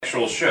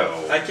actual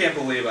show. I can't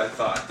believe I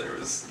thought there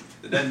was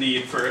a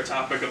need for a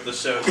topic of the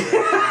show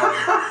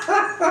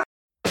today.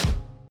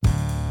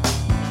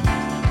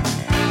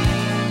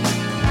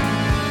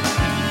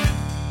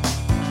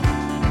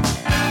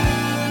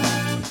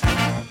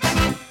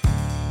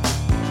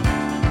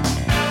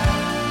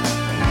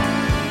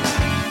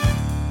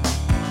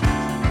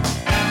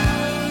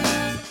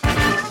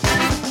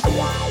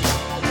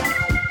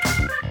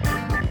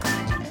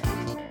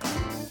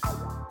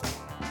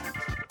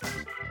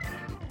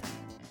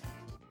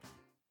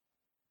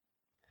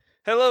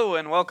 Hello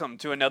and welcome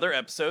to another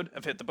episode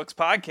of Hit the Books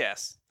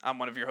Podcast. I'm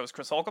one of your hosts,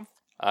 Chris Holcomb.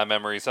 I'm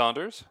Emery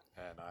Saunders.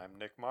 And I'm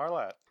Nick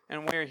Marlatt.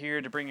 And we're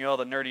here to bring you all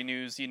the nerdy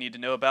news you need to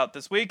know about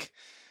this week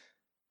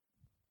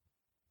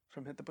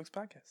from Hit the Books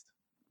Podcast.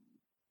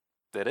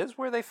 That is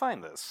where they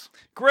find this.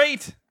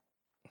 Great!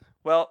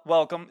 Well,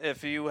 welcome.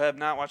 If you have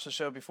not watched the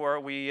show before,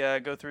 we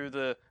go through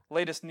the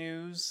latest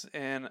news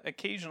and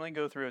occasionally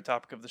go through a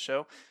topic of the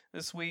show.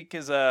 This week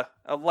is a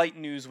light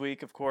news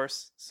week, of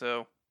course,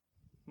 so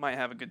might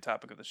have a good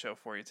topic of the show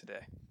for you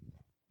today.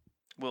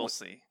 We'll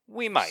see.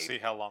 We might. See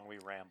how long we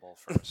ramble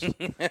first.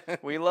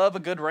 We love a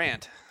good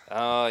rant.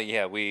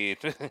 Yeah, we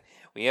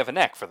have a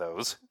knack for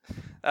those.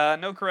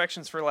 No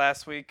corrections for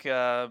last week,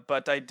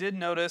 but I did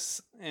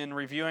notice in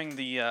reviewing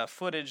the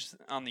footage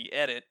on the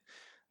edit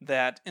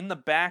that in the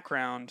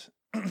background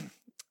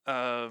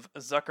of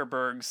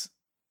Zuckerberg's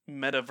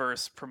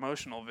Metaverse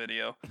promotional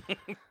video,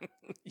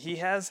 he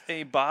has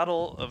a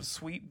bottle of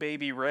Sweet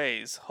Baby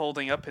Ray's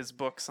holding up his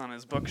books on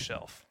his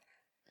bookshelf.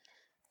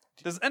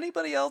 Does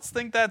anybody else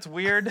think that's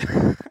weird?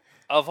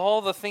 Of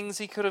all the things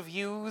he could have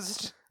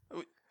used,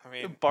 I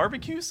mean,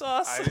 Barbecue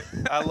sauce?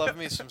 I love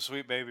me some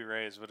Sweet Baby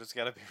Ray's, but it's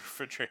got to be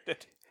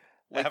refrigerated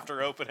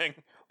after opening.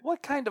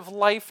 what kind of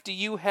life do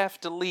you have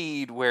to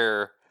lead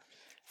where,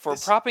 for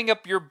propping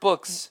up your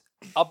books,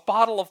 a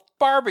bottle of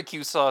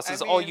barbecue sauce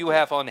is all you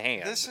have on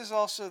hand? This is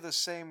also the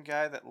same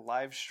guy that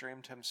live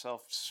streamed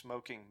himself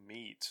smoking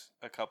meat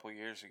a couple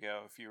years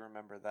ago, if you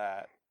remember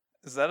that.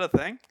 Is that a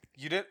thing?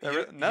 You did? No,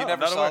 You I'm never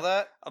not saw aware.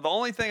 that? The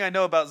only thing I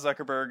know about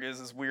Zuckerberg is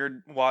his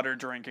weird water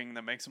drinking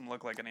that makes him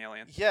look like an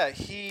alien. Yeah,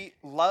 he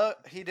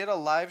did a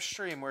live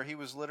stream where he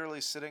was literally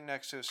sitting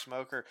next to a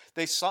smoker.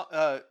 They saw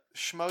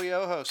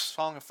Shmoyoho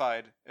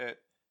songified it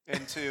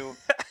into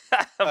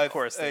Of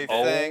course they a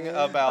did. thing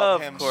about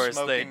Of him course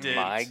they smoking. did.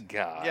 My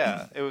God.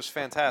 Yeah, it was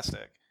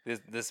fantastic.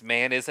 This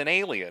man is an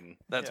alien.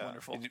 That's Yeah.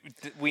 wonderful.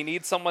 We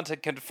need someone to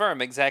confirm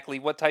exactly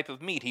what type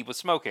of meat he was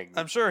smoking.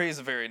 I'm sure he's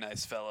a very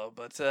nice fellow,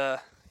 but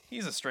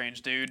he's a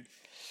strange dude.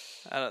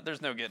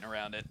 There's no getting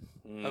around it.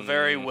 A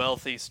very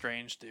wealthy,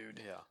 strange dude.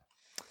 Yeah.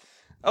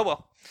 Oh,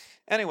 well.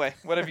 Anyway,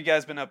 what have you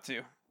guys been up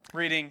to?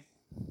 Reading,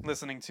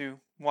 listening to,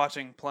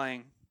 watching,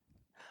 playing?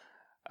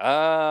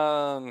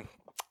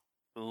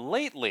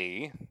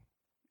 Lately,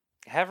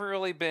 haven't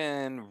really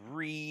been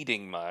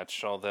reading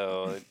much,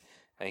 although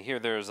I hear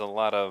there's a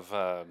lot of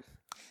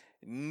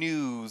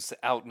news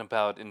out and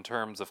about in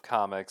terms of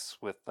comics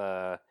with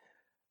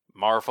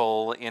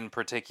Marvel in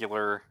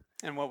particular.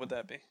 And what would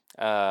that be?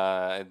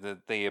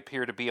 They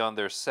appear to be on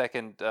their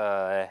second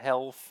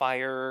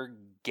Hellfire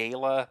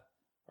Gala,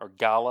 or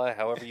Gala,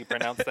 however you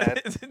pronounce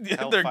that. They're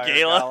Hellfire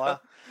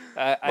gala.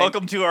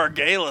 Welcome to our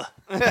gala.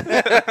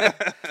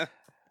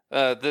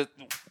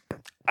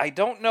 I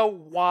don't know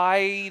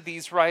why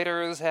these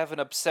writers have an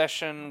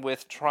obsession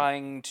with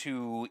trying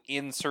to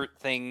insert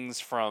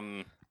things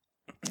from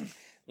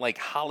like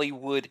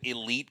Hollywood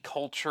elite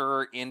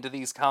culture into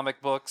these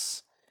comic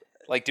books.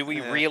 Like, do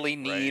we really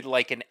need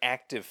like an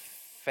active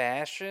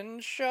fashion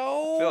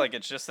show? I feel like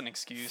it's just an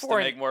excuse to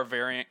make more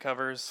variant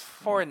covers.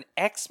 For an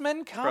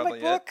X-Men comic Probably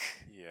it. book?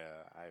 Yeah,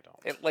 I don't.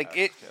 I don't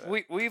get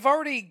it. We've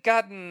already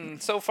gotten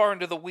so far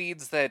into the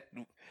weeds that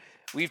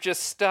we've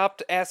just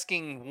stopped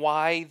asking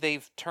why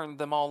they've turned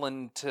them all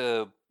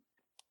into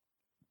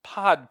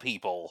pod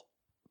people.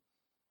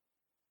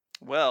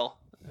 Well,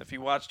 if you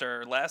watched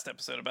our last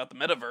episode about the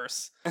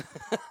metaverse,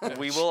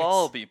 we will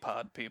all be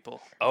pod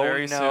people.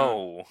 Very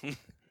no.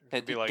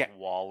 It'd be like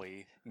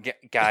Wall-E.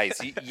 Guys,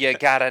 you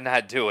gotta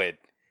not do it.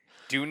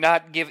 Do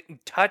not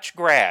touch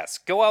grass.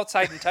 Go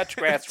outside and touch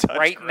grass Touch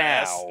right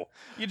grass. now.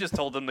 You just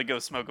told them to go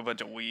smoke a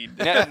bunch of weed.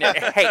 No,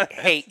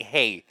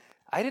 hey.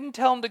 I didn't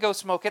tell him to go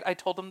smoke it. I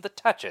told him to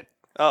touch it.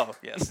 Oh,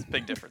 yes.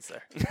 Big difference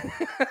there.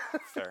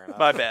 Fair enough.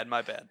 My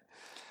bad.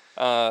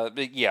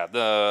 But yeah,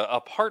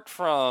 apart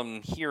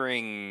from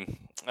hearing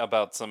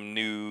about some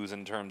news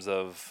in terms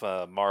of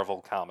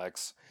Marvel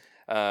comics,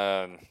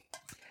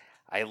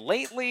 I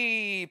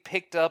lately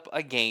picked up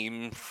a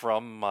game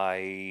from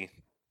my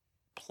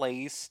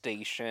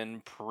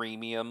PlayStation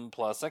Premium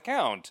Plus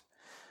account.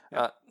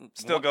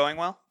 Still going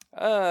well?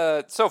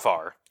 So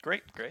far.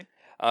 Great.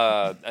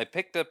 I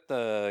picked up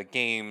the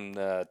game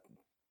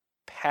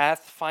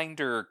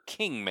Pathfinder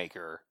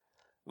Kingmaker,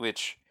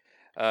 which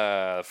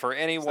for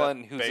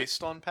anyone who's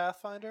based on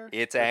Pathfinder,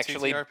 it's The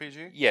actually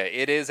TTRPG. Yeah,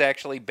 it is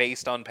actually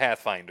based on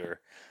Pathfinder,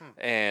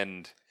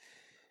 and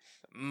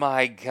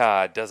my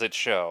God, does it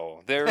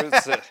show? There's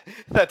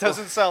That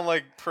doesn't sound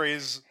like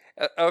praise.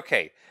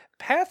 okay.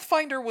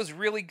 Pathfinder was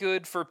really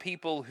good for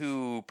people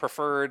who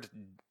preferred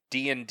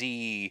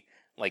D&D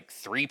like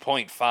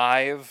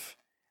 3.5,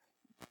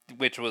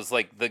 which was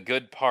like the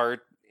good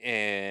part,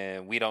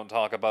 and we don't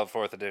talk about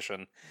 4th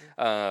edition.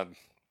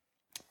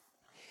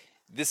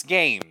 This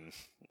game,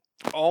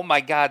 oh my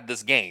god,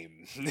 this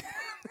game.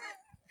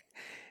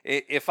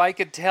 If I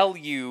could tell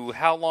you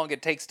how long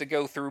it takes to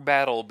go through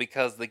battle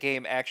because the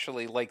game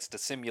actually likes to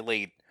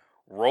simulate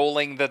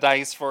rolling the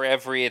dice for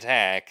every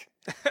attack,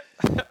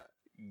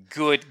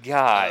 good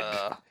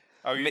god.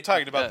 Are you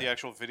talking about the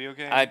actual video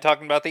game? I'm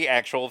talking about the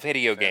actual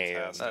video game.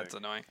 Fantastic. That's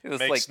annoying. It was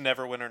Makes like,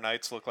 Neverwinter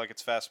Nights look like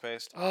it's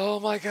fast-paced. oh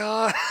my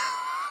god.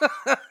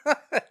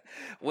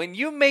 When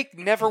you make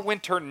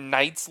Neverwinter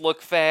Nights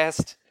look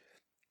fast,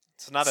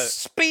 It's not a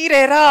speed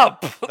it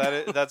up.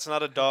 that's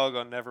not a dog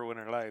on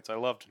Neverwinter Nights. I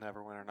loved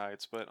Neverwinter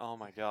Nights, but oh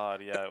my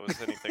god, yeah, it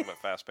was anything but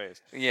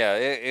fast-paced. Yeah,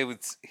 it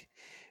was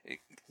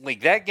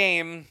like that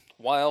game,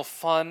 while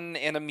fun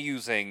and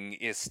amusing,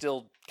 is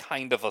still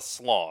kind of a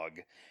slog.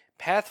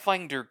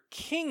 Pathfinder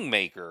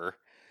Kingmaker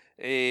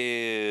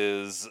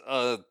is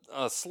a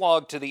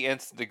slog to the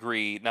nth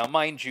degree. Now,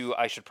 mind you,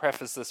 I should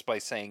preface this by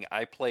saying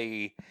I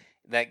play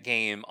that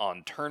game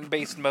on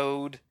turn-based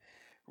mode.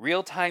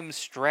 Real-time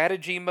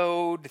strategy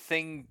mode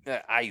thing,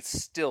 I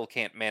still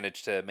can't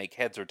manage to make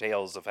heads or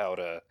tails of how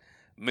to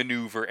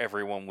maneuver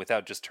everyone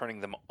without just turning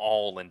them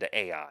all into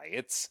AI.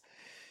 It's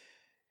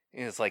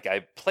like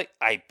I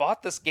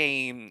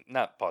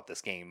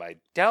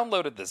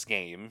downloaded this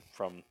game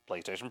from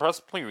PlayStation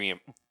Plus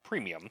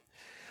Premium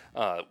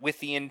with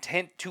the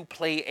intent to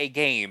play a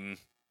game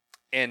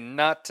and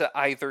not to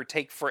either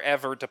take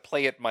forever to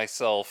play it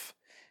myself,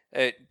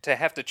 to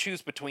have to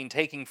choose between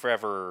taking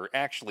forever or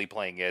actually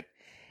playing it,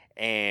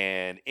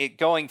 and it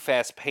going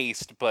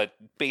fast-paced, but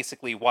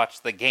basically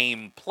watch the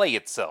game play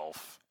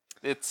itself.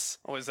 It's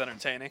Always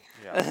entertaining.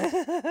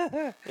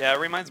 Yeah. Yeah, it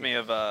reminds me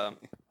of I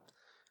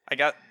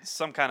got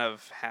some kind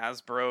of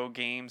Hasbro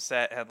game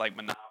set, had like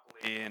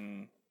Monopoly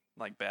and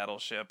like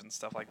Battleship and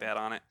stuff like that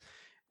on it.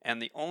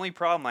 And the only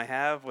problem I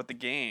have with the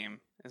game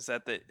is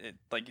that it,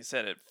 like you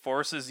said, it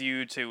forces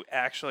you to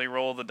actually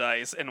roll the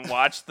dice and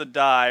watch the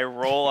die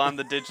roll on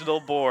the digital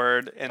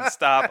board and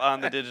stop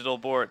on the digital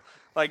board.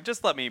 Like,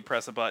 just let me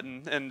press a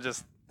button and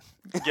just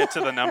get to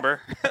the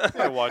number.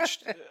 I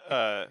watched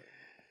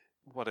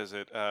what is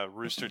it?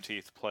 Rooster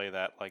Teeth play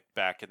that like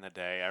back in the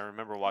day. I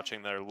remember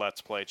watching their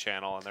Let's Play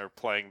channel, and they're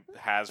playing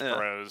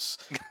Hasbro's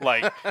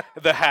like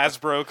the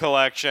Hasbro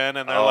collection,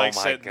 and they're Oh like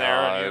my sitting there,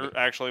 and God. you're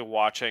actually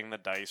watching the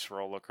dice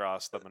roll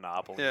across the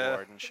Monopoly Yeah.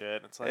 board and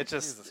shit. It's like It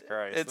just Jesus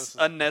Christ. it's this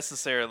is-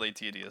 unnecessarily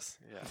tedious.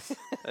 yeah.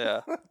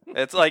 Yeah,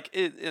 it's like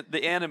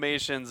the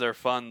animations are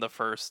fun the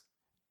first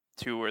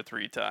 2 or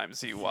 3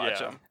 times you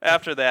watch Yeah. them.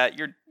 After that,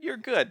 you're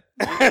good.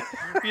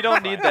 You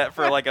don't need that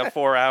for like a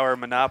 4-hour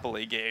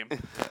Monopoly game.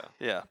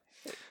 Yeah.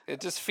 It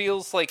just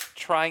feels like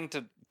trying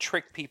to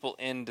trick people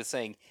into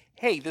saying,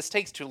 hey, this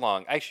takes too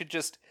long. I should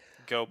just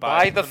Go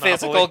buy the Monopoly.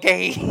 physical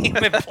game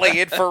and play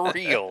it for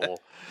real.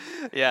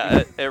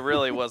 Yeah, it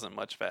really wasn't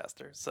much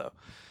faster. So,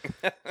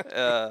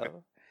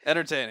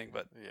 entertaining,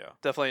 but Yeah.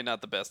 definitely not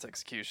the best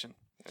execution.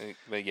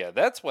 But yeah,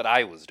 that's what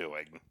I was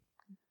doing.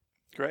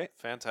 Great.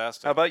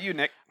 Fantastic. How about you,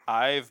 Nick?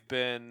 I've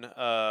been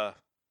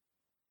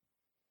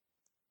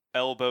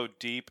elbow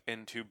deep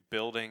into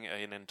building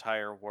an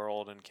entire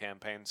world and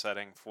campaign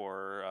setting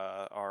for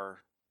our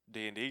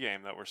D&D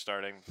game that we're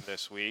starting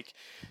this week.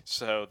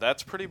 So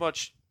that's pretty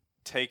much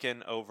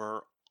taken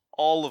over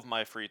all of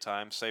my free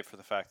time, save for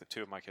the fact that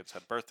 2 of my kids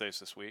had birthdays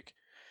this week.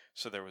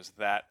 So there was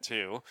that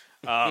too.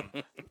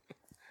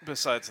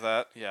 Besides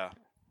that, yeah,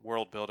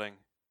 world building,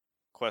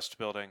 quest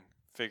building,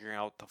 figuring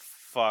out what the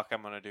fuck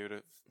I'm going to do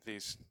to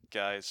these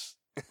guys.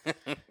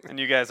 And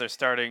you guys are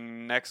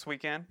starting next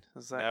weekend?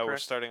 Is that Now we're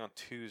correct? starting on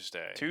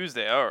Tuesday.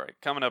 Tuesday. All right,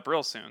 coming up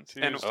real soon.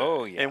 And, Tuesday.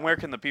 Oh, yeah. and where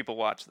can the people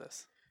watch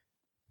this?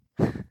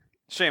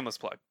 Shameless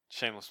plug.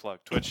 Shameless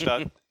plug.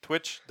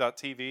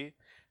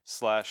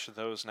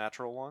 Twitch.tv/those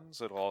natural ones.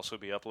 It'll also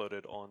be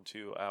uploaded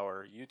onto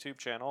our YouTube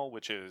channel,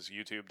 which is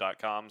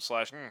youtube.com/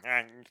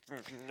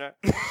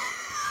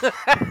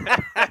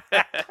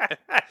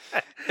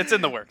 It's in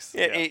the works.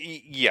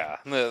 Yeah.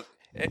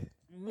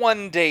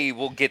 One day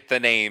we'll get the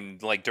name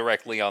like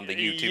directly on the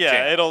YouTube yeah,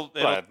 channel. it'll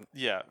but-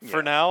 yeah. yeah.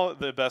 For now,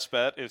 the best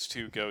bet is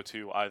to go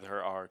to either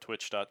our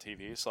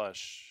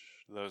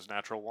twitch.tv/those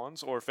natural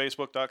ones or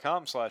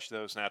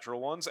facebook.com/those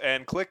natural ones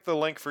and click the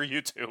link for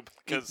YouTube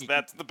because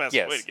that's the best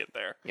way Yes. to get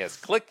there. Yes,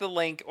 click the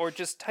link or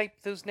just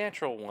type those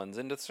natural ones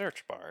into the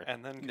search bar.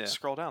 And then Yeah.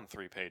 scroll down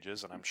 3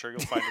 pages, and I'm sure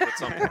you'll find it at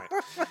some point.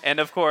 And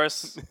of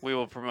course, we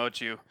will promote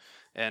you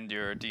and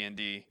your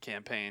D&D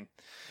campaign.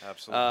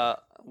 Absolutely.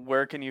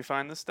 Where can you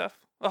find this stuff?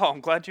 Oh, I'm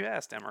glad you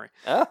asked, Emery.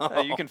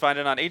 Oh. You can find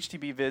it on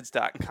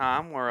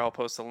htbvids.com, where I'll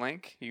post a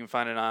link. You can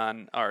find it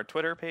on our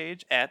Twitter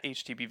page at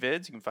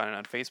htbvids. You can find it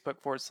on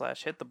Facebook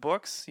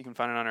 /HitTheBooks. You can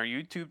find it on our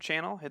YouTube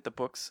channel, Hit the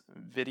Books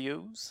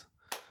Videos.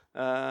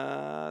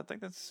 I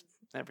think that's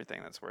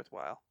everything that's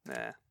worthwhile.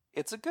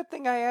 It's a good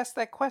thing I asked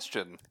that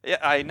question. Yeah,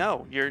 I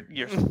know. You're.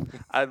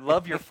 I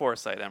love your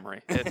foresight,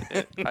 Emery.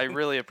 I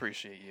really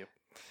appreciate you.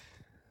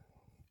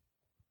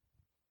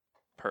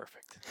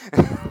 Perfect.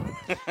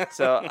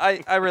 So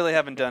I really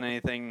haven't done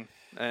anything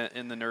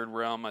in the nerd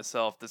realm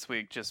myself this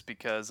week, just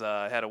because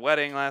I had a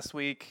wedding last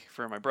week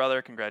for my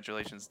brother.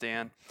 Congratulations,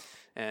 Dan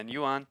and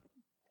Yuan.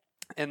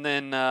 And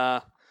then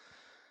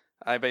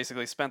I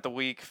basically spent the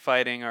week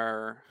fighting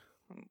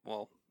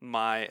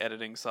my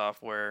editing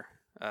software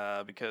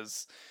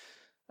because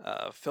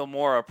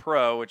Filmora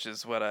Pro, which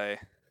is what I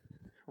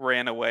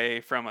ran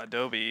away from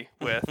Adobe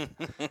with,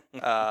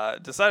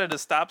 decided to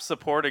stop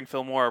supporting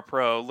Filmora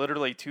Pro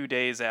literally 2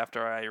 days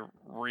after I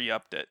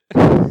re-upped it.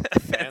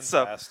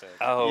 Fantastic.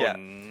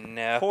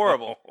 No.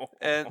 Horrible.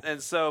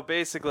 And so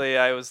basically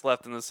I was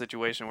left in this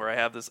situation where I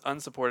have this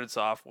unsupported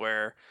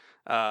software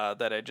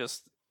that I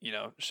just,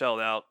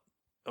 shelled out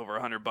over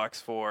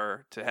 $100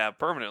 for to have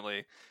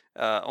permanently,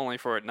 only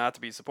for it not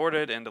to be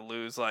supported and to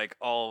lose like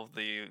all of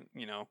the,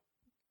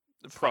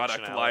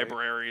 product Functionality.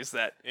 libraries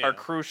that are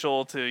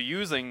crucial to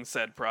using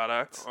said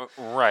product.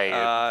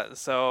 Right.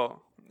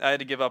 So I had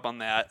to give up on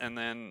that, and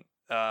then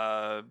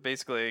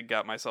basically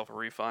got myself a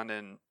refund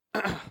and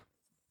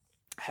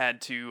had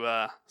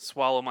to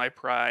swallow my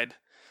pride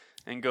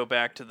and go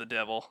back to the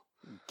devil.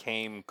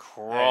 Came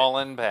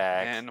crawling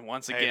back. And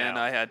once Hey, again,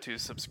 now. I had to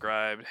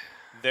subscribe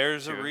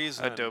There's to a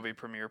reason. Adobe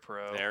Premiere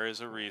Pro. There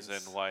is a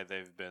reason why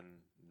they've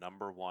been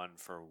 #1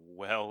 for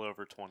well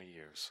over 20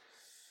 years.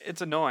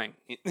 It's annoying.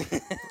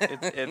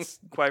 It's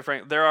quite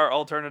frank. There are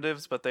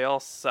alternatives, but they all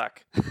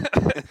suck.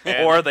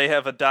 And- Or they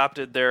have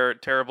adopted their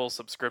terrible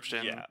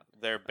subscription. Yeah,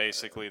 they're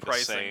basically the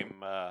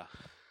pricing. same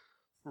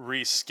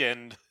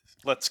reskinned.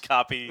 Let's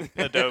copy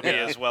Adobe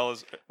as well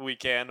as we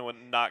can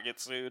and not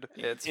get sued.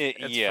 It's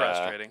Yeah.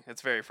 frustrating.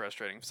 It's very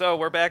frustrating. So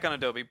we're back on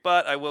Adobe,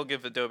 but I will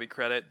give Adobe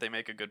credit. They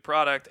make a good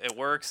product. It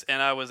works,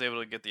 and I was able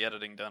to get the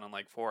editing done in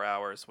like 4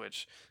 hours,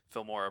 which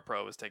Filmora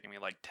Pro was taking me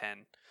like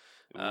 10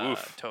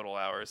 Oof. total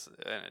hours,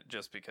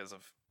 just because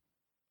of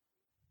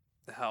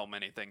how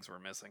many things were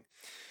missing.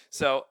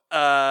 So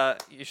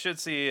you should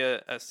see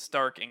a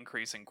stark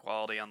increase in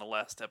quality on the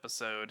last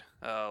episode.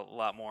 A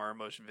lot more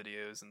motion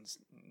videos and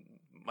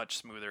much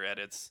smoother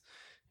edits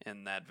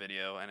in that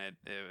video, and it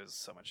was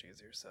so much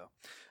easier. So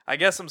I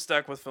guess I'm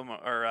stuck with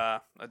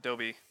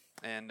Adobe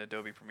and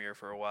Adobe Premiere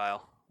for a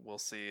while. We'll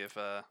see if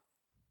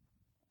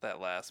that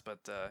lasts,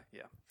 but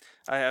yeah,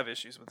 I have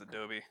issues with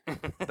Adobe.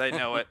 They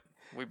know it.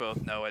 We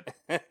both know it.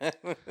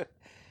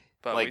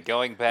 But Like we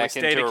going back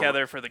stay into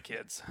together for the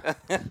kids.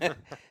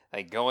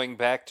 like going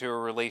back to a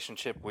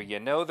relationship where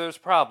there's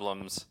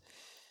problems,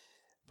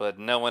 but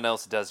no one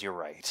else does you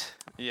right.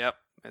 Yep,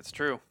 it's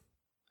true.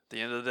 At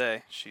the end of the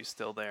day, she's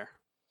still there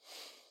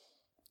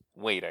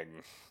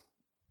Waiting.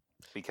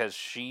 Because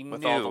she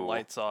with knew. all the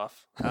lights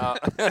off,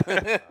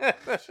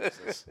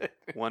 Jesus.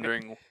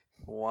 wondering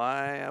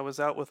why I was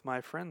out with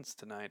my friends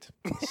tonight.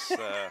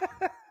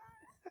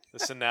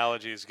 This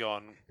analogy's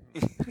gone a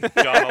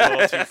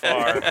little too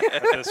far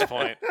at this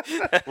point.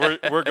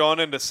 We're going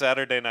into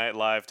Saturday Night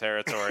Live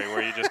territory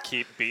where you just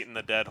keep beating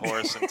the dead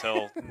horse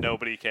until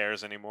nobody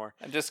cares anymore.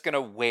 I'm just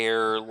gonna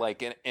wear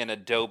like an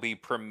Adobe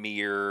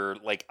Premiere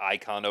like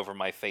icon over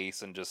my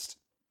face and just.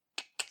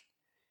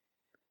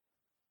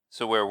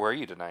 So where were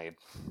you tonight?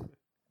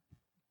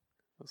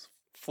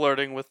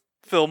 Flirting with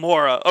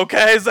Filmora.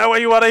 Okay, is that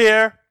what you want to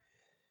hear?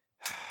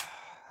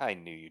 I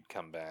knew you'd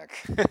come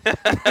back.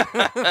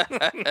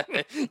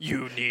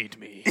 You need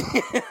me.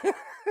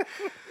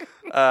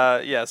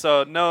 Yeah,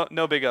 so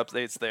no big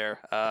updates there.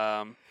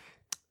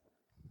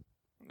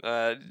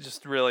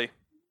 Just really,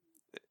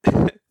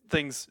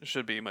 things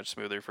should be much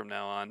smoother from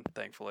now on,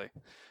 thankfully.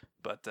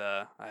 But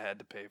I had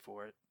to pay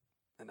for it,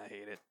 and I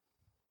hate it.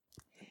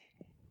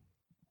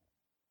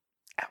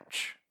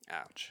 Ouch.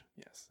 Ouch.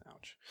 Yes,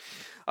 ouch.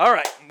 All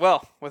right,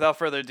 well, without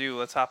further ado,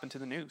 let's hop into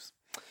the news.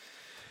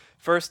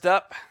 First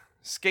up,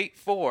 Skate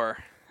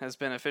 4 has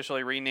been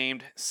officially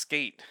renamed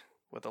Skate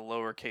with a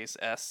lowercase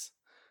s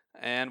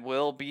and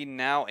will be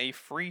now a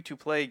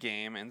free-to-play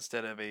game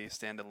instead of a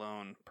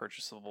standalone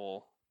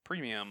purchasable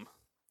premium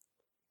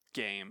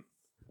game.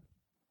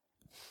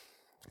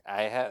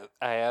 I have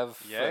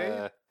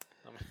Yay?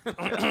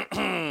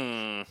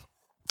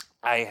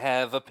 I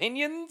have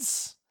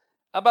opinions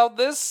about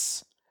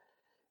this.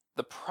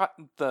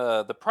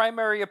 The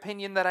primary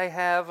opinion that I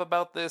have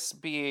about this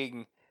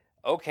being,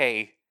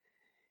 okay,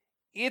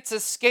 it's a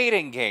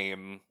skating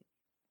game.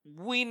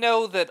 We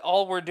know that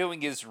all we're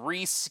doing is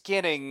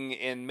reskinning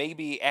and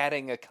maybe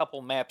adding a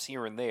couple maps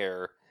here and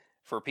there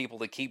for people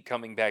to keep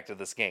coming back to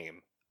this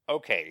game.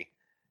 Okay,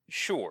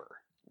 sure.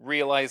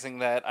 Realizing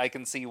that, I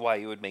can see why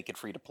you would make it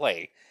free to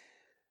play.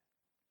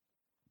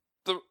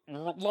 The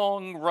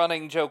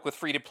long-running joke with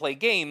free-to-play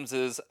games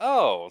is,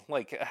 how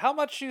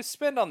much you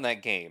spend on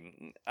that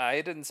game? I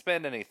didn't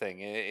spend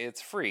anything.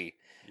 It's free.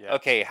 Yes.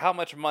 Okay, how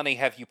much money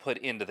have you put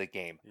into the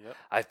game? Yep.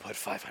 I've put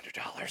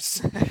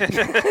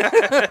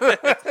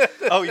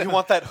 $500. Oh, you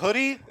want that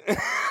hoodie?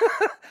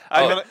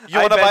 You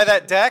want to buy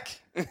that deck?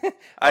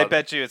 I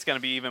bet you it's going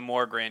to be even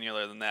more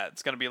granular than that.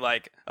 It's going to be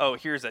like, oh,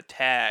 here's a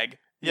tag.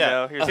 You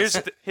know, here's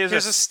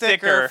a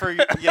sticker for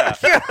you. Yeah.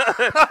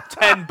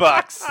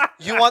 $10.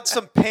 You want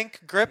some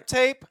pink grip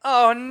tape?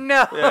 Oh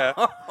no! Yeah.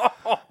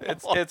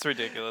 It's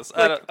ridiculous.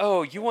 Like,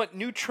 oh, you want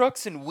new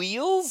trucks and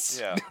wheels?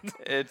 Yeah.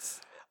 It's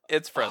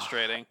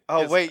frustrating.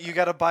 Oh wait, you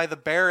got to buy the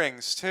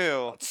bearings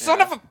too.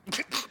 Son of a!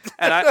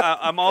 And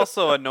I'm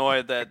also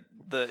annoyed that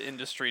the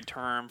industry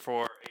term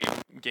for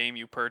a game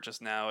you purchase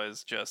now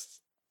is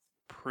just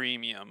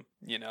premium.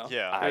 You know.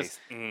 Yeah.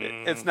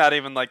 It's not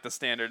even like the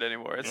standard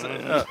anymore. It's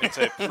It's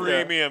a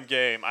premium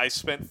game. I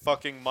spent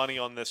fucking money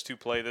on this to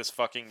play this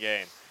fucking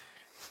game.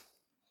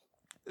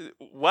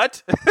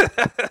 what?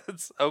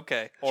 It's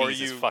okay. Or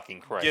Jesus you fucking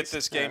Christ. get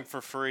this game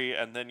for free,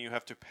 and then you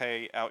have to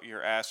pay out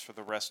your ass for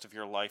the rest of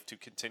your life to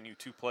continue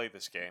to play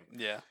this game.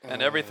 Yeah,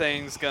 and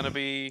everything's gonna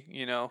be,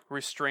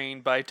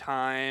 restrained by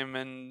time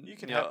and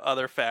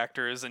other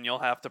factors, and you'll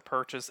have to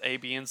purchase A,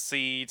 B, and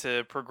C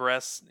to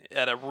progress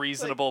at a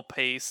reasonable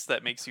pace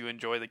that makes you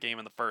enjoy the game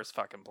in the first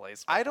fucking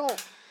place. I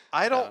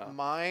don't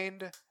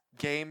mind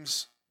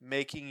games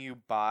making you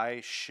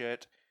buy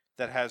shit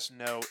that has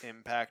no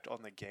impact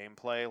on the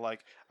gameplay.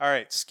 Like, all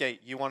right,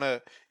 Skate, you want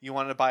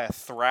to buy a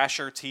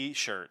Thrasher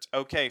t-shirt.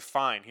 Okay,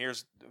 fine.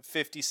 Here's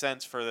 50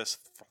 cents for this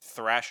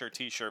Thrasher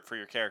t-shirt for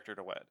your character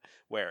to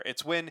wear.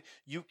 It's when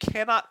you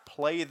cannot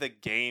play the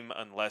game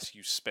unless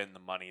you spend the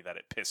money that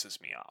it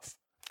pisses me off.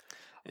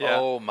 Yeah.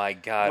 Oh my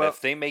god! Well-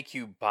 if they make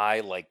you buy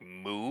like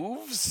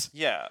moves,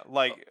 Yeah,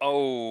 like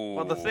oh.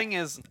 Well, the thing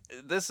is,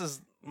 this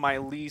is my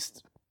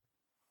least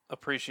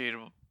appreciated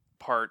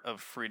part of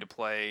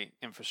free-to-play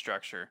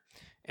infrastructure,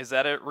 is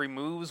that it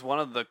removes one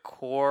of the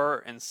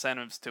core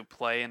incentives to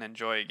play and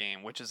enjoy a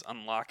game, which is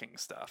unlocking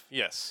stuff.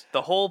 yes.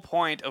 The whole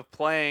point of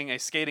playing a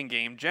skating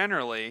game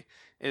generally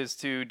is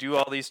to do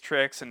all these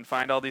tricks and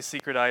find all these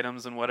secret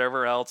items and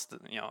whatever else.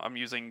 I'm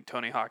using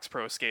Tony Hawk's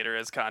Pro Skater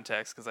as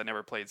context because I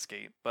never played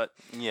Skate, but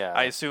yeah,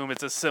 I assume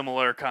it's a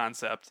similar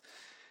concept.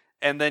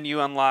 And then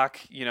you unlock,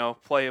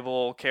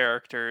 playable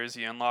characters.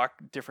 You unlock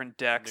different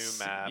decks.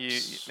 New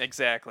maps.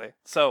 Exactly.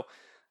 So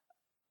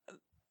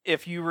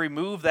if you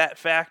remove that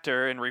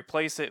factor and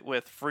replace it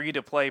with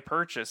free-to-play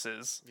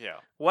purchases, Yeah.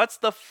 what's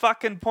the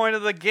fucking point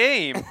of the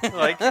game?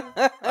 Like,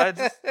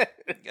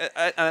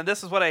 and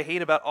this is what I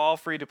hate about all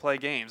free-to-play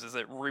games, is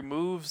it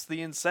removes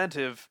the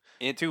incentive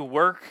to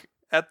work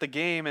at the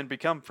game and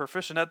become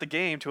proficient at the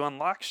game to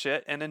unlock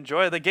shit and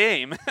enjoy the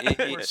game.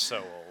 We're so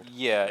old.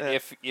 yeah.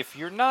 If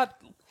you're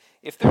not,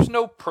 if there's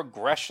no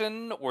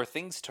progression or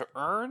things to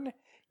earn,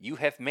 you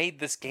have made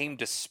this game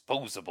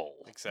disposable.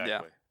 Exactly.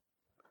 Yeah.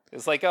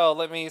 It's like, oh,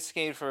 let me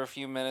skate for a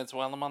few minutes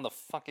while I'm on the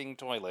fucking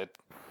toilet.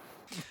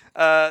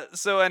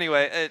 So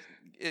anyway,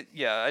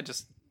 I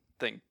just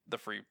think the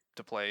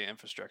free-to-play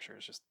infrastructure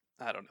is just,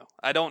 I don't know.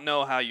 I don't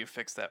know how you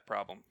fix that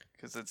problem,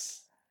 because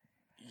it's...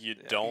 You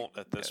don't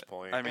at this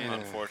point. I mean,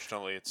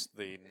 unfortunately, it's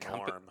the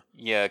norm.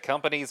 Yeah,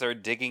 companies are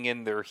digging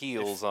in their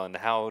heels on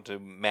how to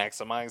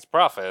maximize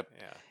profit.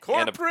 Yeah.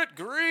 And Corporate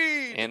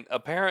greed. And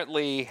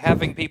apparently,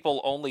 having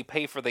people only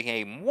pay for the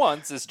game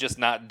once is just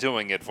not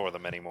doing it for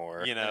them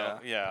anymore.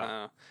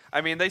 Yeah.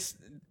 I mean,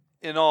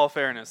 in all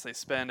fairness, they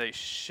spend a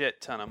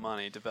shit ton of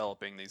money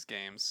developing these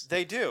games.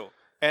 They do.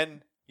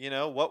 And,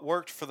 what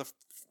worked for the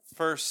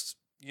first,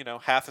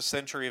 half a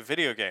century of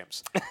video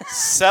games?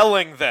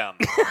 Selling them.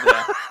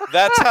 Yeah.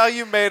 That's how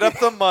you made up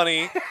the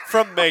money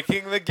from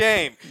making the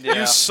game. Yeah, You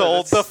but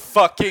sold it's- the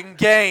fucking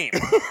game.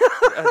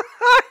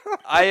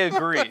 I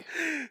agree.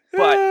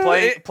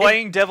 But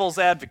playing devil's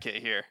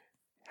advocate here.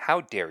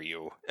 How dare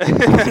you?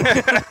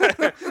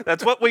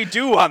 That's what we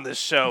do on this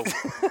show.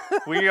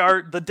 We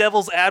are the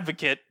devil's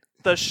advocate,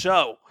 the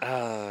show.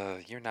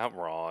 You're not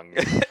wrong.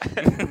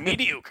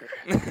 Mediocre.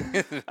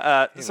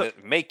 So,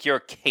 Make your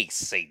case,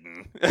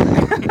 Satan.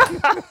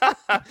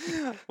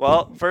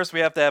 well, first we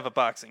have to have a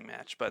boxing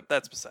match, but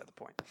that's beside the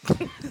point.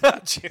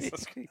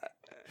 Jesus.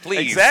 Please.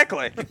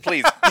 Exactly.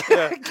 Please.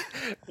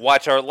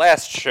 Watch our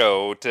last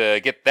show to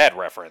get that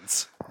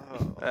reference.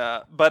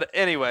 But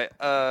anyway,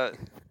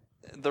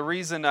 the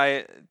reason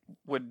I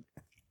would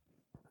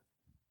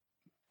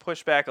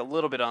push back a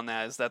little bit on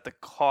that is that the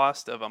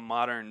cost of a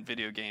modern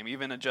video game,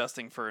 even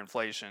adjusting for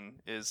inflation,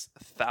 is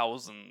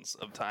thousands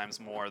of times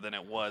more than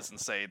it was in,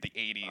 say, the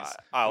 80s.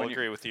 I'll when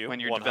agree with you. When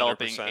you're 100%.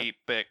 developing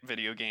 8-bit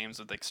video games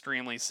with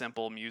extremely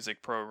simple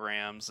music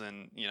programs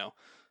and,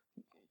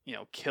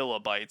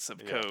 kilobytes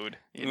of code,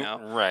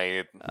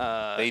 Right.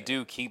 They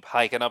do keep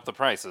hiking up the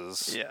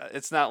prices. Yeah,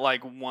 it's not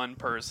like one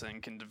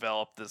person can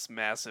develop this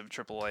massive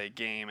AAA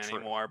game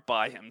anymore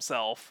by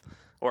himself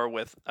or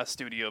with a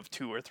studio of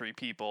 2 or 3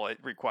 people. It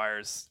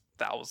requires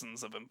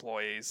thousands of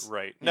employees.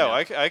 Right. you No, know?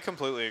 I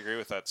completely agree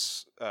with that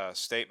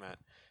statement.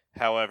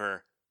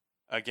 However,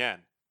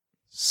 again,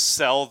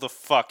 sell the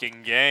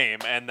fucking game,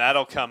 and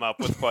that'll come up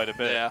with quite a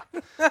bit. Yeah.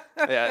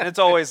 Yeah, and it's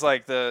always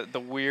like the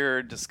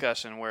weird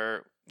discussion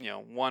where,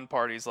 one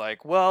party's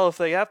like, well, if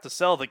they have to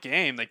sell the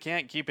game, they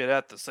can't keep it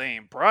at the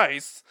same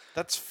price.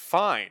 That's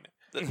fine.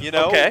 Okay.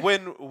 Okay.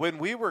 when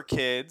we were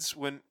kids,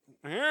 when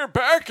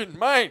Back in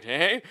my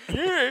day,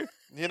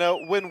 you know,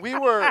 when we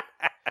were,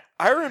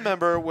 I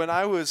remember when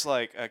I was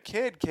like a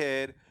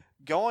kid,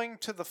 going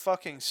to the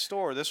fucking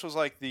store. This was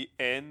like the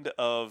end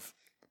of,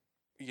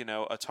 you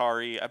know,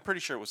 Atari. I'm pretty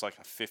sure it was like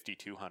a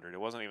 5200. It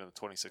wasn't even the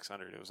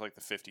 2600. It was like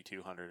the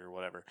 5200 or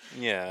whatever.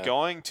 Yeah.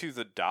 Going to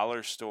the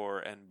dollar store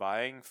and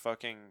buying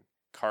fucking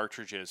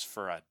cartridges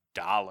for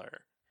 $1.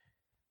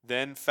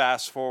 Then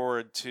fast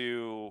forward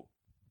to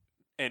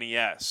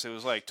NES. It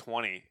was like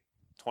 20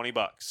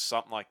 bucks,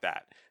 something like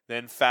that.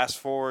 Then fast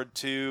forward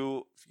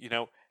to, you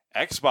know,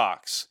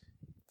 Xbox,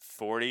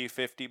 40,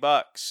 50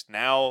 bucks.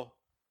 Now,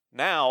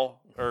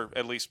 or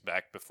at least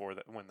back before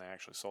that, when they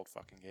actually sold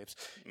fucking games,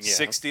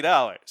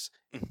 $60.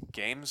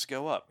 Games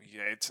go up.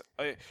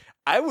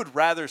 I would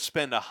rather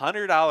spend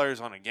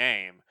 $100 on a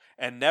game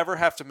and never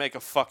have to make a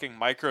fucking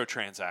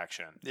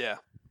microtransaction. Yeah.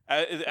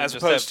 As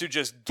opposed to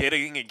just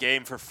getting a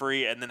game for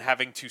free and then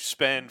having to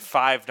spend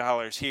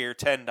 $5 here,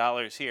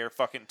 $10 here,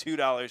 fucking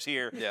 $2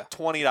 here,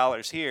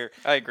 $20 here.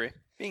 I agree.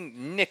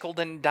 Being nickeled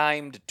and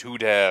dimed to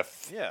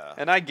death. Yeah.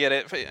 And I get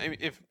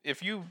it.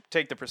 If you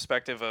take the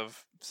perspective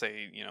of,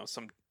 say, you know,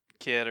 some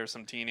kid or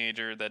some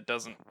teenager that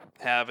doesn't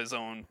have his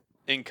own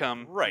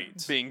income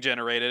being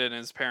generated and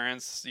his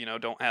parents, you know,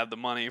 don't have the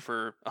money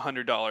for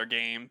 $100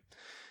 game,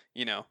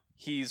 you know,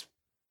 he's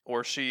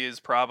or she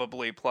is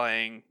probably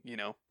playing, you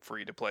know,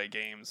 free-to-play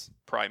games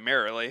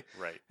primarily.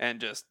 Right.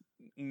 And just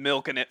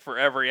milking it for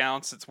every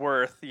ounce it's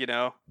worth, you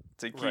know,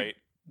 to keep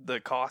the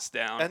cost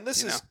down. And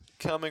this is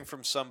coming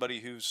from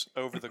somebody who's,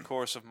 over the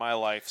course of my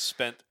life,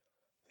 spent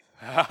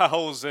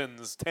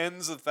thousands,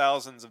 tens of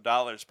thousands of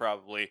dollars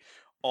probably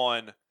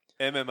on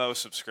MMO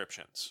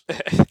subscriptions.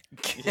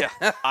 Yeah.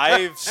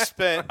 I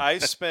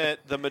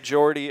spent the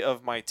majority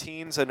of my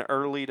teens and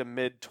early to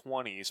mid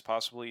 20s,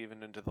 possibly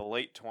even into the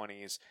late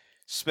 20s,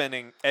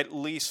 spending at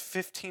least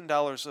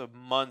 $15 a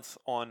month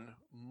on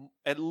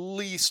at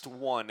least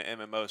one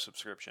MMO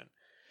subscription.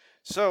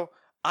 So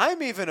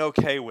I'm even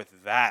okay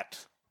with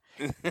that.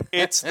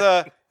 It's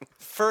the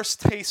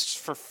first tastes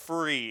for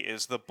free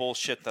is the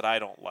bullshit that I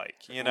don't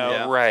like, you know?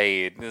 Yeah.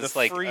 Right. It's the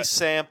like free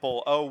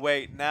sample. Oh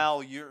wait, now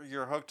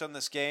you're hooked on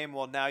this game.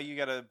 Well, now you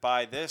got to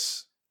buy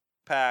this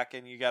pack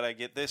and you got to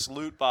get this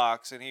loot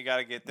box and you got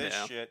to get this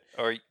shit.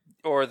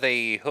 Or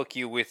they hook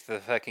you with the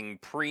fucking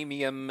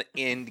premium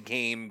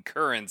in-game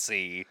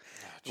currency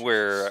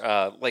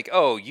where like,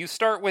 oh, you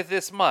start with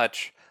this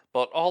much,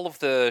 but all of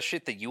the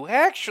shit that you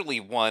actually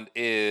want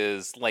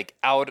is like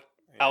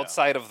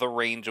outside of the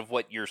range of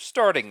what you're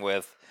starting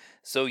with,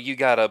 so you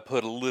gotta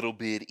put a little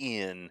bit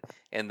in,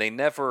 and they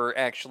never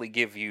actually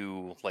give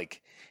you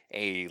like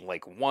a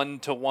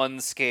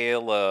 1-to-1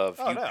 scale of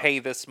pay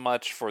this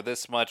much for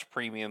this much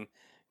premium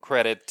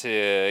credit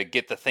to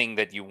get the thing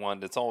that you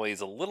want. It's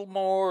always a little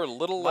more, a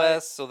little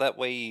less, so that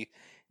way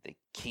they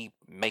keep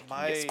making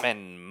you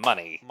spend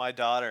money. My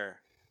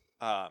daughter,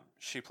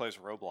 she plays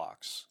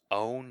Roblox.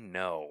 Oh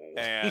no.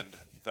 And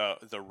the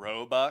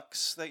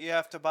Robux that you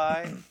have to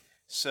buy.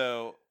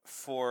 So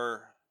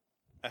for,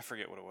 I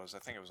forget what it was. I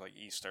think it was like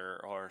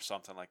Easter or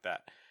something like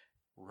that.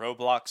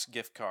 Roblox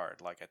gift card,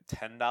 like a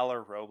 $10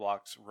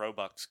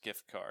 Robux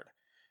gift card.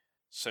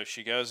 So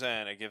she goes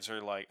in, it gives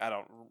her like, I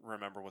don't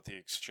remember what the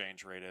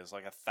exchange rate is,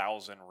 like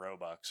 1,000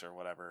 Robux or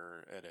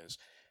whatever it is.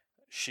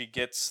 She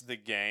gets the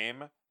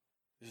game.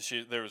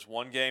 There was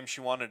one game she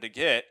wanted to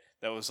get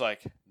that was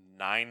like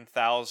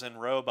 9,000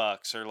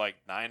 Robux or like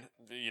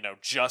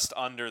just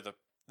under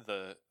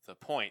the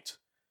point.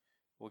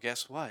 Well,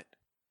 guess what?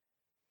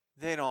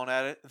 They don't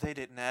add it. They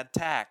didn't add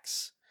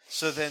tax.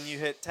 So then you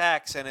hit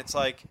tax, and it's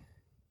like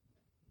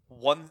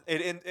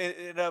it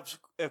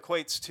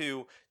equates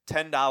to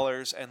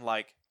 $10 and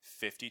like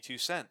 52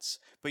 cents.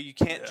 But you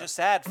can't just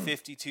add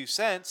 52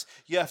 cents.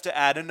 You have to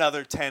add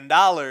another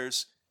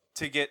 $10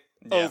 to get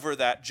over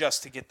that,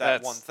 just to get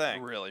that one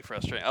thing. Really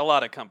frustrating. A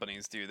lot of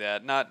companies do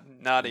that. Not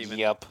even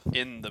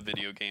in the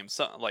video games.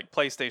 Like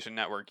PlayStation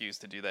Network used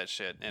to do that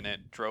shit, and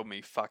it drove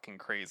me fucking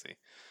crazy.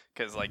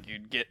 Because like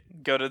you'd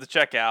go to the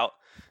checkout,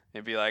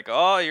 it'd be like,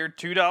 oh, you're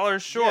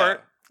 $2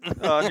 short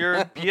on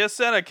your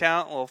PSN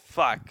account. Well,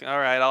 fuck. All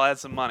right, I'll add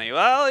some money.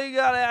 Well, you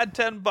gotta add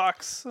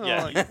 $10.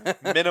 Yeah,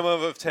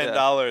 minimum of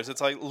 $10. It's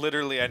like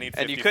literally I need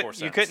 54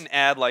 cents. You couldn't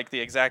add like the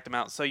exact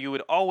amount, so you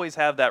would always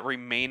have that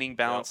remaining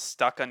balance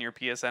stuck on your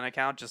PSN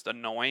account, just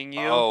annoying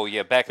you. Oh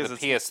yeah, back in the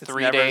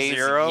PS3 it's days.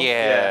 Zero.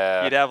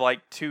 Yeah, you'd have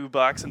like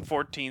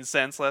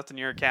 $2.14 left in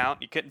your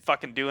account. You couldn't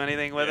fucking do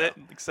anything with it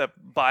except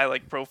buy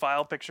like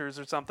profile pictures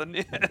or something.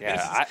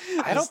 Yeah,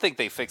 I don't think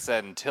they fixed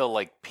that until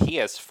like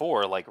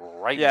PS4, like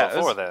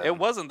before that. It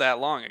wasn't that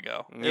long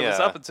ago. It was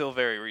up until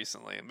very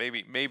recently,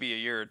 maybe a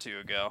year or two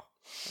ago.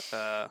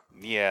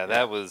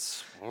 That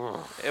was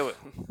it was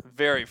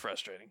very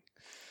frustrating.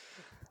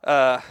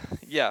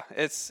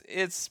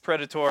 It's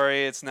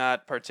predatory. It's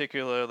not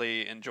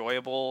particularly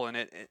enjoyable,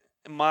 and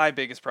my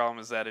biggest problem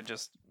is that it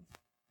just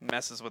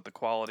messes with the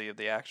quality of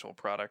the actual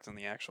product and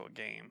the actual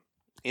game.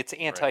 It's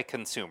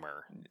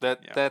anti-consumer.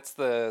 That's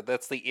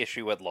the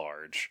issue at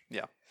large.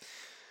 Yeah.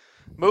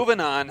 Moving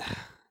on.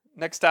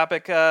 Next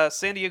topic,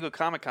 San Diego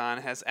Comic-Con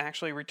has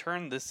actually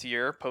returned this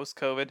year,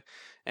 post-COVID,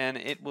 and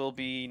it will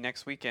be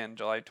next weekend,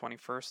 July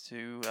 21st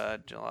to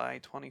July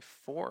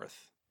 24th.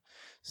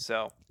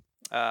 So,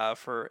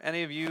 for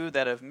any of you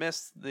that have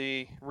missed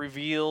the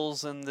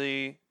reveals and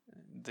the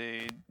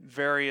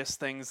various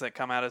things that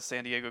come out of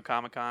San Diego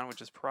Comic-Con,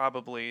 which is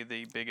probably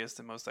the biggest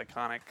and most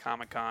iconic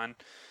Comic-Con,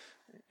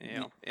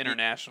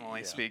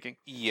 internationally speaking.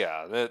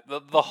 Yeah,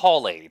 the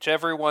Hall H.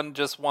 Everyone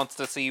just wants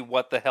to see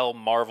what the hell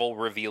Marvel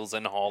reveals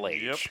in Hall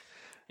H.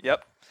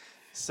 Yep.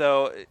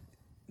 So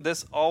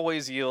this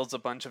always yields a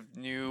bunch of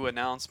new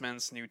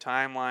announcements, new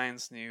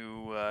timelines,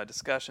 new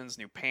discussions,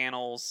 new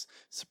panels,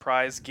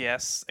 surprise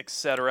guests,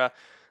 etc.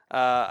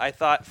 I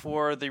thought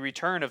for the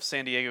return of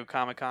San Diego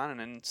Comic-Con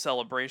and in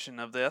celebration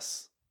of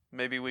this,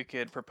 maybe we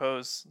could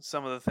propose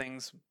some of the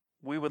things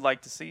we would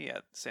like to see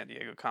at San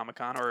Diego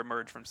Comic-Con or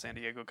emerge from San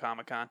Diego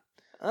Comic-Con.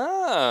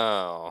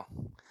 Oh.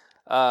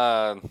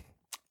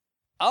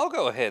 I'll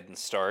go ahead and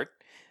start.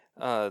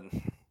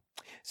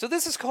 So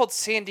this is called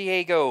San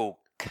Diego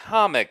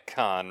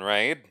Comic-Con,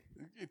 right?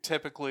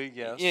 Typically,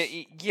 yes.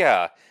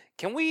 Yeah.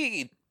 Can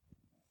we...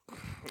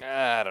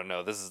 I don't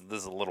know. This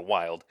is a little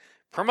wild.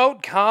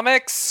 Promote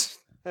comics?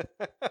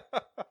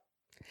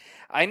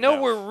 I know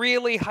No. we're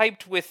really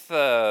hyped with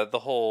the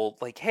whole,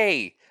 like,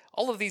 hey,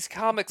 all of these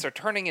comics are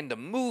turning into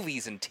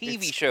movies and TV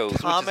It's shows, which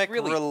is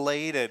really...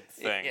 comic-related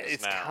things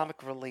It's now.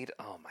 comic-related.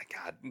 Oh, my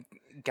God.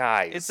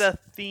 Guys. It's a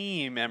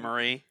theme,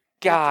 Emery.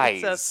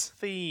 Guys. It's a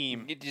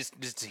theme. You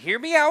just hear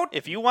me out.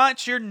 If you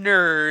want your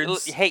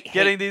nerds Hey,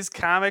 getting these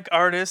comic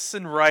artists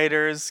and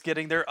writers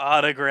getting their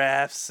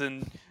autographs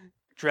and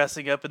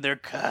dressing up in their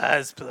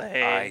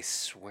cosplay, I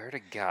swear to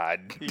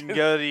God. you can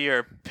go to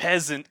your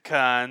peasant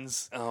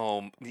cons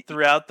Oh,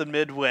 throughout the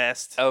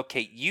Midwest.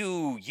 okay.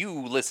 You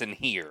listen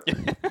here.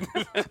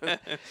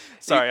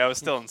 Sorry, I was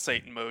still in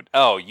Satan mode.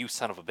 Oh, you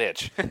son of a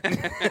bitch.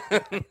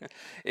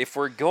 If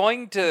we're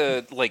going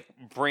to, like,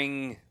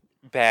 bring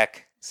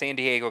back San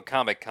Diego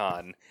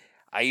Comic-Con,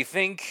 I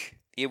think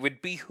it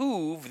would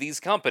behoove these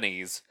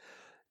companies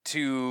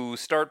to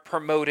start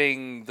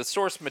promoting the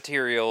source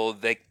material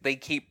that they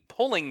keep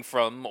pulling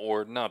from,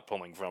 or not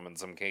pulling from in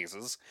some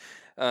cases,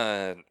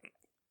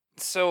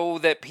 so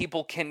that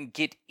people can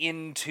get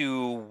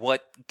into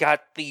what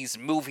got these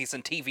movies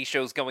and TV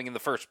shows going in the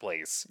first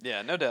place.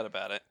 Yeah, no doubt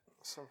about it.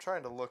 So I'm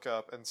trying to look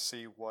up and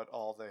see what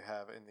all they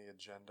have in the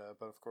agenda,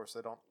 but of course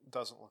they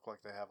doesn't look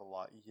like they have a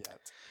lot yet.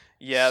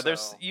 Yeah,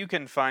 So- you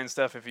can find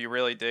stuff if you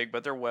really dig,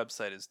 but their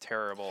website is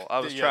terrible. I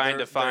was Yeah, trying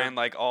they're- to find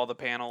like all the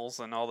panels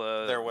and all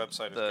the Their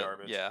website is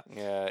garbage. Yeah.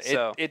 Yeah,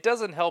 So- it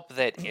doesn't help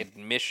that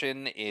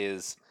admission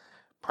is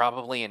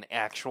probably an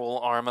actual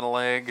arm and a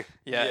leg.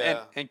 Yeah,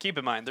 Yeah. And keep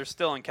in mind they're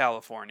still in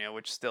California,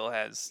 which still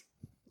has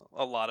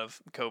a lot of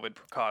COVID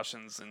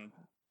precautions and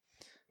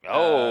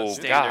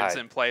standards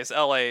in place.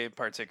 LA in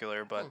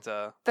particular, but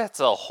That's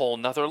a whole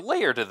nother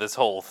layer to this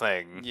whole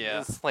thing.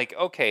 Yeah. It's like,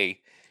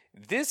 okay,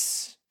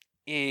 this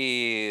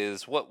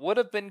is what would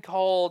have been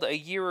called a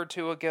year or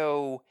two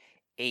ago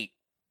a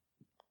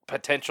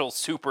potential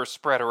super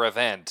spreader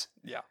event.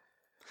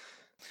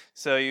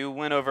 so you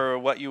went over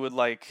what you would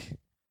like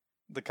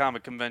the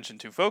comic convention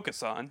to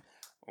focus on.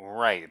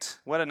 Right.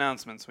 What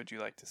announcements would you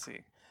like to see?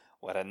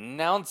 What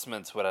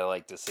announcements would I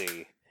like to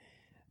see?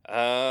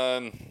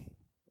 Hell,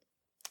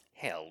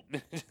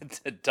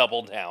 to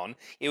double down,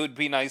 it would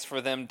be nice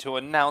for them to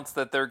announce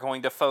that they're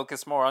going to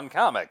focus more on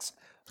comics.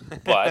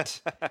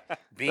 But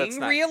being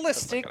not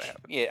realistic, gonna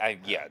happen.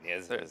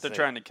 it's- They're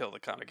trying to kill the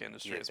comic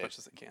industry yeah, as much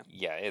as they can.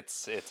 Yeah,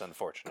 it's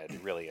unfortunate.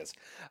 It really is.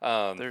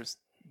 There's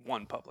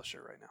one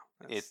publisher right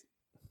now. It's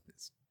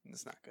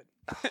not good.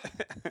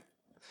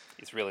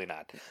 It's really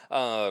not.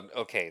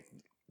 Okay,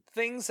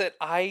 things that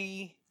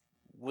I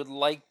would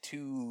like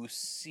to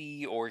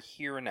see or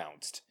hear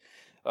announced.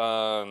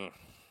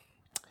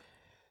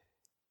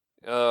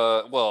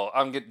 Well,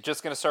 I'm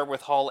just going to start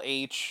with Hall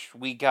H.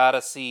 We got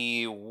to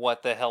see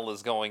what the hell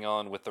is going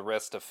on with the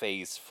rest of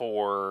Phase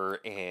 4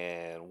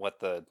 and what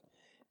the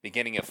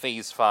beginning of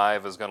Phase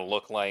 5 is going to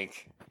look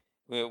like.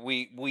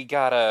 We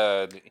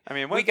gotta... I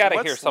mean, we gotta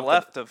what's hear something.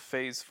 left of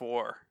Phase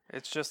 4?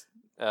 It's just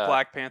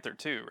Black Panther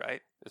 2,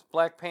 right? There's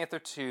Black Panther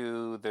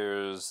 2,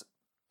 there's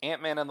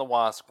Ant-Man and the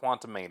Wasp,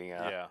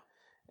 Quantumania. Yeah.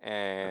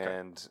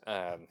 And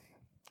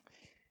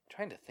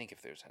trying to think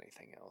if there's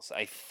anything else.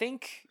 I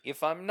think,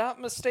 if I'm not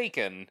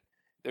mistaken,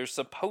 there's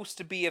supposed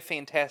to be a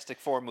Fantastic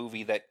Four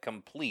movie that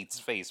completes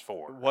Phase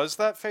 4. Was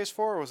that Phase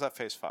 4 or was that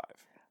Phase 5?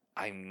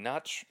 I'm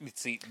not sure.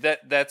 See,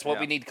 that's what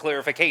we need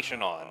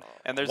clarification on.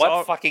 And there's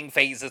What fucking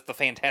phase is the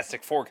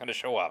Fantastic Four going to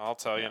show up? I'll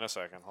tell you in a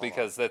second. Hold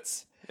Because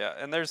that's... Yeah,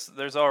 and there's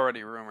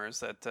already rumors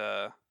that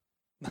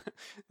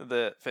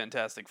the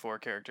Fantastic Four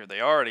character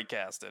they already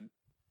casted.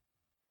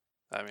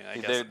 I mean, I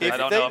guess They're- I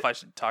don't they- know if I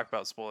should talk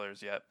about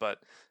spoilers yet, but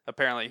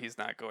apparently he's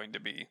not going to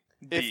be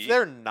If the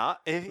they're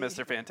not, if,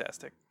 Mr.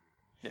 Fantastic,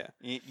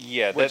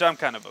 yeah, which I'm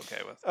kind of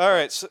okay with. all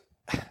right. So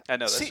I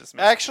know that's See, just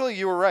me. actually,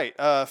 you were right.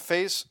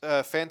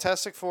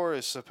 Fantastic Four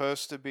is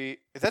supposed to be.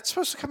 That's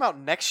supposed to come out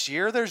next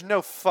year. There's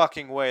no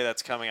fucking way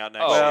that's coming out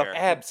next Oh, year.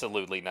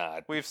 absolutely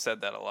not. We've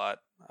said that a lot.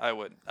 I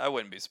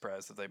wouldn't be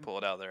surprised if they pull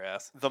it out of their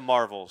ass. The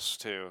Marvels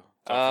too.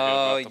 Don't forget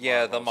Oh, about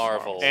yeah, the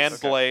Marvels. and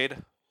Okay. Blade,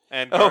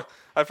 and Oh,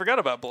 I forgot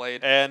about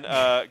Blade. and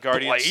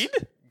Guardians.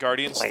 Blade?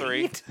 Guardians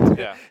Blade? 3.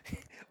 Yeah.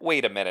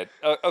 Wait a minute.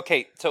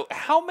 Okay, so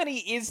how many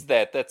is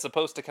that's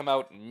supposed to come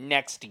out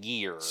next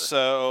year?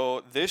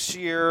 So this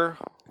year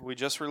we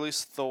just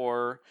released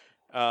Thor.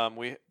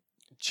 We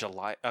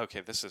July.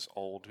 Okay, this is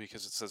old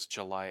because it says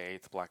July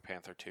 8th. Black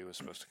Panther 2 is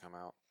supposed to come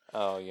out.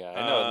 Oh, yeah.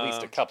 I know at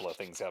least a couple of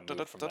things got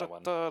moved from that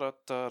one.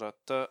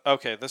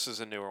 Okay, this is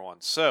a newer one.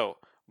 So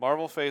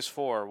Marvel Phase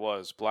 4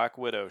 was Black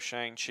Widow,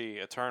 Shang-Chi,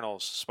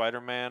 Eternals,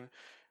 Spider-Man,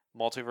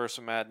 Multiverse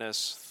of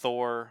Madness,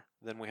 Thor.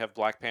 Then we have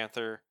Black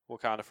Panther,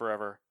 Wakanda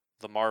Forever,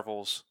 The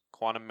Marvels,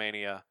 Quantum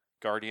Mania,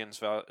 Guardians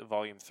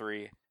Volume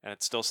 3, and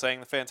it's still saying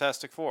the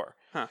Fantastic Four.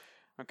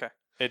 Okay.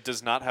 It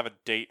does not have a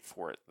date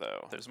for it,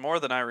 though. There's more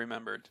than I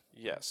remembered.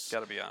 Yes.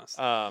 Gotta be honest.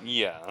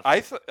 Yeah.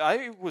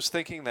 I was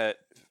thinking that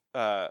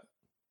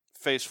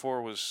Phase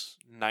 4 was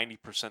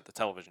 90% the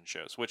television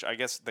shows, which I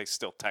guess they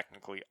still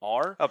technically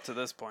are. Up to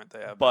this point,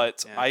 they have.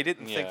 But yeah. I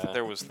didn't think Yeah. that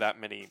there was that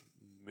many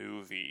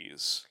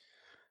movies.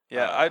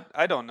 Yeah,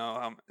 I don't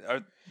know.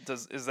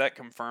 Is that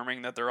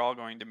confirming that they're all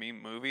going to be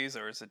movies,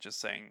 or is it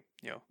just saying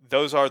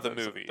Those are the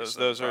those movies. the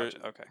Those are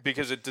project- okay.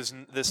 because it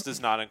doesn't. This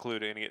does not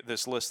include any.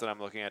 This list that I'm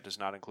looking at does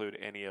not include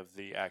any of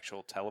the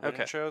actual television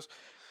Okay. shows.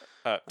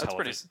 That's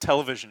pretty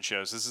television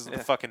shows. This is Yeah.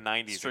 the fucking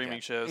 90s. Streaming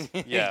again. shows.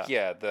 Yeah.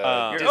 yeah.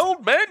 The Your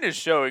old man is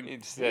showing.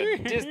 it's,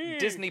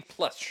 Disney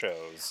Plus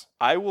shows.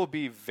 I will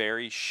be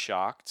very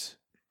shocked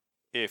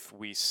if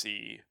we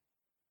see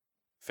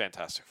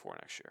Fantastic Four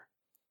next year.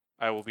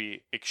 I will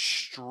be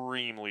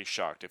extremely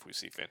shocked if we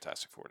see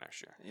Fantastic Four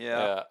next year.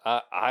 Yeah.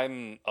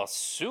 I'm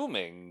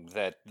assuming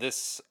that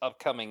this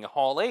upcoming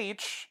Hall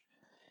H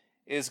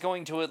is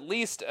going to at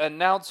least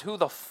announce who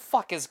the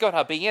fuck is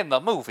gonna be in the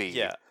movie.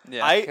 Yeah.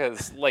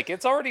 Because,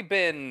 it's already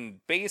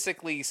been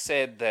basically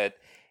said that,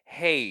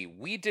 hey,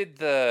 we did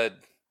the.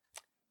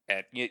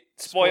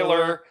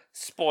 Spoiler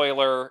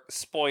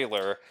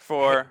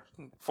For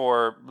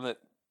for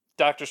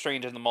Doctor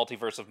Strange and the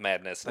Multiverse of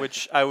Madness.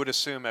 Which I would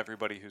assume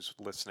everybody who's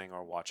listening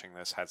or watching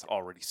this has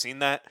already seen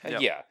that.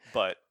 Yep. Yeah.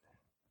 But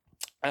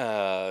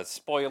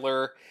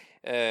Spoiler.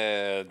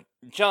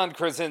 John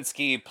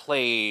Krasinski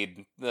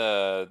played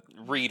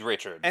Reed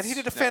Richards. and he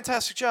did a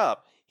fantastic job.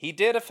 He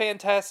did a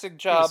fantastic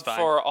job fine.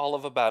 for all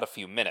of about a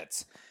few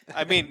minutes.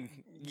 I mean,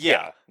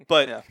 yeah,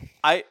 but Yeah.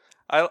 I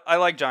I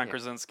like John Yeah.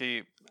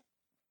 Krasinski.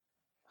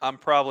 I'm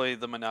probably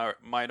the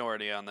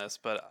minority on this,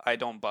 but I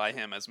don't buy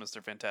him as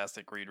Mr.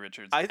 Fantastic Reed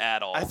Richards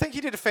at all. I think he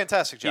did a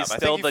fantastic job. He's I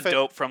still think he the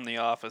dope from The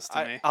Office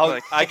to me.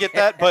 I get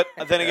that, but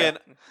then Yeah. again,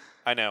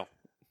 I know.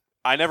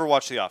 I never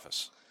watched The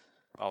Office.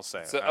 I'll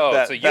say. So,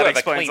 it. so you have a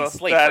explains clean a,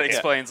 slate. That for him.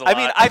 explains a I lot.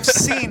 mean, I've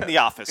seen The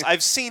Office.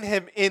 I've seen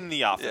him in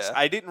The Office. Yeah.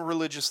 I didn't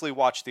religiously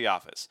watch The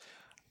Office.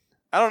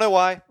 I don't know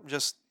why.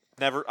 Just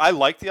never. I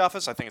like The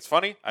Office. I think it's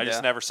funny. I just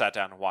Yeah. never sat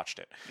down and watched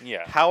it.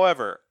 Yeah.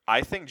 However,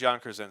 I think John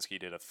Krasinski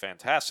did a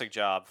fantastic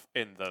job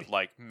in the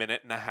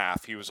minute and a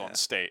half he was on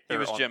stage. he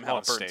was Jim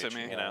on Halpert stage, to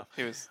me. You know,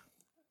 He was.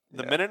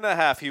 the minute and a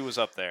half he was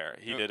up there,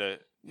 he did a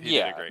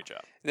great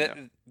job.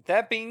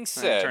 That being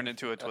said, turned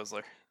into a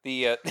Twizzler.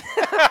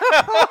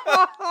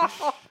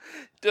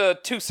 the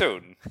too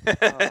soon.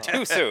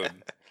 Too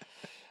soon.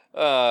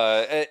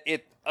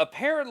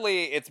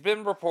 It's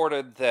been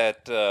reported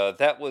that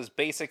that was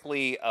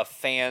basically a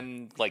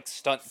fan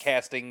stunt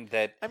casting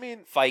that I mean,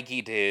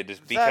 Feige did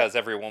because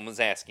everyone was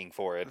asking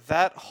for it.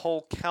 that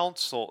whole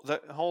council,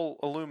 that whole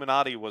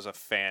Illuminati was a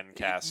fan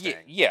casting.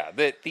 Yeah,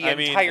 the I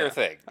mean, entire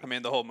thing. I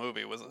mean, the whole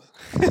movie was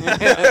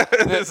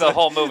The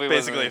whole movie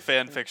was basically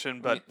fan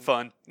fiction, but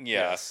fun.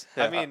 Yeah.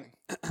 I mean,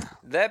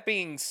 That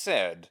being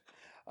said,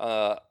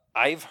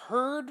 I've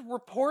heard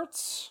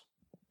reports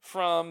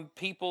from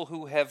people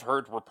who have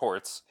heard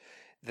reports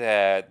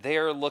that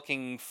they're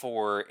looking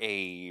for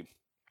a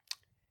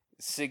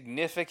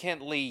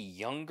significantly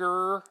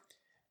younger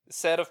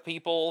set of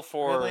people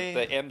for Really?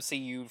 the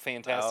MCU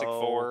Fantastic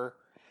Oh. Four.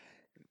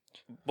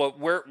 But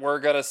we're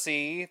gonna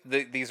see.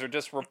 These are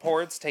just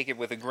reports. Take it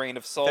with a grain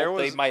of salt. There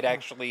They was- might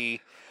actually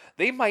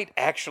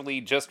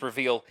just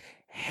reveal,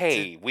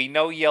 hey, we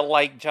know you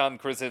like John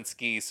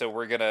Krasinski, so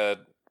we're gonna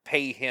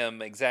pay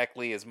him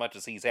exactly as much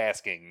as he's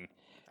asking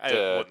it to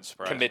wouldn't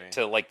surprise commit me.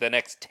 to the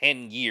next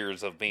 10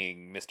 years of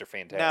being Mr.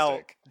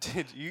 Now,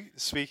 Fantastic.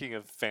 speaking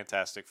of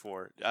Fantastic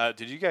Four,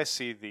 did you guys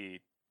see the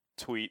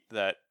tweet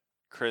that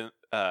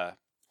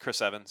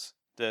Chris Evans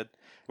did,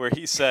 where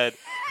he said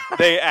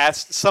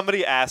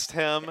somebody asked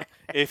him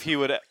if he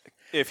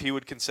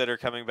would consider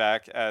coming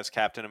back as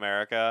Captain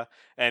America,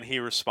 and he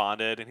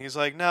responded, and he's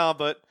like, no,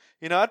 but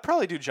I'd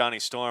probably do Johnny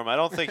Storm. I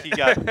don't think he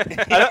got.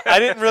 I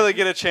didn't really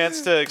get a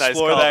chance to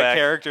explore that callback.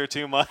 character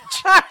too much.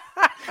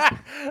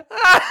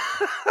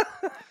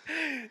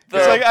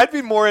 It's like I'd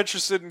be more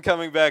interested in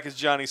coming back as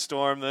Johnny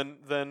Storm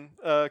than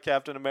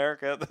Captain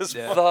America at this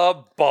point.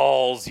 The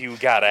balls you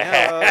gotta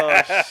have. Oh,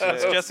 What's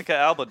shit. Jessica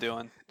Alba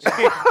doing?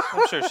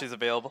 I'm sure she's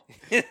available.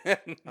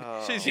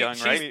 Oh. She's young,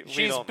 She's, right? We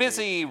she's don't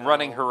busy need-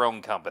 running no. her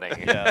own company.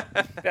 Yeah.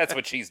 That's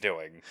what she's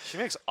doing. She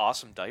makes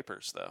awesome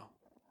diapers, though.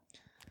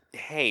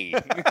 Hey.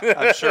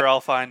 I'm sure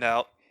I'll find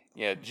out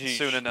Yeah,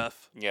 soon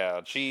enough.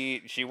 Yeah,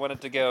 she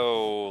wanted to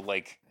go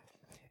like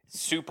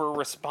super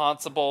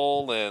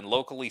responsible and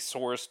locally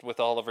sourced with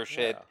all of her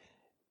shit.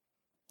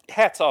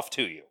 Hats off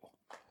to you.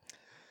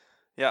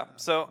 Yeah,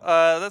 so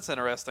that's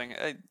interesting.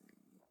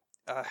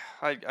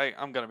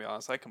 I'm gonna be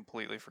honest. I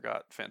completely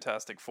forgot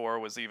Fantastic Four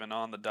was even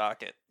on the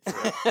docket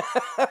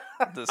for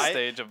this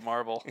stage of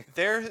Marvel.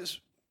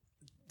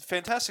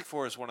 Fantastic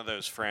Four is one of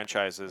those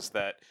franchises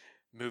that,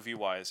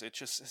 movie-wise, it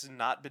just has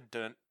not been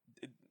done.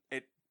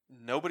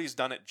 Nobody's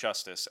done it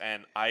justice,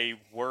 and I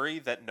worry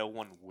that no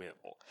one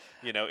will.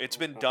 You know, it's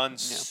been done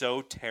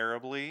so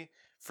terribly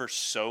for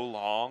so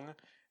long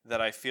that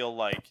I feel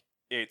like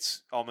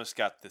it's almost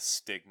got this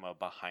stigma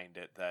behind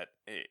it that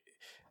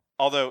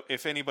although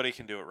if anybody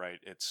can do it right,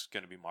 it's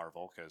going to be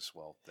Marvel because,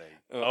 well, they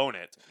own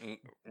it.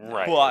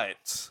 Right.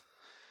 But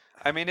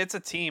I mean, it's a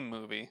team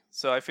movie,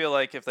 so I feel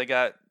like if they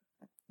got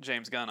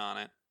James Gunn on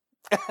it,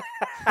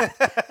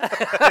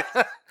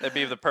 that'd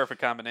be the perfect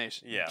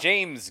combination. yeah,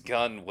 James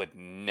Gunn would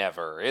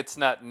never. It's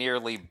not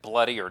nearly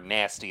bloody or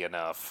nasty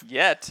enough.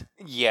 Yet,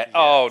 Yet.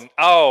 Oh,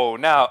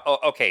 now. Oh,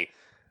 okay.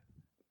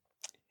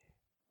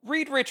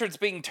 Reed Richards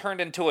being turned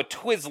into a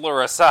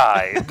Twizzler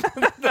aside.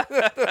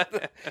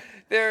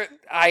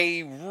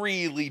 I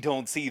really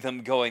don't see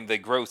them going the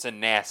gross and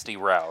nasty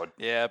route.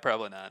 yeah,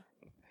 probably not.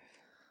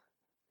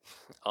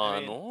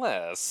 I mean,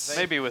 Unless.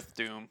 Maybe with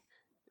Doom.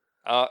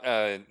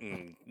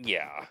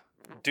 Yeah.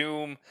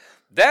 Doom.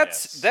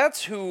 That's Yes.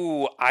 that's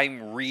who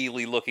I'm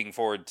really looking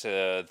forward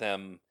to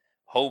them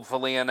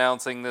hopefully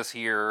announcing this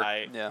year.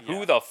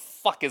 Who the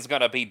fuck is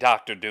gonna be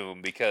Doctor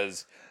Doom?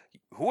 Because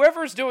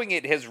whoever's doing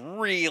it has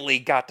really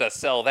got to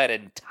sell that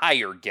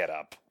entire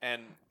getup.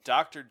 And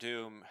Doctor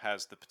Doom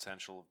has the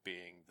potential of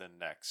being the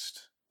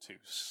next, to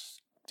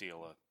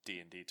steal a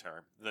D&D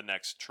term, the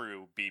next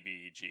true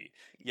BBEG.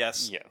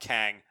 Yes, Yeah.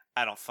 Kang.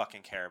 I don't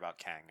fucking care about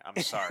Kang.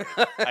 I'm sorry.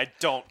 I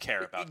don't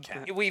care about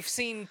Kang. We've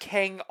seen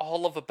Kang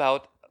all of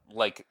about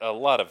like a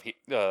lot of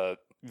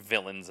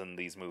villains in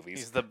these movies.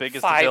 He's the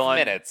biggest 5 villain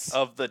minutes.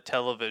 of the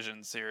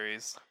television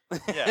series.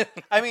 Yeah.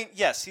 I mean,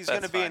 yes, he's going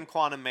to That's be fine. in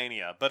Quantum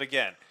Mania, but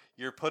again,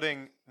 you're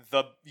putting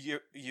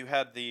you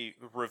had the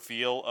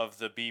reveal of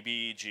the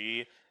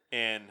BBEG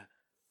in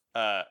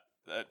a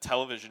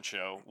television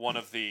show. One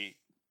of the,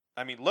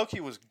 I mean, Loki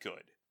was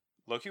good.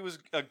 Loki was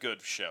a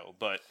good show,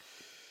 but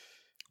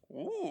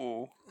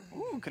Ooh,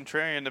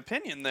 contrarian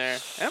opinion there.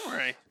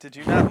 Emery, did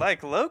you not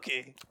like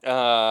Loki?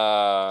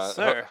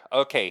 Sir.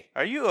 Okay.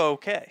 Are you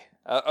okay?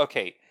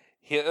 Okay.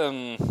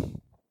 I'm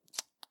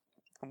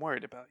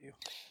worried about you.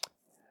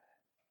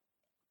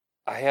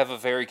 I have a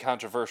very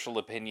controversial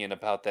opinion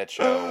about that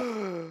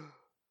show.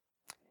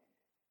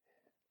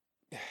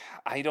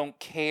 I don't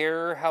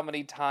care how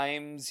many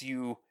times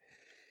you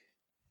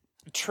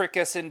trick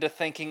us into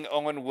thinking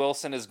Owen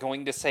Wilson is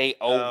going to say,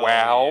 "Oh,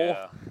 wow."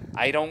 yeah.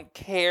 I don't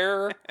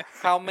care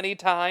how many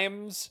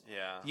times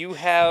Yeah. you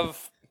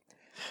have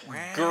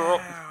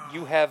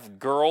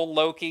girl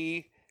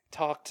Loki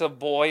talk to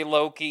boy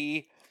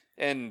Loki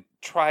and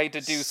try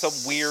to do some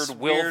weird will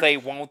Weird they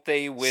won't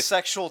they with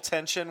sexual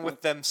tension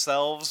with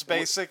themselves,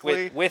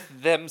 basically.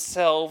 with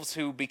themselves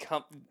who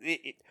become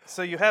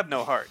So you have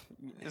no heart,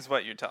 is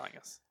what you're telling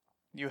us.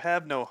 You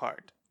have no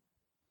heart.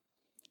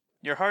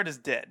 Your heart is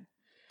dead.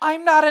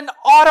 I'm not an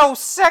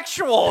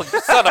autosexual,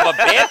 you son of a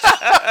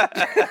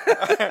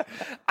bitch.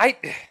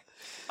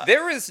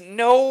 There is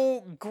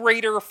no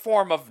greater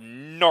form of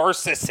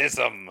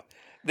narcissism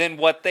than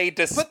what they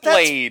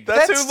displayed.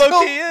 That's who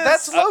Loki is.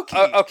 That's Loki.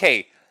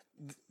 Okay,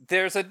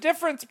 there's a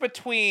difference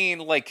between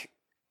like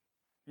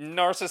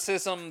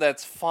narcissism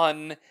that's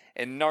fun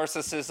and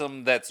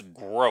narcissism that's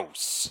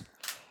gross.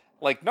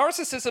 Like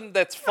narcissism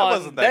that's I fun.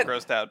 wasn't that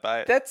grossed out by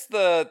it. That's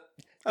the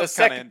I was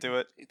kind of second. into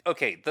it.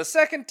 Okay, the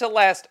second to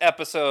last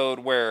episode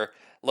where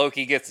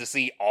Loki gets to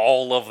see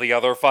all of the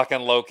other fucking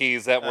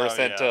Lokis that were Oh,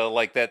 sent yeah. to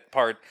like that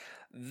part.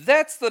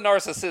 That's the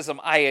narcissism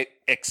I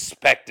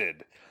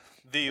expected.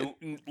 The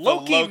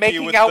Loki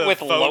making out with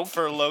vote Loki.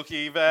 for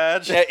Loki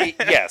badge.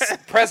 Yes,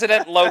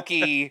 President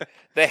Loki,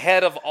 the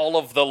head of all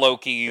of the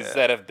Lokis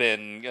that have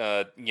been,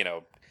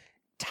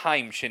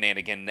 time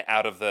shenanigan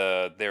out of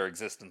their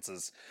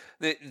existences.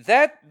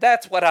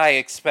 That's what I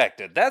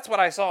expected. That's what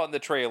I saw in the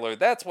trailer.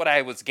 That's what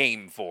I was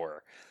game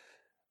for.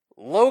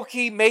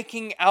 Loki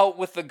making out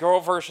with the girl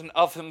version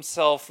of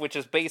himself, which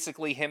is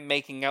basically him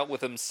making out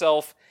with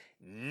himself.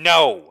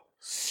 No.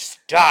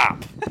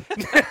 Stop.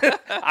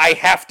 I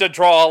have to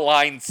draw a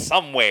line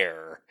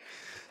somewhere.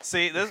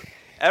 See,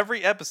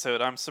 every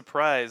episode I'm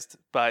surprised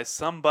by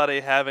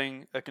somebody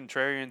having a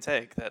contrarian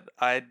take that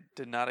I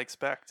did not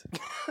expect.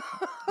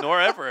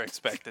 Nor ever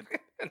expected.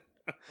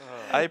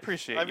 I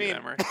appreciate I you, mean-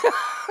 Emery.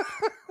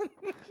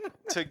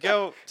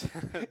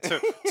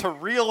 to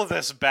reel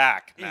this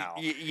back now.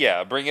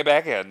 Yeah, bring it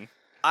back in.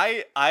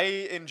 I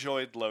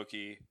enjoyed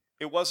Loki.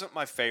 It wasn't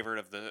my favorite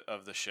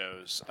of the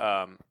shows,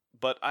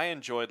 but I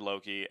enjoyed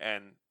Loki,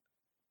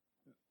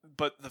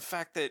 but the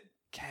fact that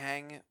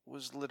Kang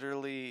was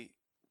literally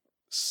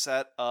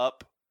set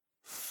up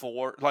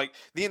for, like,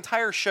 the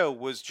entire show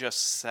was just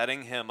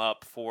setting him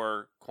up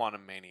for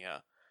Quantum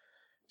Mania.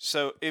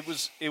 So it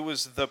was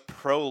the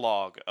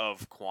prologue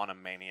of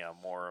Quantum Mania,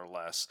 more or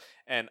less,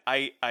 and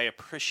I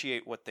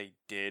appreciate what they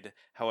did.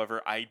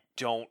 However, I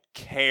don't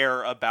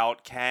care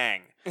about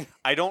Kang.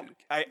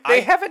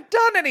 They haven't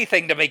done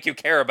anything to make you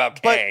care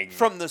about Kang. But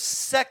from the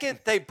second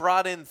they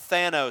brought in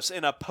Thanos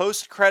in a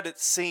post-credit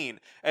scene,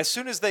 as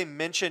soon as they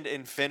mentioned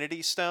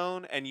Infinity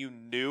Stone and you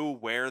knew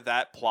where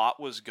that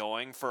plot was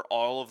going for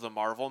all of the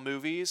Marvel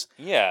movies,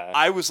 yeah,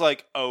 I was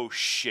like, oh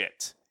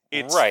shit,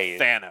 it's Right.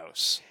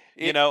 Thanos.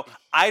 You know,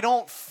 I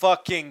don't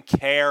fucking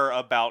care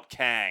about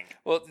Kang.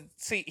 Well,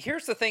 see,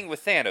 here's the thing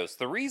with Thanos.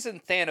 The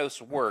reason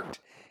Thanos worked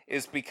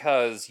is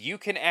because you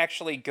can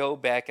actually go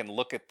back and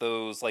look at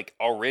those, like,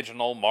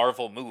 original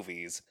Marvel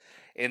movies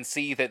and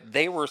see that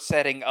they were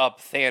setting up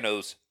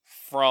Thanos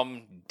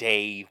from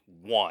day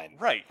one.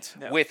 Right.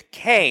 Yeah. With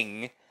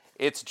Kang,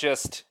 it's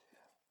just...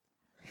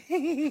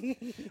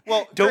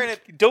 Well, granted,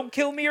 don't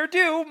kill me or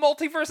do.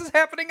 Multiverse is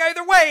happening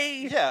either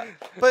way. yeah,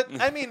 but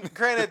I mean,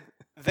 granted,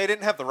 they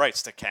didn't have the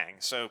rights to Kang,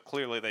 so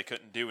clearly they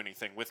couldn't do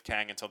anything with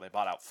Kang until they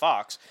bought out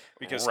Fox,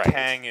 because Right.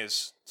 Kang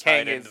is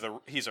tied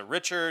into he's a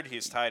Richard,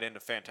 he's tied into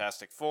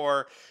Fantastic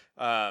Four.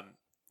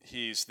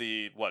 He's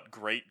the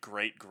great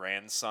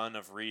grandson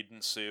of Reed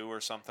and Sue or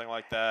something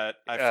like that.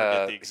 I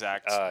forget the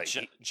exact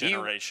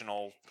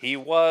generational. He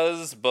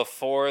was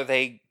before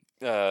they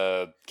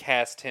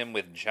cast him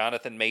with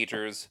Jonathan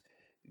Majors.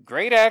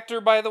 Great actor,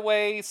 by the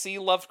way. See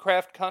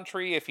Lovecraft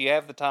Country if you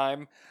have the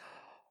time.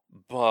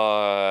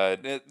 But,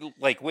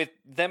 like, with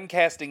them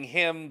casting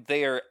him,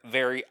 they are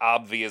very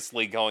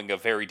obviously going a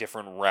very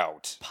different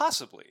route.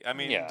 Possibly. I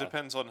mean, Yeah. it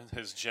depends on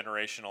his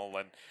generational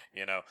and,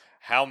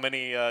 how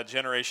many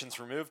generations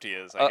removed he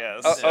is, I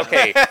guess.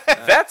 Okay,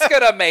 that's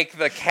gonna make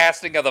the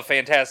casting of the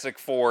Fantastic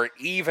Four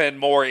even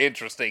more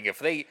interesting if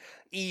they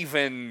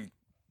even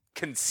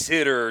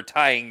consider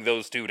tying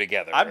those two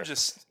together.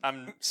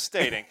 I'm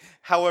stating.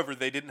 However,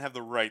 they didn't have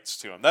the rights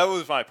to him. That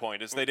was my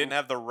point. Is they didn't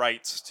have the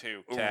rights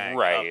to Kang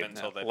Right. up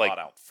until they Like- bought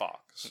out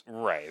Fox.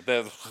 Right.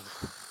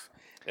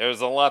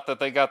 There's a lot that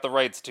they got the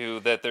rights to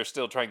that they're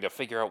still trying to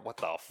figure out what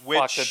the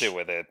fuck to do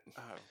with it.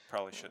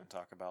 Probably shouldn't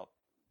talk about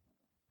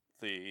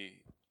the.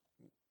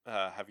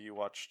 Have you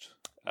watched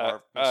Uh,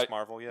 Miss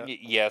Marvel yet?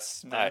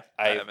 Yes, No,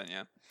 I haven't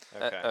yet.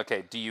 Okay.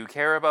 okay. Do you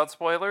care about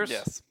spoilers?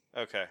 Yes.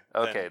 Okay.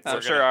 Okay, then so I'm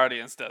we're sure gonna- our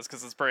audience does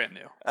because it's brand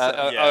new.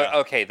 Yeah.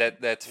 Okay,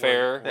 that's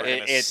fair. we're gonna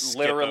It skip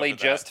literally over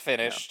that. just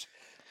finished,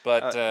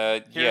 but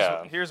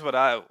Here's what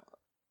I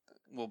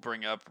will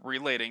bring up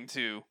relating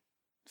to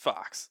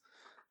Fox.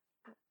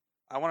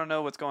 I want to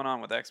know what's going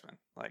on with X-Men.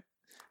 Like,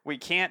 we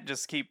can't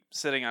just keep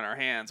sitting on our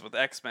hands with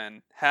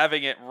X-Men,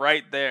 having it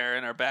right there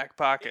in our back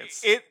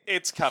pockets.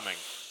 It's coming.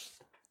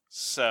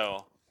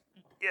 So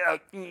yeah.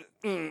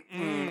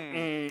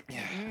 Mm.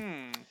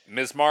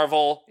 Ms.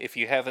 Marvel, if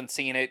you haven't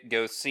seen it,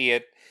 go see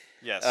it.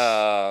 yes.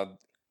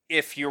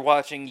 If you're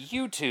watching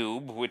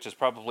YouTube, which is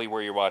probably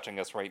where you're watching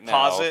us right now,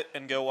 Pause it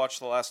and go watch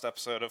the last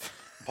episode of.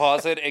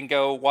 pause it and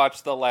go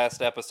watch the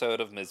last episode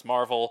of Ms.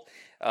 Marvel.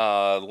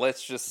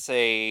 Let's just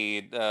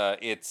say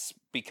it's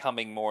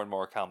becoming more and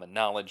more common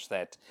knowledge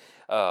that,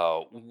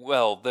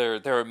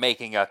 they're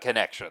making a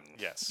connection.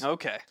 Yes.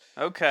 Okay.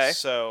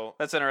 So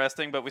That's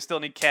interesting, but we still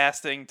need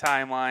casting,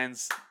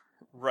 timelines,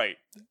 right,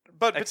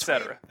 but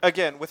etc.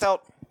 again,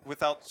 without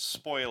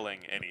spoiling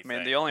I anything.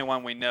 mean, the only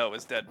one we know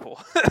is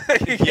Deadpool.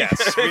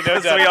 Yes, we know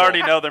 'Cause we Deadpool.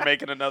 already know they're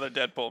making another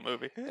Deadpool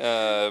movie.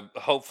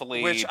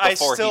 Hopefully Which I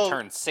before still- he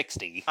turns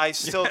 60. I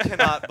still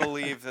cannot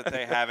believe that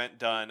they haven't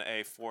done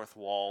a fourth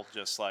wall,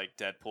 just like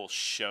Deadpool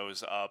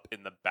shows up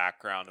in the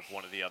background of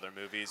one of the other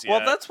movies. Well,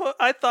 yet. that's what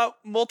I thought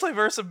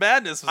Multiverse of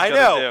Madness was I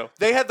going know to do.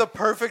 they had the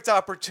perfect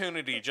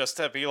opportunity just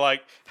to be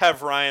like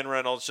have Ryan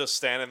Reynolds just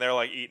standing there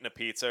like eating a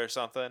pizza or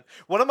something.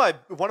 One of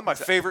my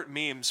favorite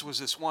memes was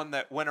this one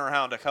that went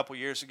around a couple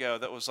years ago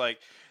that was like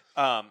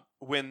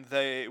when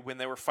they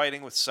were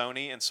fighting with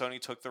Sony and Sony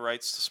took the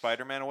rights to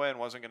Spider-Man away and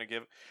wasn't going to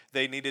give.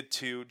 They needed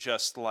to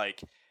just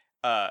like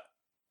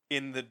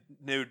in the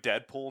new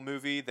Deadpool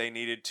movie they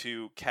needed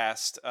to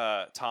cast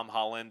Tom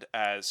Holland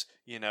as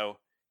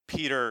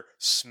Peter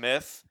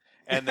Smith.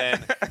 And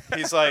then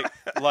he's like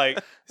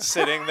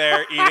sitting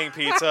there eating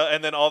pizza,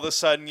 and then all of a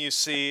sudden you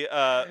see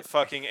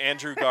fucking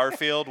Andrew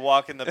Garfield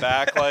walk in the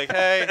back, like,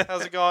 "Hey,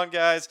 how's it going,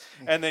 guys?"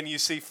 And then you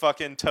see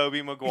fucking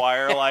Tobey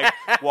Maguire like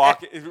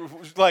walk,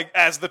 like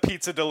as the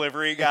pizza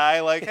delivery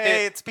guy, like,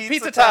 "Hey, it's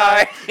pizza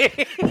time.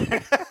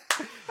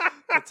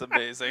 That's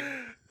amazing.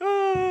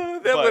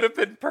 That But- would have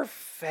been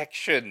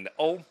perfection.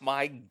 Oh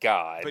my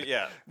god. But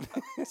yeah,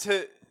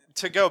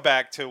 to go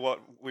back to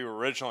what we were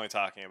originally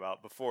talking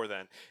about before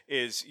then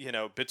is,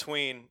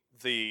 between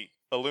the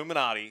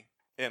Illuminati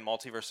in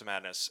Multiverse of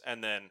Madness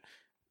and then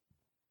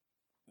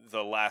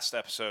the last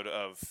episode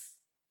of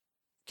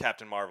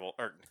Miss Marvel,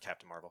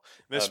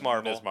 Ms.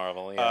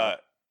 Marvel, yeah.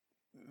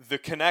 the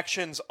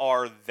connections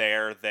are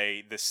there.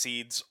 The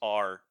seeds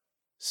are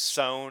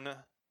sown,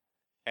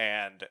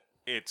 and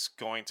it's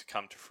going to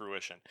come to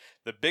fruition.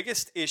 The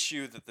biggest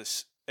issue that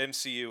this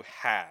MCU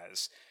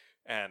has,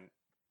 and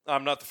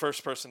I'm not the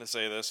first person to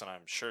say this, and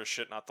I'm sure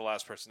shit not the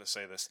last person to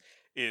say this,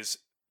 is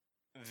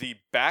the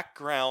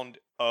background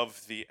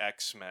of the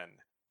X-Men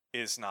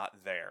is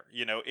not there.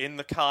 In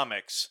the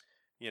comics,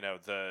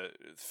 the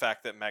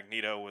fact that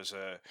Magneto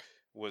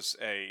was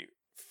a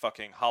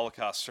fucking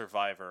Holocaust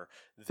survivor,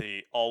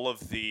 all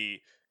of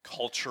the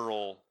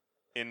cultural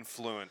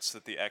influence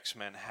that the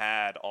X-Men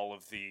had, all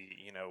of the,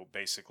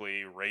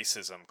 basically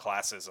racism,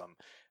 classism,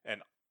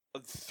 and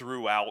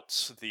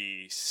throughout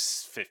the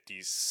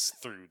 50s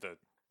through the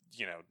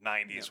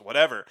 90s,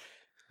 whatever,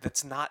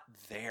 that's not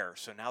there.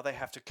 So now they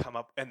have to come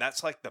up, and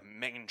that's like the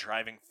main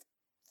driving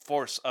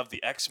force of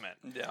the X-Men,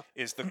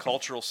 is the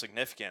cultural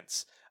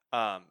significance.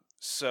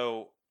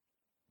 So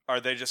are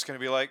they just going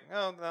to be like,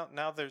 oh,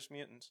 now there's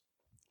mutants?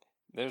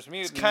 There's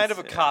mutants. It's kind of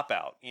a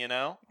cop-out,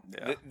 Yeah.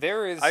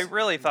 There is. I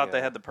really thought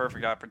they had the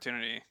perfect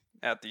opportunity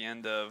at the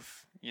end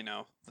of,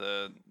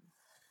 the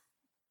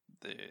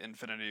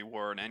Infinity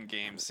War and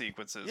Endgame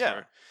sequences.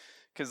 Yeah.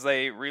 Because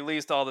they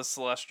released all the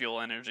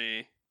celestial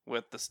energy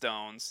with the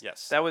stones.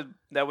 Yes. That would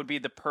be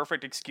the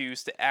perfect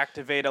excuse to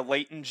activate a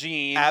latent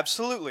gene.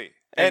 Absolutely.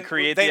 And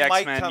create the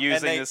X-Men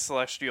using the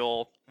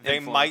celestial They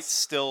influence. might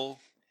still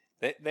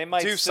They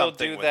might do still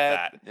something do with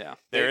that. Yeah.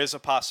 There is a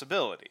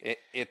possibility.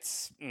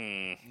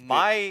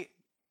 My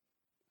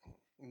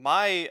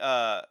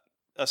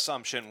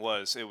assumption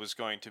was it was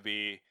going to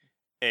be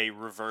a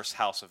reverse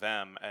House of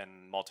M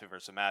and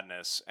Multiverse of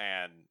Madness,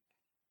 and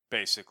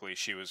basically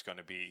she was going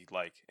to be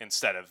like,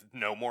 instead of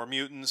no more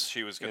mutants,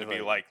 she was going to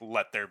be like,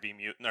 let there be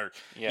mutant, or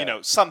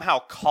somehow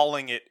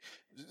calling it,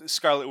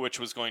 Scarlet Witch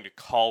was going to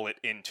call it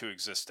into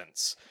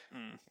existence.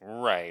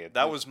 Right.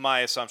 That was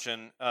my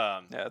assumption.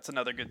 Yeah, that's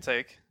another good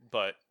take.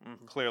 But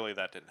clearly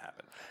that didn't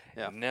happen.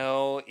 Yeah.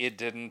 No, it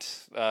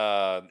didn't.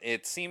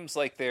 It seems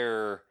like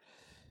they're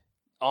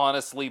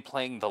honestly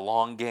playing the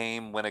long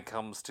game when it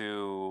comes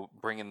to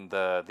bringing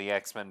the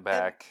X-Men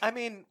back. And, I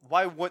mean,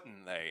 why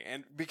wouldn't they?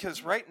 And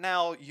because right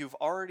now you've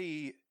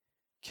already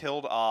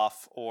killed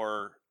off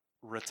or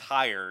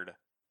retired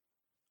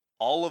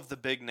all of the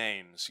big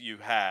names you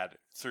had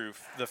through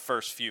the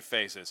first few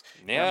phases.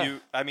 Yeah.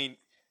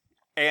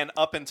 And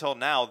up until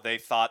now, they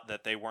thought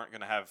that they weren't going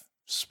to have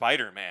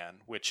Spider-Man,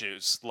 which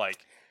is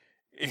like,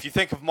 if you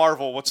think of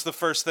Marvel, what's the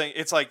first thing?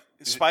 It's like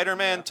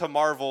Spider-Man to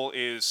Marvel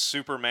is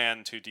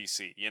Superman to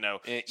DC,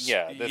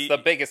 That's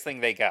the biggest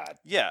thing they got.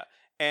 Yeah.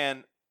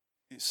 And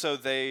so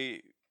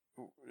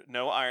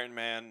no Iron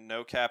Man,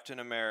 no Captain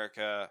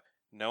America,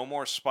 no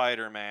more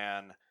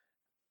Spider-Man.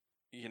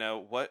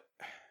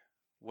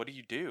 What do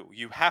you do?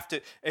 You have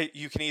to.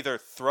 You can either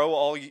throw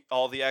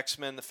all the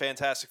X-Men, the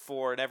Fantastic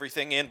Four, and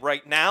everything in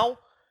right now,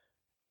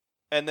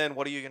 and then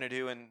what are you going to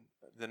do in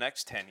the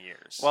next 10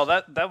 years? Well,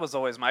 that was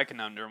always my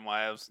conundrum.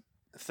 Why I was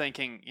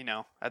thinking,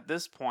 at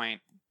this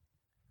point,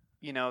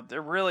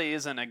 there really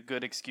isn't a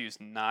good excuse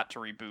not to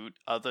reboot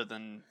other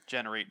than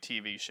generate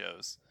TV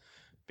shows,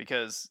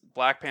 because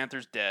Black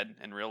Panther's dead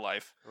in real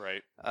life.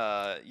 Right.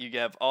 You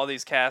have all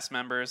these cast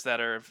members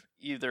that are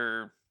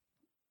either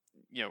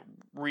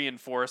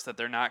reinforced that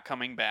they're not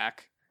coming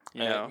back,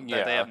 that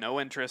they have no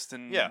interest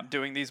in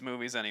doing these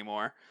movies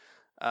anymore,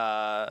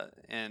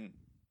 and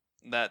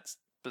that's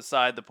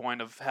beside the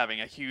point of having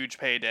a huge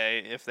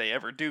payday if they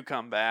ever do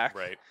come back,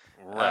 right.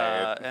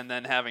 And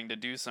then having to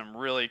do some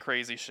really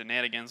crazy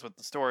shenanigans with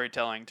the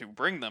storytelling to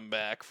bring them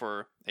back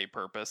for a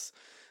purpose.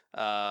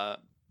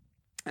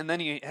 And then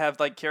you have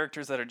like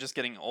characters that are just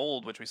getting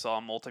old, which we saw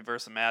in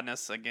Multiverse of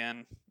Madness.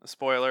 Again, a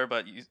spoiler,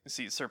 but you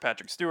see Sir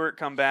Patrick Stewart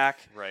come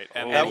back. Right.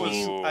 And that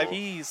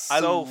he's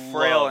so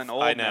frail and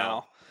old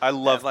now. I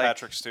love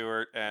Patrick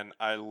Stewart, and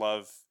I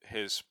love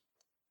his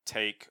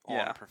take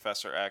on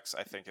Professor X.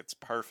 I think it's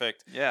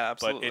perfect. Yeah,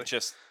 absolutely.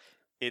 But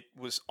it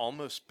was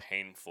almost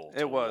painful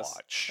to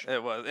watch.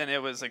 It was, and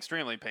it was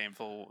extremely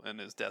painful in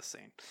his death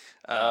scene.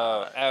 You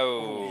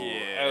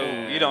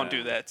don't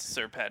do that,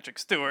 Sir Patrick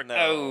Stewart.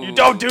 No. You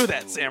don't do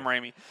that, Sam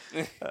Raimi.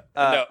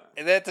 No,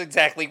 that's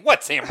exactly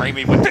what Sam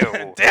Raimi would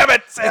do. Damn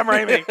it, Sam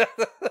Raimi.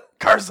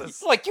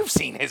 Curses. Like, you've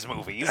seen his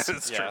movies.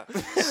 It's true.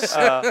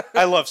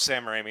 I love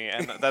Sam Raimi,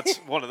 and that's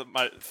one of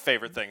my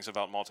favorite things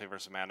about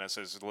Multiverse of Madness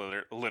is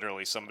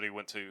literally somebody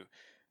went to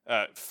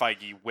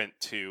Feige went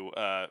to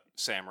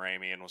Sam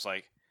Raimi and was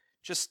like,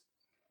 just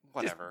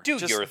whatever.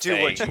 Just do your do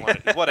thing. what you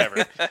want.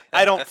 Whatever.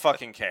 I don't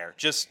fucking care.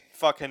 Just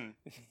fucking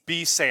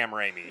be Sam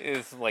Raimi.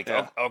 It's like,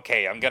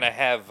 okay, I'm gonna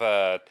have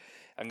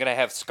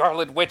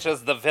Scarlet Witch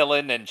as the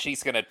villain, and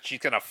she's gonna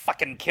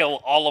fucking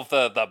kill all of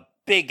the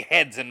big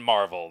heads in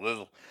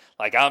Marvel.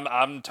 Like,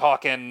 I'm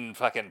talking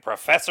fucking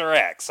Professor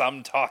X.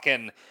 I'm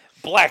talking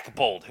Black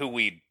Bolt, who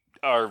we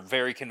are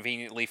very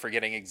conveniently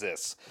forgetting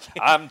exists.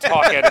 I'm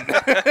talking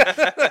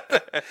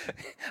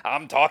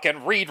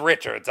Reed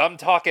Richards. I'm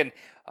talking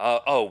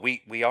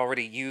We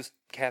already used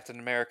Captain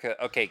America.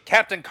 Okay,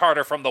 Captain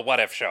Carter from the What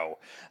If Show.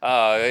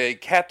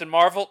 Captain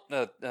Marvel.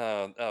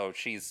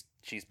 She's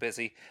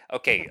busy.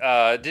 Okay,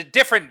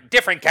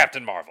 different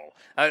Captain Marvel.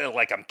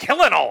 Like I'm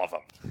killing all of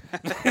them.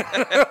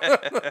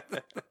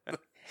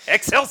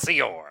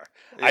 Excelsior.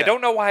 Yeah. I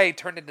don't know why I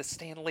turned into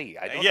Stan Lee.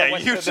 I don't know Yeah,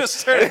 what you the-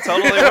 just turned It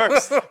totally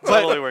works.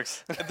 Totally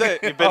works. You've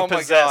been oh my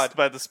possessed God.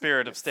 by the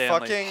spirit of Stanley.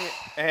 Fucking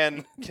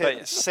and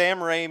But- Sam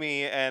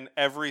Raimi and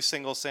every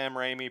single Sam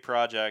Raimi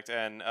project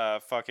and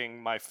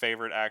fucking my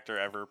favorite actor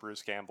ever,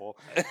 Bruce Campbell.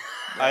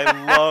 I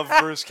love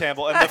Bruce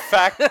Campbell and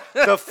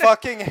the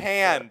fucking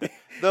hand,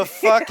 the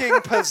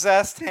fucking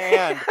possessed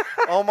hand.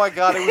 Oh my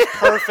God, it was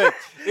perfect.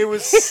 It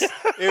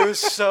was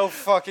so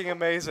fucking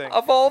amazing.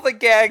 Of all the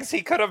gags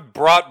he could have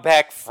brought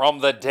back from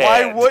the dead.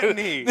 Why wouldn't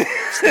he?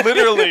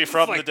 Literally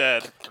from like- the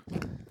dead.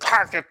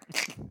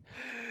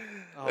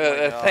 Oh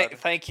my God.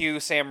 Thank you,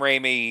 Sam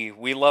Raimi.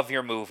 We love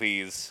your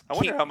movies. I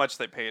wonder how much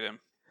they paid him.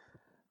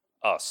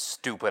 A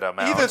stupid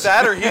amount. Either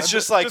that or he's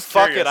just like, just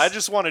fuck curious. it, I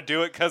just want to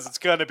do it because it's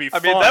going to be I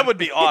fun. mean, that would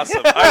be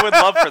awesome. I would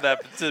love for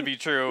that to be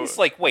true. It's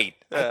like, wait,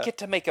 Yeah. I get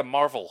to make a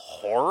Marvel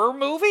horror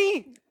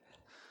movie?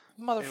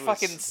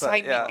 Motherfucking was-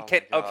 sign me. yeah. Oh my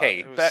God, Okay.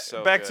 it was Back,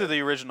 so back to good. the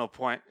original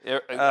point. Yeah.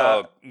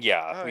 Oh,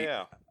 We-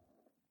 yeah.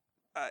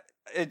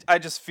 I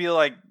just feel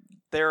like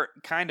they're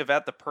kind of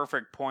at the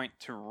perfect point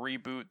to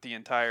reboot the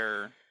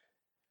entire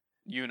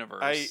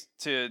universe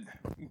to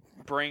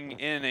bring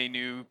in a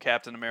new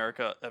Captain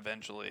America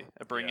eventually,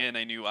 bring Yeah. in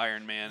a new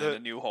Iron Man The- and a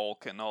new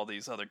Hulk and all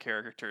these other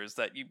characters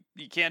that you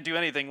can't do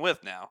anything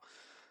with now.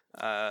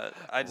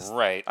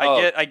 Right.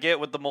 I get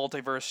with the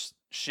multiverse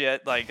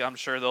shit. Like I'm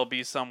sure there'll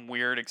be some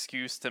weird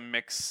excuse to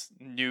mix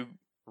new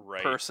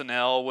Right.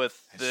 personnel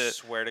with I the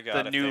swear to God,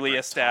 if they newly bring Tom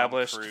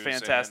established Cruise in,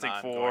 Fantastic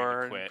I'm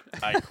Four. going to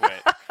quit. I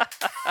quit.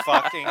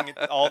 Fucking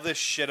all this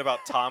shit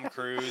about Tom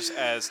Cruise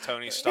as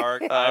Tony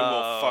Stark, I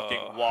will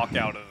fucking walk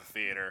out of the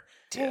theater.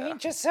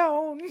 Danger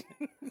Zone.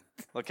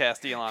 They'll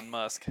cast Elon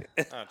Musk.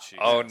 Oh,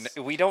 Jesus.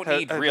 Oh, we don't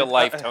need real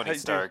life Tony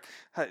Stark.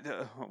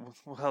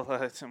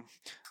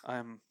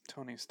 I'm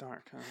Tony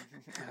Stark.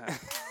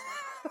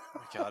 Oh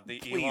my God, the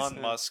Please. Elon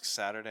Musk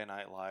Saturday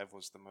Night Live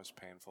was the most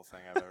painful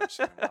thing I've ever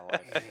seen in my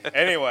life.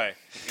 Anyway,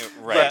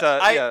 Right.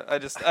 But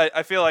I-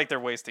 I feel like they're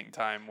wasting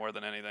time more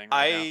than anything.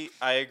 Right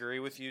I agree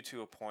with you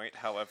to a point.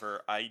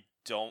 However, I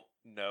don't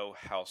know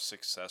how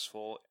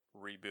successful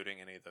rebooting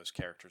any of those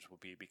characters will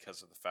be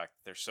because of the fact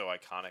that they're so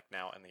iconic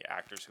now, and the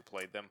actors who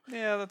played them now.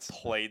 Yeah, that's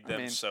played them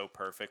mean, so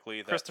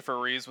perfectly that Christopher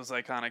Reeves was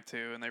iconic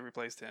too, and they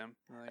replaced him.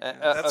 Like,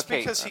 that's okay.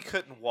 because he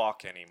couldn't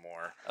walk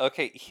anymore.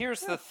 Okay,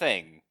 here's the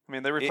thing. I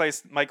mean, they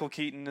replaced Michael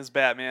Keaton as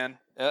Batman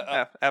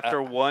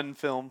after one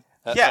film.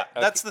 Yeah,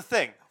 that's the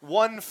thing.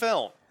 One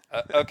film.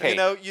 Okay. You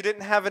know, you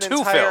didn't have an Two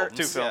entire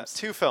films. Yeah,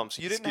 two films.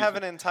 You didn't Excuse have me.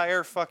 an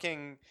entire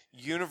fucking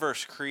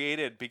universe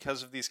created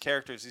because of these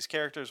characters. These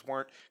characters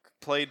weren't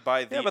played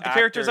by the Yeah, but the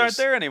characters aren't actors.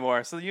 there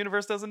anymore, so the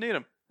universe doesn't need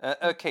them.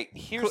 Okay,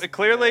 here's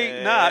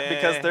Clearly not,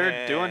 because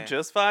they're doing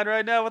just fine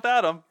right now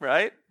without them,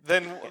 right?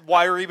 Then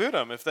why reboot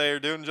them if they're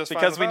doing just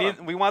Because fine without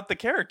 'em? we want the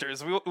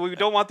characters. We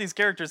don't want these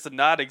characters to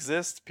not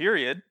exist.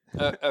 Period.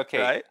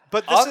 okay. Right?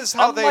 But this is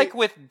how unlike they.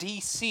 with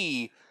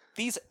DC,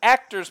 these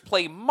actors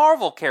play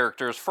Marvel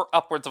characters for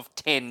upwards of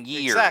 10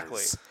 years.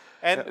 Exactly.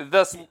 And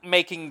Thus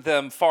making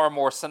them far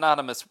more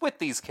synonymous with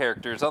these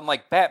characters,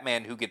 unlike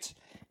Batman, who gets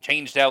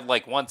changed out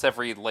like once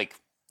every, like,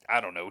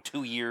 I don't know,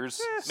 2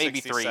 years, maybe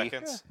 60 3.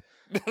 seconds.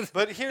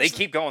 But here's They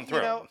keep going through.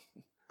 You know,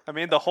 I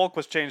mean, the Hulk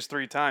was changed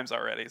 3 times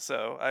already,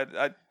 so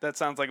I that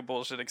sounds like a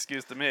bullshit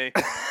excuse to me.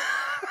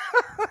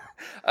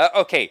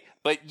 Okay,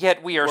 but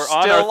yet we are We're still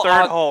on our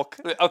third Hulk.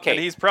 Okay. And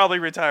he's probably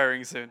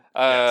retiring soon.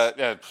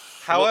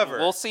 However-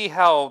 we'll see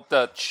how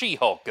the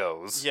She-Hulk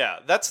goes. yeah,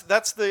 that's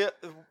the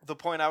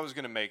point I was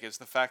going to make is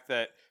the fact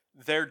that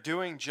they're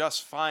doing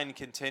just fine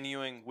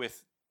continuing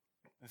with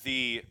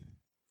the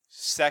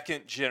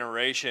second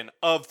generation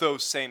of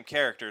those same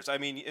characters. I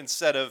mean,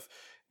 instead of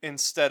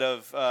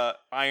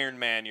Iron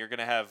Man, you're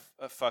gonna have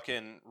a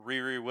fucking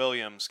Riri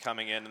Williams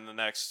coming in the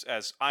next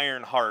as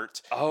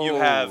Ironheart. Oh, you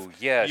have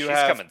yeah, you she's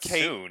have coming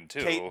soon,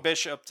 too. Kate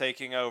Bishop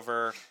taking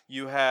over.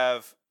 You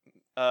have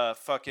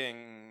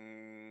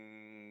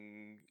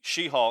fucking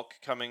She-Hulk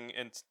coming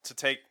in to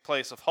take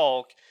place of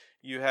Hulk.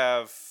 You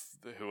have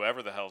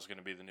whoever the hell's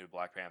gonna be the new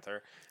Black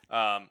Panther.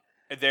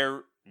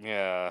 They're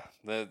Yeah,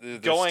 they're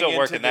going still into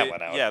working that the-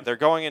 one out. Yeah, they're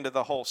going into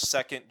the whole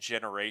second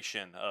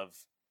generation of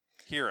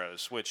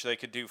heroes, which they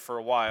could do for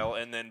a while,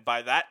 and then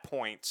by that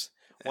point,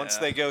 once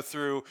Yeah. they go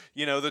through,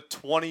 the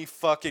 20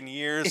 fucking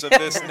years of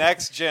this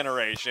next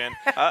generation,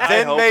 I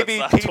then hope maybe it's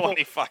not people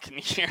 20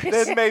 fucking years.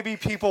 then maybe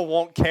people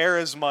won't care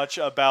as much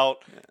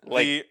about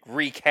like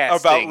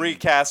recasting.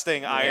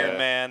 recasting Iron Yeah.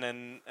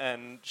 Man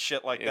and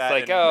shit like It's that.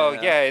 like, and- oh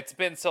yeah. yeah, it's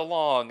been so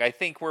long. I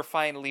think we're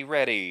finally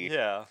ready.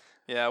 yeah.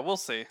 Yeah, we'll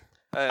see.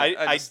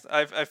 I-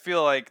 I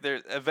feel like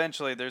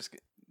eventually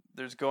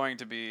there's going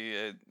to be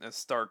a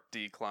stark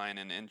decline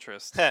in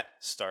interest.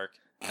 Stark.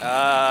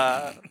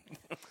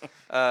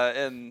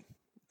 And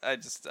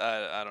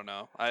I don't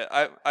know.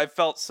 I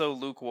felt so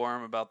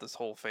lukewarm about this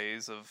whole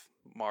phase of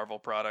Marvel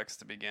products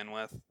to begin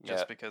with,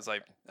 just Yeah. because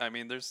I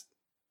mean, there's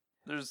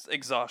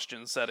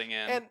exhaustion setting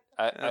in, And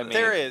I mean,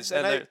 there is,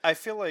 and and I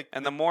feel like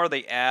and the more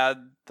they add,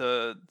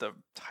 the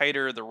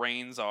tighter the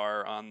reins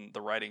are on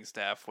the writing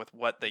staff with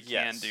what they can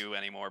Yes. do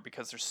anymore,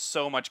 because there's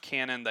so much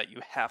canon that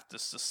you have to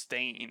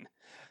sustain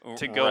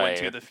to go right.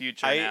 into the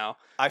future I- now.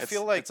 I It's-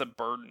 feel like it's a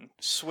burden.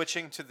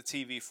 switching to the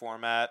TV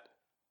format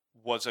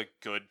was a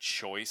good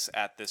choice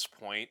at this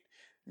point.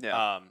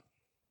 Yeah.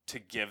 To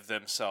give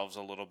themselves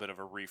a little bit of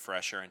a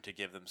refresher and to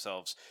give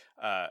themselves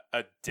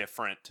a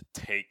different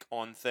take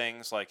on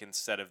things. Like,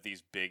 instead of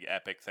these big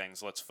epic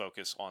things, let's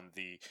focus on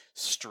the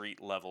street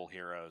level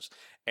heroes.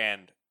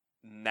 And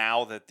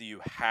now that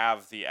you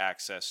have the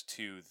access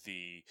to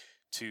the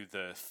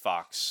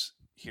Fox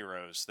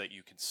heroes that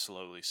you can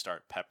slowly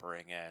start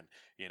peppering in,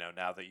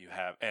 now that you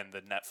have, and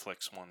the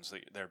Netflix ones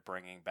that they're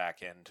bringing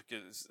back in,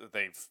 because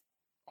they've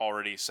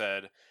already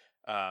said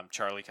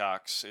Charlie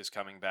Cox is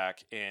coming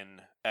back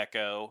in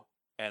Echo,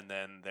 and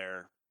then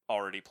they're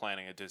already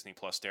planning a Disney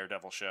Plus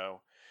Daredevil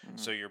show. Mhm.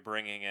 So you're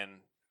bringing in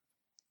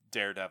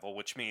Daredevil,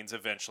 which means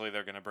eventually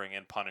they're going to bring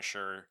in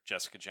Punisher,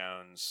 Jessica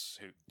Jones,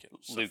 who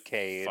gives a Luke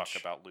Cage. fuck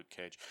about Luke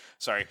Cage.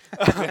 Sorry,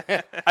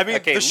 I mean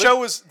Okay, the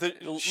show is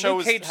Luke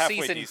Cage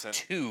halfway season decent.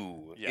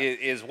 2 Yeah.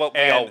 is what we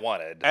And all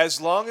wanted.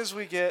 As long as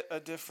we get a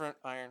different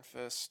Iron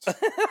Fist.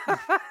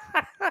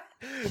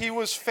 He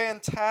was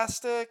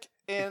fantastic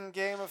in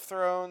Game of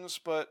Thrones,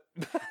 but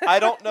I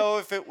don't know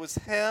if it was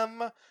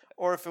him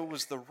or if it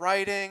was the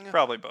writing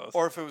Probably both.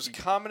 or if it was a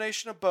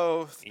combination of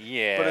both.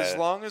 Yeah, But as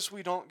long as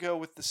we don't go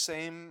with the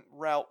same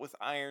route with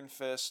Iron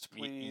Fist,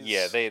 please.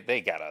 yeah, they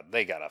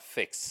gotta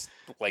fix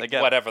They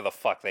got- whatever the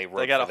fuck they wrote.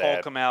 they got to for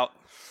Hulk him out.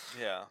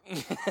 Yeah.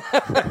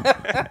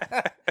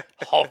 that.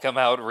 Hulk him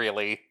out,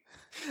 really?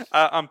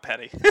 I'm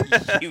petty.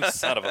 You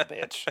son of a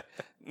bitch.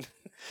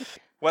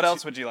 What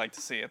else would you like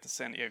to see at the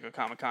San Diego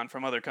Comic-Con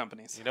from other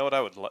companies? You know what I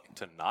would like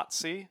to not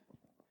see?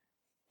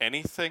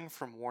 Anything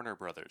from Warner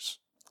Brothers.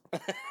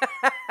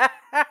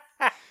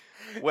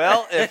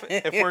 Well,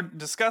 if we're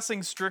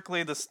discussing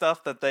strictly the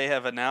stuff that they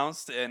have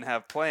announced and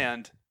have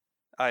planned,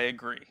 I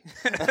agree.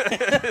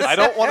 I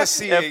don't want to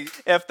see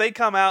if they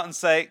come out and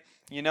say,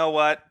 you know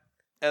what,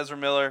 Ezra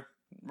Miller,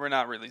 we're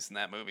not releasing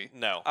that movie.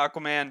 No.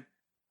 Aquaman,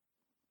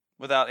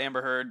 without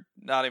Amber Heard,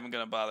 not even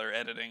gonna bother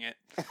editing it.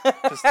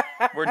 Just,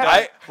 we're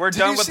done. We're did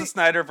done you with see- the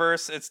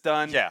Snyderverse. It's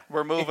done. Yeah.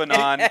 We're moving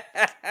on.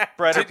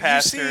 Brighter Did you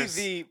pastures.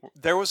 see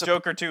there was a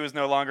Joker 2 is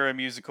no longer a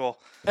musical.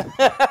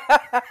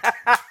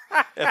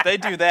 If they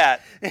do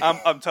that,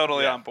 I'm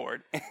totally Yeah. on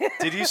board.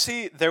 Did you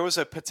see there was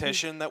a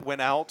petition that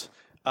went out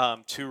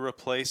to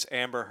replace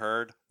Amber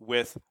Heard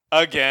with,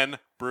 again,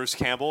 Bruce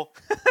Campbell?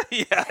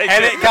 Yeah,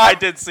 And I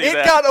did see it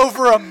that. got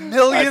over 1 I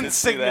million did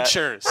see that.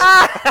 signatures.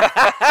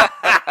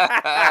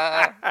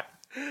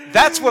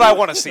 That's what I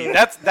want to see.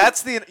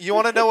 That's the. You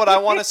want to know what I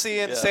want to see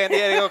in San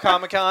Diego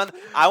Comic-Con?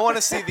 I want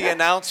to see the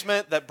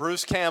announcement that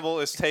Bruce Campbell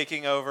is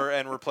taking over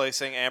and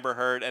replacing Amber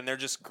Heard, and they're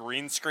just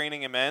green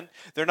screening him in.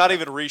 They're not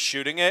even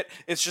reshooting it.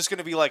 It's just going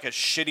to be like a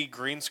shitty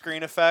green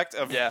screen effect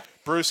of Yeah.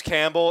 Bruce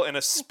Campbell in a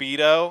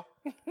Speedo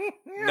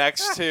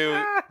next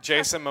to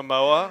Jason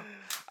Momoa.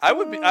 I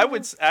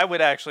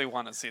would actually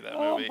want to see that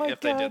movie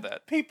if they did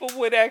that. People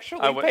would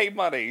actually I would- pay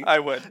money. I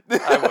would.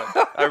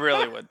 I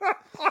really would.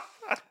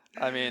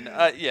 I mean,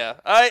 yeah.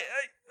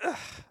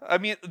 I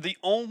mean, the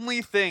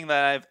only thing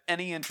that I have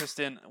any interest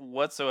in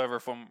whatsoever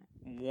from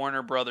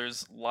Warner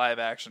Brothers live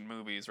action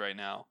movies right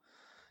now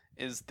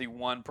is the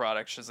one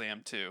product,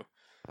 Shazam 2.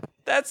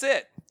 That's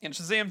it. And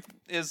Shazam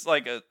is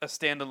like a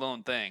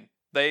standalone thing.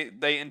 They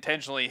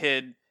intentionally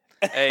hid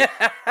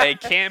a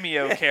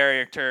cameo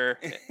character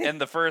in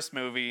the first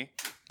movie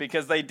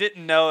because they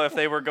didn't know if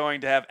they were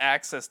going to have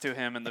access to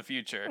him in the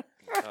future.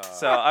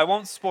 So I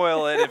won't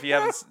spoil it if you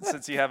haven't,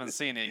 since you haven't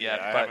seen it yet.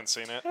 I but haven't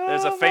seen it.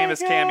 there's a Oh my famous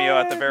cameo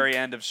at the God. very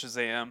end of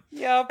Shazam,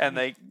 Yep. and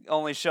they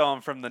only show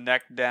him from the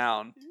neck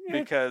down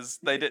because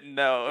they didn't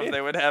know if they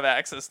would have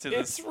access to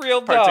It's this real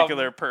dumb.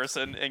 particular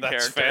person and That's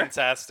character.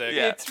 fantastic.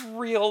 Yeah. It's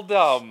real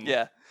dumb.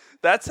 Yeah.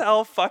 That's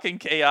how fucking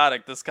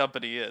chaotic this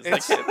company is.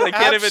 It's They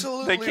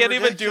absolutely can't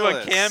even do a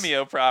ridiculous.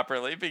 cameo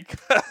properly because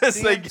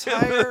The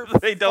entire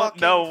they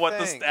don't know fucking what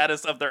the thing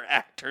status of their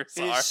actors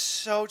are. It's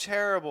so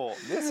terrible.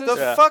 This is- The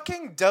Yeah.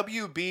 fucking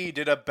WB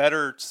did a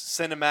better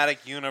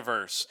cinematic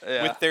universe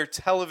Yeah. with their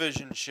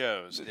television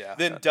shows Yeah,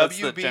 than that's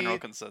the general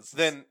WB consensus.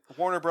 than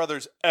Warner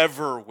Brothers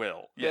ever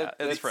will. Yeah,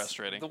 But it's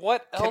frustrating.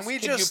 What else we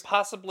can just- you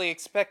possibly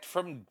expect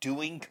from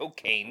doing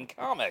cocaine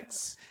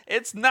comics?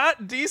 It's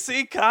not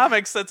DC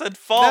Comics that's at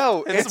fault. No,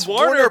 it's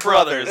Warner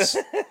Brothers.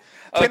 The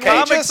Can we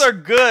comics just- are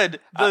good.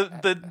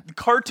 The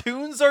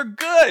cartoons are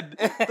good.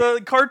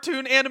 The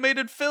cartoon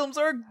animated films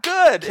are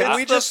good. Can It's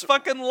we the just-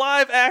 fucking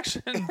live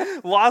action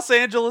Los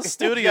Angeles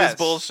Studios Yes.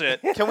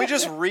 bullshit. Can we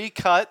just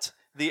recut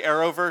the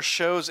Arrowverse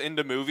shows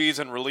into movies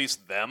and release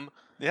them?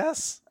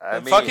 Yes. I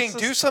mean, Fucking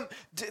do some.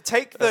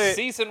 Take the.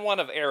 season 1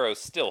 of Arrow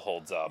still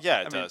holds up.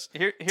 Yeah, it I mean, does.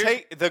 here's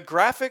Take the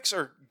graphics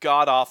are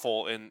god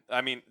awful, and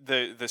I mean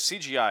the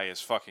CGI is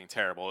fucking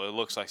terrible. It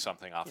looks like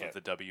something off of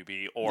the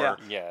WB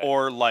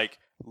or like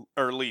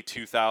early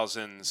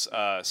 2000s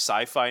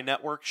sci-fi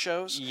network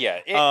shows.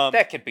 Yeah,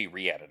 that could be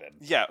re-edited.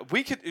 Yeah,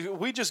 we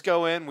just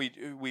go in,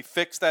 we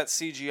fix that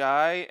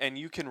CGI, and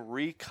you can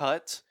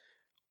recut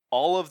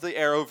all of the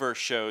Arrowverse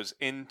shows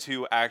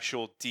into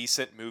actual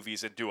decent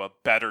movies and do a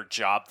better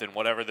job than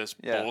whatever this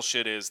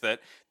bullshit is that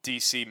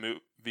DC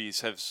movies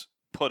have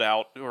put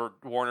out, or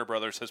Warner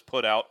Brothers has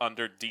put out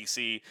under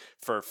DC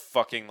for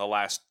fucking the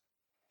last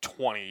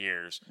 20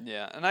 years.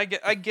 Yeah, and I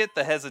get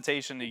the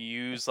hesitation to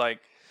use like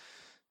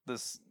the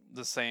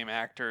same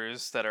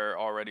actors that are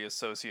already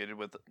associated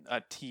with a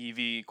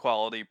TV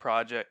quality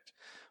project,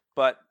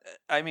 but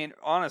I mean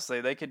honestly,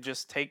 they could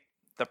just take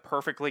the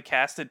perfectly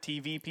casted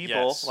TV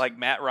people like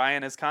Matt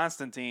Ryan as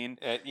Constantine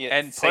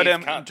and put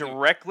him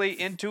directly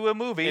into a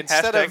movie.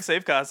 Instead hashtag of,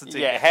 save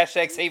Constantine. Yeah,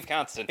 hashtag save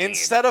Constantine.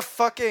 Instead of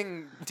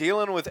fucking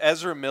dealing with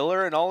Ezra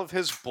Miller and all of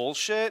his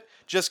bullshit,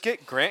 just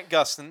get Grant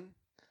Gustin.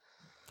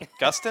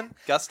 Gustin?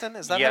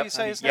 Is that how you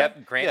say his name?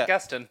 Yep, Grant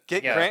Gustin.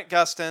 Get Grant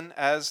Gustin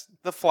as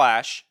the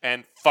Flash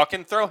and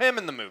fucking throw him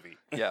in the movie.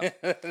 Yeah.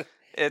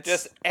 It's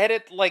just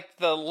edit like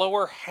the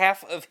lower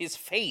half of his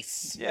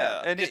face.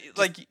 Yeah, and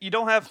like you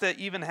don't have to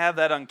even have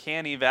that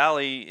uncanny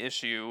valley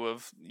issue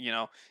of, you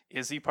know,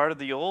 is he part of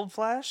the old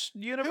Flash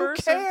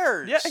universe? Who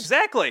cares? Yeah,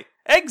 exactly.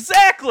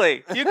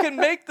 You can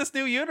make this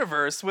new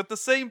universe with the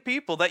same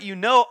people that you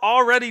know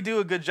already do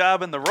a good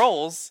job in the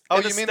roles. Oh,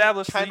 and you mean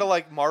kind of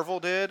like Marvel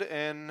did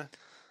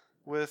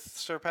with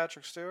Sir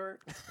Patrick Stewart?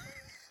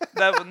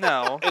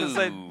 No, because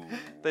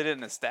they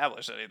didn't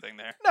establish anything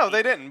there. No,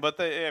 they didn't. But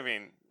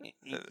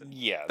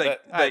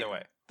either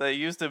way, they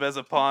used him as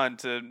a pawn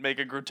to make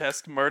a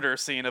grotesque murder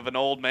scene of an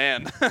old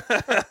man.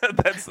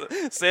 That's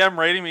Sam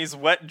Raimi's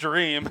wet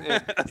dream.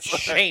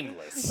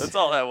 Shameless. That's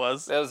all that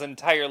was. That was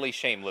entirely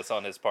shameless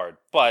on his part.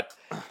 But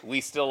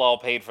we still all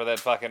paid for that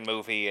fucking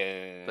movie.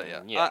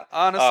 And but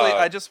honestly,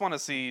 I just want to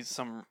see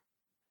some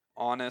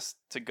honest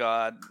to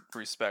God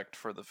respect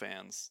for the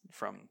fans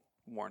from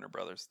Warner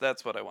Brothers.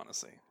 That's what I want to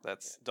see.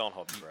 Don't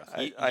hold your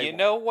breath. You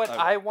know what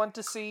I want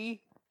to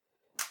see?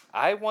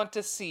 I want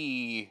to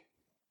see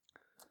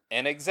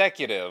an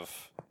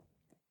executive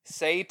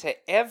say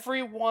to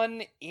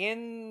everyone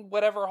in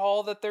whatever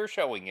hall that they're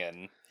showing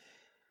in,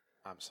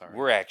 I'm sorry,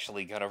 we're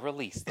actually going to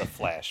release the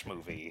Flash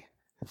movie.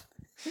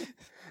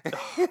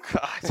 Oh,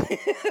 God.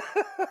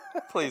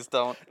 Please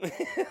don't.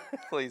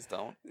 Please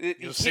don't.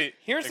 You'll see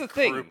here's the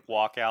thing. Group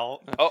walk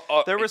out.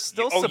 There was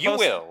still you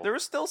will. There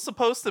was still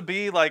supposed to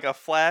be like a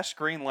Flash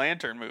Green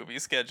Lantern movie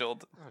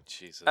scheduled. Oh,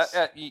 Jesus.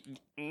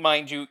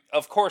 Mind you,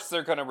 of course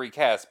they're going to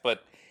recast,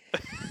 but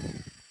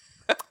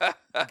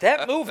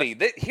that movie,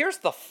 here's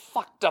the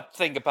fucked up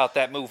thing about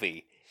that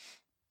movie.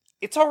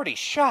 It's already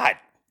shot.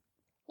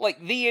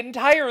 Like, the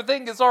entire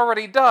thing is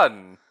already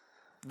done.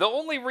 The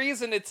only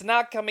reason it's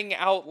not coming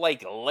out,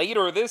 like,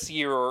 later this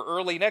year or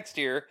early next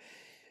year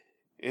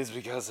is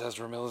because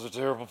Ezra Miller's a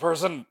terrible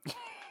person.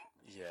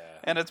 Yeah.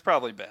 And it's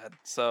probably bad,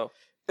 so...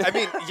 I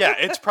mean, yeah,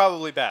 it's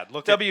probably bad.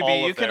 Look at WB,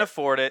 all you of can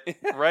afford it.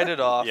 Write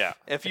it off. Yeah.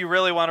 If you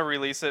really want to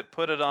release it,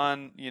 put it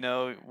on,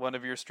 one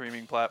of your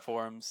streaming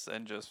platforms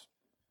and just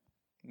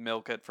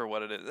milk it for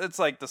what it is. It's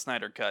like the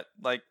Snyder Cut.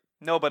 Like,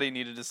 nobody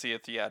needed to see a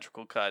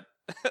theatrical cut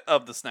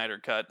of the Snyder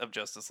Cut of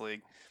Justice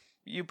League.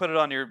 You put it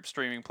on your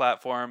streaming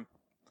platform.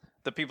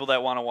 The people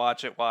that want to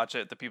watch it, watch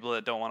it. The people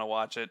that don't want to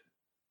watch it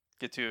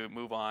get to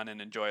move on and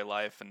enjoy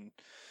life and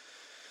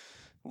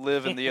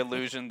live in the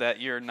illusion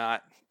that you're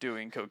not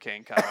doing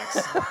cocaine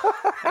comics.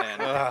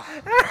 And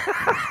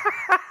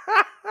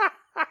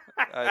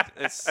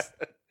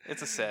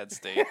it's a sad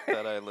state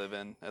that I live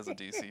in as a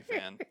DC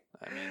fan.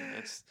 I mean,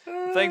 it's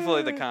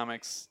thankfully the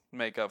comics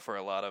make up for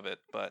a lot of it,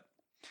 but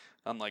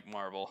unlike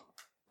Marvel.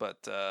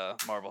 But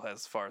Marvel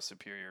has far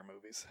superior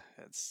movies.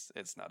 It's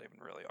not even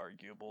really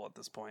arguable at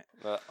this point.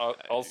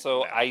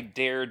 Also, I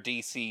dare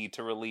DC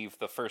to relieve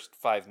the first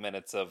 5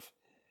 minutes of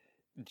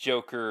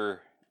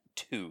Joker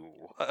 2.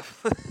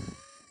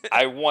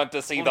 I want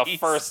to see the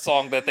first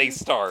song that they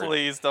start.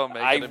 Please don't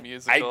make it a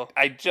musical.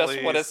 I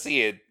just want to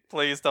see it.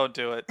 Please don't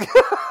do it.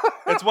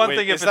 It's one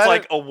thing if it's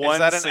like a one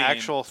scene. Is that an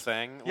actual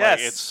thing? Yes.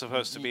 Like it's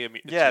supposed to be a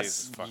musical?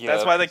 Yes.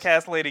 That's why they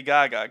cast Lady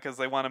Gaga, because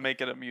they want to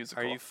make it a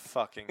musical. Are you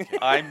fucking kidding?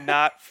 I'm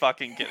not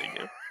fucking kidding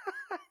you.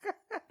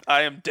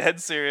 I am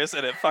dead serious,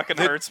 and it fucking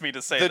hurts me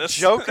to say this.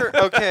 The Joker,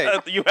 okay.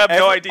 You have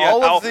no idea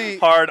how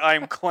hard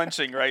I'm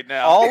clenching right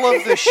now. All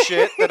of the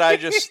shit that I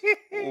just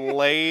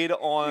laid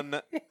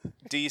on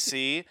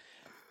DC,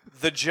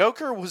 the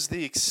Joker was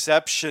the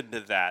exception to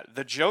that.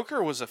 The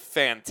Joker was a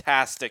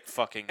fantastic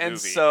fucking movie. And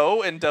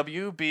so, in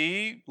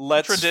WB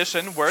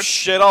tradition, we're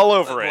shit all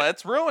over it.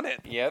 Let's ruin it.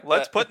 Yep.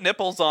 Let's put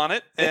nipples on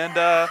it and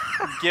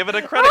give it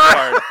a credit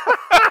card.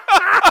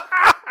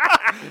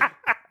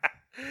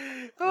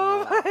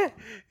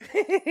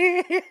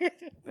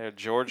 They're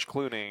George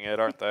Clooneying it,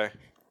 aren't they?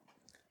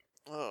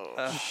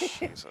 Oh,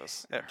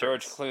 Jesus. It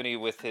George hurts. Clooney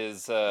with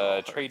his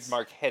hurts.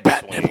 trademark head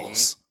Bat swing.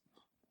 nipples.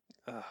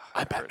 Ugh,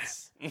 I'm it Batman.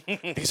 hurts.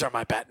 These are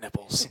my bat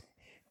nipples.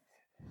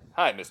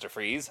 Hi, Mr.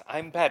 Freeze.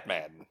 I'm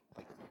Batman.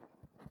 Like,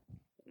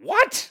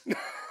 what?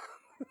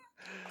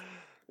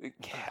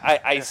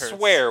 I hurts.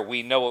 swear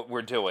we know what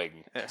we're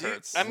doing. It Do you-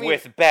 hurts. I mean-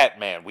 with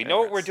Batman. We It know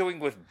what we're hurts. doing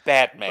with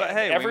Batman. But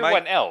hey,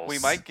 Everyone else. we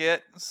might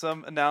get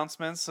some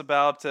announcements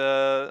about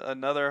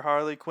another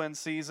Harley Quinn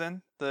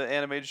season, the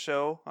animated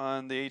show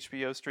on the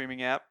HBO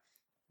streaming app.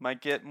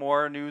 Might get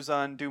more news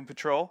on Doom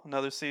Patrol,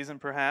 another season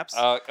perhaps.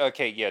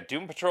 Okay, yeah,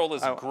 Doom Patrol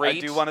is great. I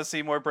do want to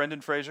see more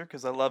Brendan Fraser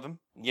because I love him.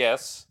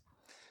 Yes.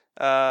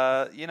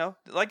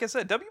 Like I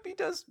said, WB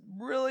does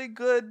really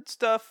good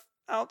stuff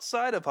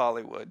outside of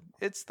Hollywood.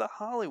 It's the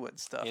Hollywood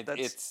stuff that's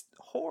It's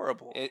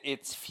horrible.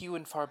 it's few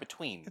and far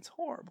between. It's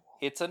horrible.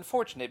 It's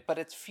unfortunate, but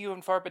it's few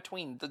and far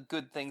between the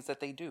good things that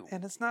they do.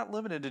 And it's not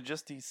limited to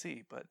just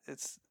DC, but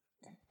it's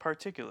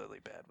particularly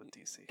bad with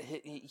DC.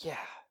 Yeah.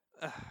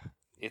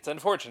 It's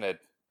unfortunate.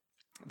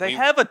 They We-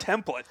 have a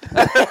template.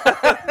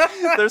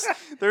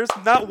 there's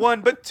not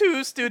one but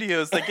two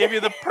studios that give you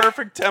the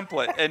perfect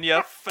template, and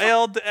you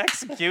failed to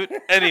execute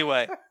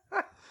anyway.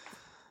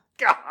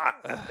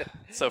 God.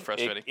 So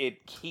frustrating.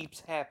 It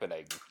keeps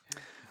happening.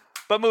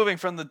 But moving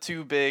from the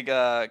two big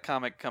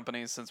comic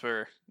companies, since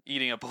we're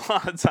eating up a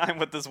lot of time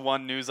with this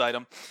one news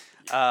item,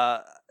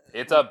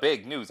 It's a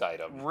big news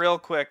item. real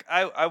quick,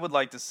 I would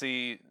like to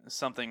see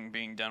something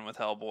being done with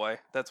Hellboy.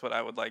 That's what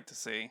I would like to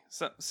see.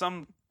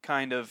 Some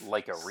kind of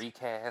Like a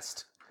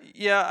recast.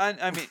 Yeah,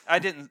 I mean, I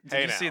didn't. Did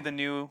Hey, you see now. the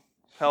new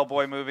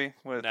Hellboy movie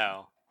with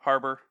No.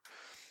 Harbor?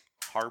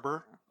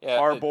 Harbor? Yeah,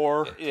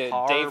 Harbor. David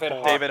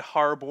Harbor. David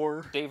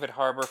Harbour. David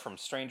Harbour from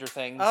Stranger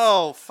Things.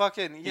 Oh,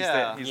 fucking He's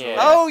yeah. the- he's the-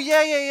 Oh,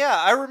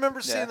 yeah. I remember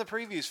Yeah. seeing the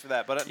previews for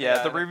that, but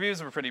Yeah, the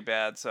reviews were pretty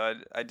bad, so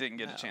I didn't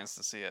get No. a chance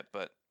to see it.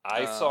 But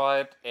I saw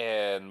it,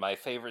 and my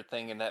favorite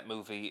thing in that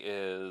movie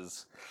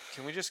is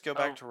Can we just go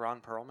back to Ron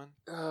Perlman?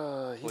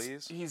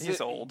 Please? he's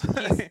old.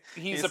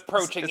 He's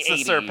approaching It's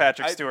 80. the Sir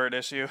Patrick I- Stewart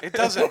issue. It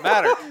doesn't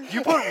matter.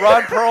 You put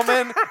Ron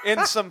Perlman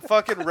in some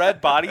fucking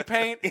red body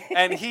paint,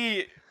 and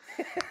he,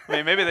 I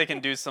mean, maybe they can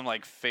do some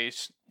like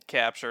face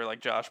capture, like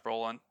Josh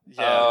Brolin.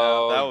 yeah,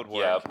 Oh, that would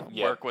work.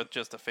 yeah. Work with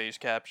just a face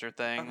capture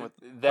thing. With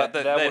That-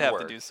 but that they'd would have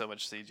work. to do so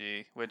much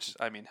CG, which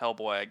I mean,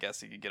 Hellboy, I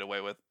guess you could get away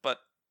with, but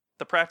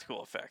the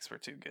practical effects were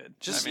too good.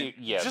 Just- I mean,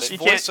 yeah, just they- you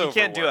voiceover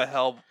can't do a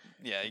work.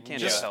 Yeah, you can't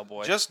Just, do a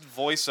Hellboy. just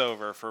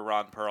voiceover for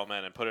Ron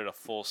Perlman and put it a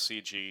full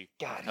CG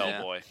God,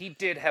 Hellboy. he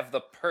did have the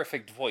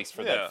perfect voice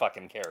for Yeah. that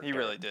fucking character. He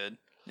really did.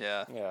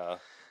 Yeah. Yeah.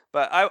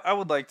 But I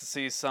would like to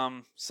see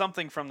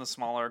something from the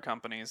smaller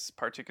companies,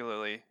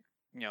 particularly,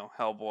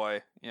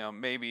 Hellboy.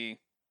 Maybe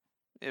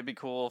it'd be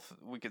cool if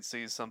we could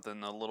see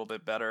something a little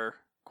bit better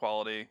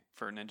quality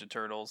for Ninja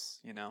Turtles,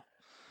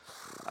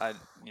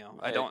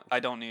 I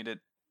don't need it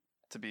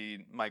to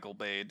be Michael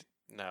Bay.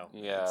 No.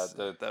 Yeah. It's-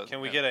 The, that-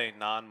 Can we get a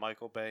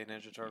non-Michael Bay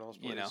Ninja Turtles,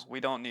 please?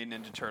 we don't need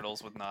Ninja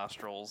Turtles with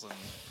nostrils and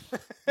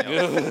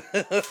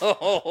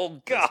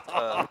oh just,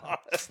 God!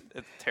 it's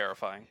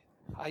terrifying.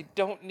 I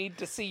don't need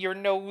to see your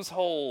nose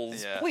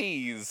holes, Yeah.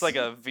 please. It's like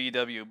a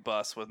VW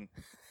bus with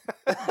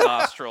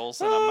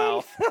nostrils and a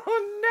mouth.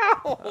 Oh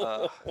no!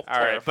 All right,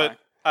 Terrifying. but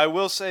I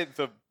will say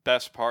the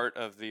best part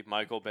of the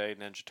Michael Bay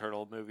Ninja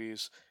Turtle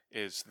movies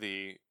is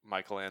the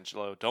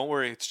Michelangelo "Don't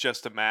worry, it's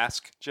just a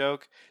mask"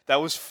 joke. That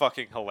was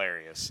fucking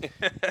hilarious.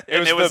 It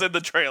was was the- in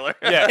the trailer.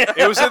 Yeah,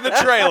 it was in the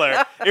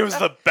trailer. It was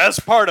the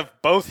best part of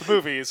both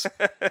movies,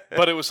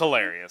 but it was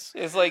hilarious.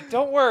 It's like,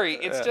 don't worry,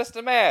 it's just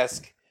a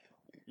mask.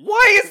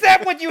 Why is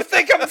that what you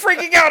think I'm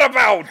freaking out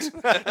about?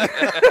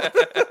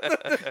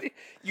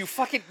 You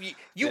fucking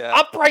you Yeah.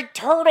 upright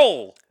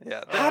turtle.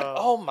 Yeah.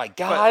 Oh my But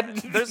God!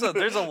 there's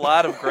a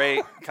lot of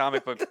great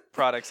comic book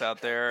products out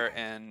there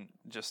and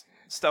just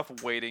stuff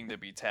waiting to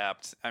be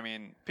tapped. I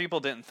mean, people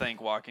didn't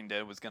think Walking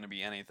Dead was going to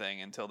be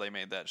anything until they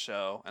made that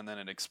show, and then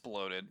it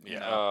exploded. You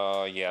know,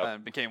 Oh yeah. and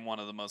it became one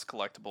of the most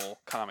collectible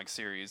comic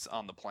series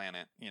on the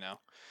planet.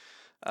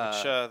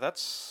 Which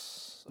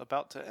that's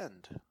about to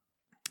end.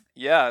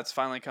 Yeah, it's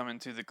finally coming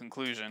to the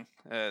conclusion.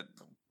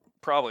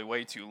 Probably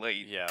way too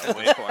late. Yeah, at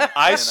way- this point.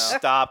 I you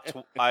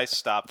know?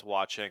 stopped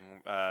watching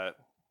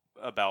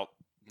about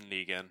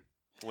Negan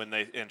when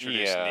they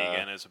introduced Yeah.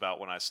 Negan. Is about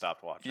when I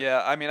stopped watching.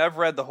 Yeah, I mean, I've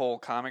read the whole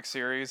comic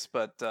series,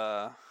 but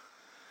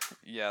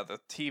yeah, the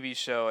TV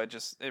show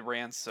it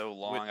ran so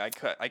long. I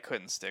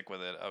couldn't stick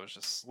with it. I was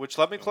just Which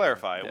let me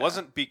clarify, it Yeah.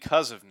 wasn't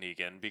because of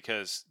Negan,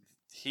 because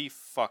he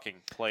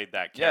fucking played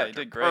that Yeah, he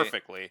character did great.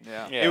 perfectly.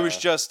 yeah. Yeah. It was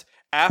just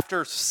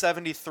after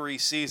 73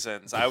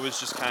 seasons, I was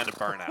just kind of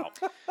burnt out.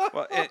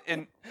 Well,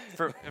 and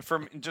for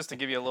just to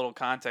give you a little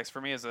context,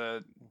 for me as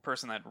a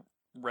person that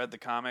read the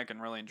comic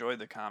and really enjoyed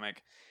the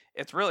comic,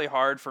 it's really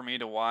hard for me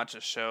to watch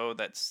a show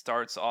that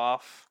starts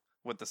off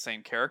with the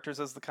same characters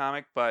as the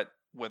comic, but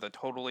with a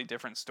totally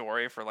different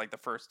story for like the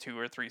first 2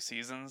 or 3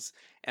 seasons,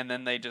 and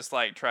then they just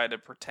like try to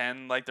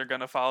pretend like they're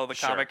gonna follow the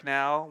Sure. comic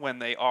now when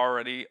they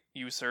already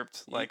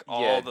usurped like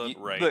all yeah, the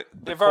right. the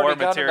They've core already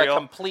gone in a material.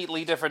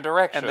 completely different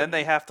direction. And then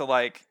they have to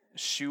like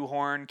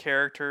shoehorn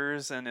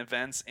characters and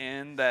events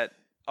in that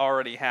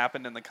already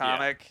happened in the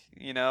comic,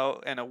 in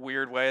a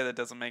weird way that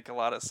doesn't make a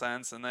lot of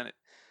sense, and then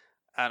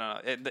I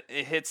don't know,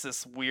 it hits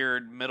this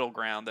weird middle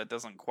ground that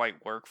doesn't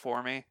quite work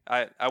for me.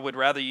 I would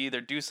rather you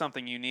either do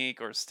something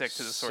unique or stick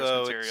to the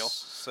source material.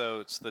 So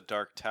it's the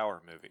Dark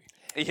Tower movie.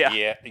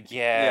 Yeah.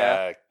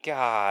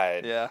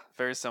 God. Yeah,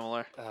 very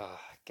similar. Oh,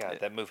 God,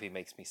 that movie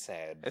makes me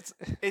sad.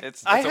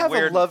 It's I a have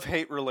weird a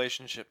love-hate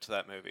relationship to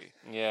that movie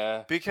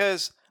Yeah.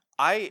 because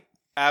I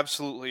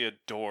absolutely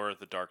adore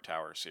the Dark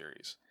Tower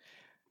series.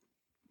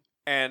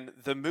 And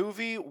the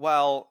movie,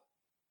 while,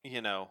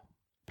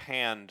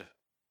 panned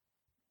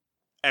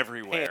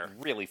everywhere,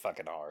 Really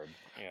fucking hard.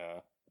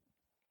 Yeah.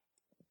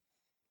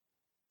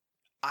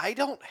 I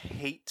don't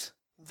hate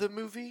the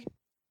movie.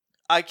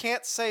 I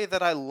can't say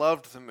that I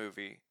loved the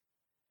movie,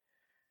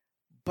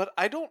 but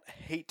I don't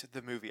hate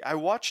the movie. I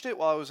watched it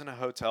while I was in a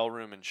hotel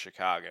room in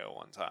Chicago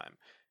one time,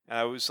 and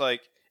I was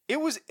like, it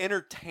was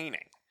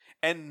entertaining.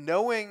 And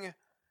knowing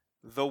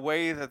the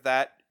way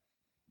that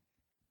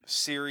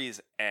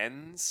series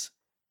ends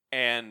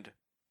and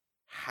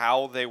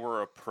how they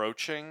were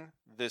approaching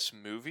this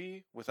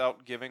movie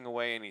without giving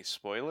away any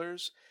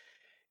spoilers,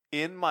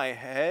 in my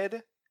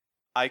head,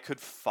 I could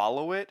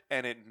follow it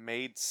and it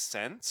made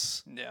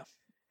sense. Yeah.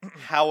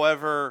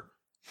 However,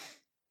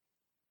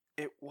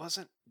 it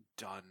wasn't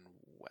done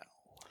well.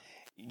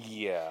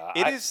 Yeah.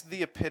 It is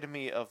the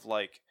epitome of,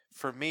 like,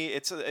 for me,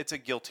 it's a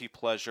guilty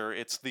pleasure.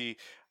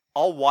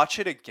 I'll watch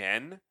it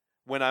again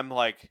when I'm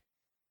like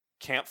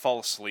can't fall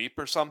asleep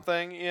or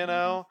something, You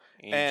and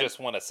just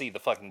want to see the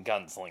fucking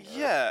gunslinger.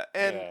 yeah,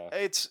 and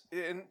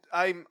Yeah.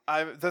 I'm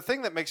the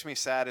thing that makes me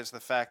sad is the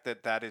fact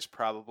that is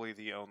probably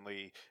the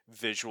only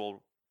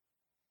visual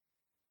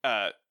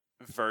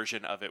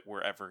version of it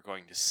we're ever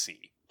going to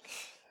see.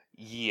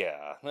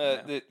 Yeah.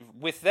 Yeah.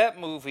 With that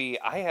movie,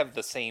 I have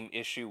the same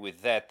issue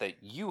with that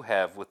you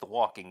have with The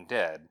Walking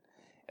Dead.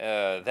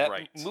 That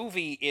Right.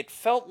 movie, it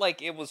felt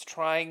like it was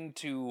trying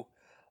to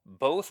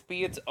both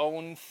be its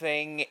own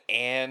thing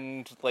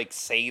and, like,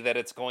 say that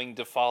it's going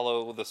to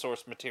follow the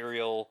source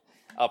material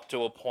up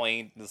to a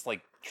point. It's like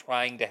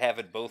trying to have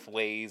it both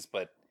ways,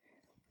 but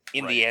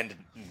in the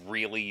end,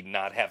 really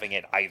not having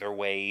it either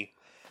way.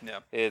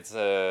 Yeah. It's,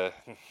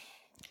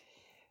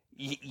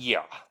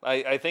 yeah.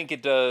 I think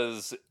it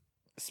does,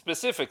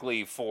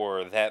 specifically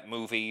for that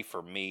movie,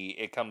 for me,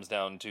 it comes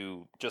down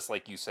to, just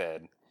like you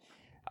said,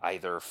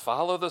 either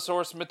follow the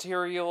source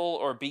material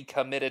or be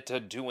committed to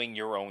doing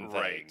your own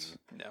thing. Right.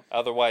 Yeah.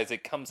 Otherwise,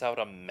 it comes out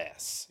a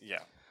mess. Yeah.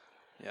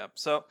 Yeah.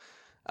 So,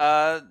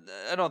 I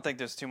don't think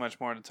there's too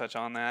much more to touch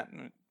on that.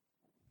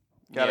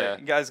 Yeah.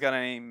 You guys got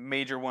any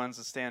major ones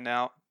to stand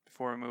out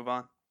before we move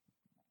on?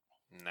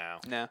 No.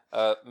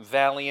 No.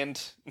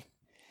 Valiant.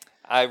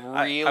 I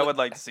would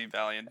like to see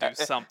Valiant do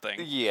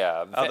something.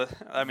 Yeah.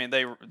 I mean,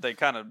 they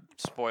kind of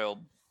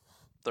spoiled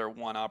their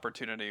one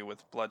opportunity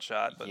with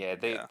Bloodshot. But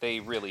they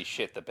really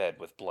shit the bed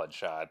with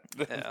Bloodshot.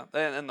 Yeah,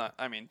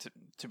 I mean,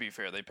 to be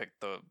fair, they picked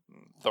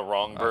the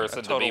wrong person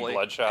a to be totally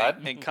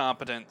Bloodshot.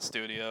 incompetent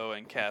studio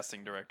and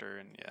casting director,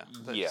 and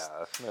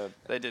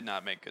they did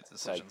not make good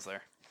decisions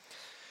there.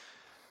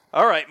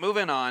 All right,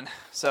 moving on.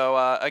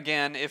 So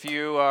again, if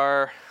you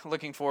are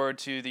looking forward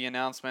to the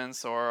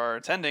announcements or are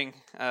attending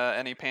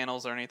any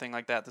panels or anything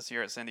like that this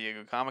year at San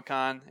Diego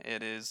Comic-Con,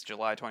 it is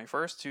July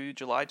 21st to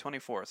July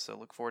 24th, so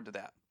look forward to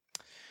that.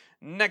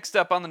 Next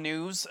up on the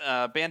news,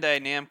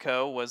 Bandai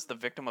Namco was the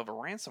victim of a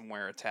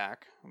ransomware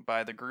attack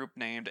by the group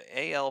named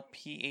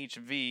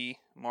ALPHV,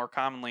 more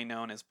commonly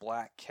known as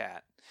Black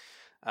Cat.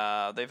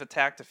 They've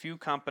attacked a few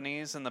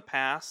companies in the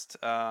past,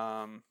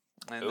 and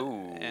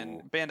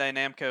Bandai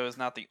Namco is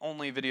not the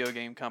only video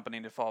game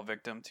company to fall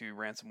victim to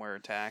ransomware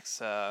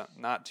attacks.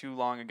 Not too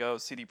long ago,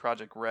 CD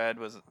Projekt Red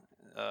was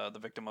the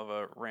victim of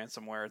a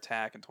ransomware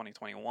attack in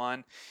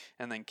 2021,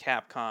 and then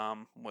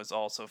Capcom was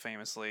also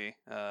famously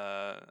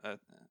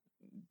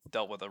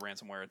dealt with a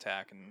ransomware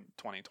attack in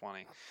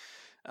 2020.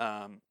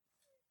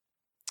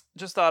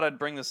 Just thought I'd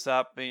bring this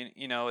up.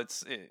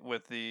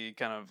 With the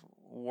kind of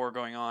war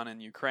going on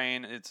in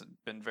Ukraine, it's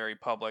been very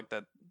public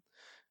that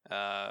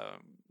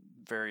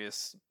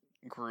various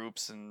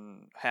groups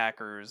and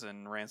hackers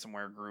and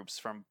ransomware groups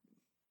from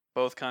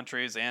both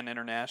countries and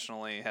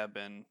internationally have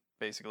been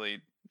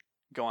basically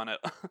going at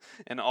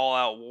an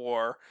all-out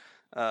war,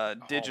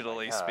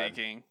 digitally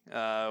speaking,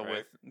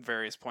 with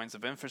various points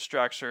of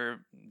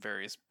infrastructure,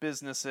 various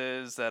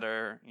businesses that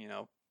are,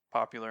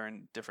 popular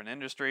in different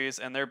industries,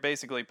 and they're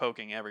basically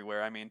poking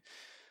everywhere. I mean,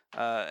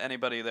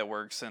 anybody that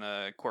works in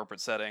a corporate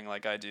setting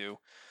like I do,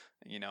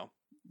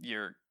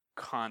 you're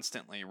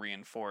constantly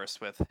reinforced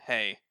with,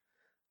 hey,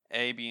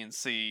 A, B, and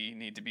C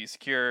need to be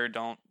secure.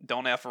 Don't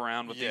F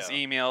around with these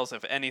emails.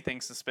 If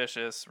anything's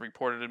suspicious,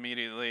 report it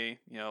immediately.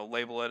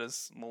 Label it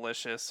as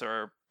malicious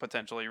or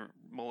potentially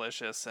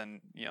malicious,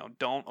 and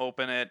don't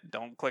open it.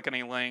 Don't click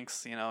any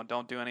links.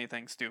 Don't do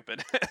anything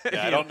stupid.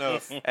 Yeah, I don't know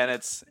if and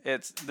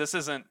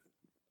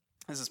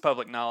this is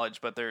public knowledge,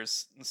 but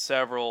there's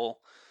several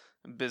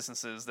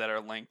businesses that are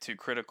linked to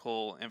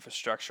critical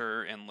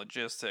infrastructure and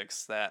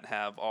logistics that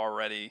have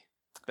already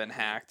been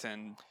hacked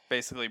and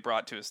basically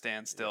brought to a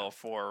standstill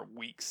for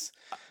weeks.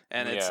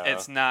 And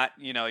it's not,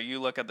 you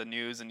look at the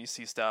news and you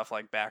see stuff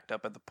like backed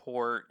up at the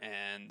port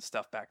and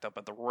stuff backed up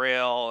at the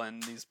rail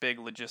and these big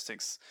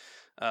logistics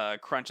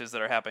crunches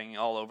that are happening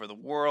all over the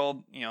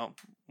world,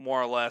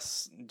 more or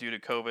less due to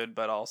COVID,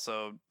 but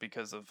also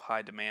because of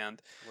high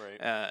demand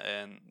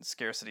and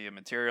scarcity of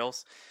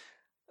materials.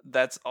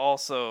 That's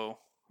also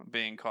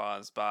being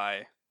caused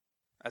by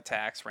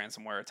attacks,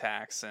 ransomware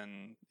attacks,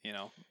 and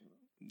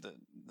the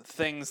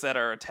things that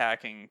are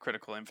attacking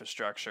critical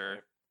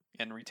infrastructure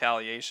in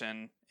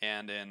retaliation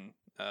and in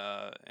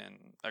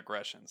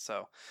aggression.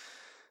 So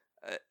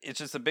it's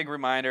just a big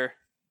reminder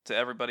to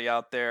everybody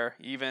out there,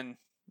 even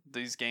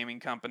these gaming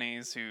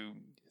companies who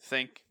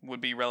think would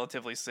be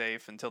relatively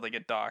safe until they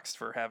get doxxed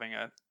for having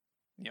a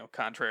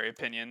contrary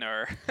opinion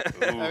or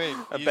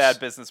a bad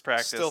business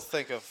practice. Still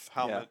think of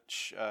how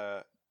much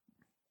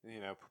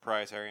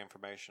proprietary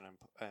information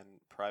and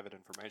private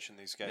information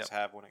these guys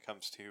have when it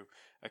comes to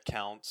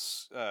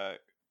accounts,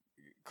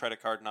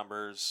 credit card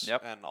numbers,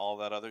 and all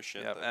that other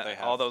shit that they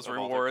have. All those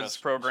rewards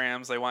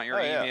programs, they want your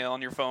email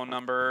and your phone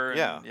number.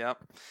 And,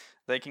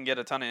 they can get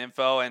a ton of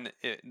info, and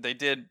they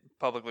did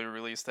publicly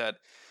release that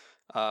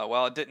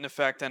while it didn't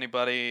affect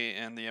anybody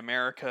in the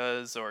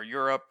Americas or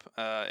Europe,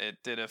 it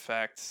did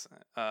affect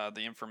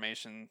the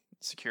information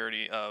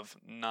security of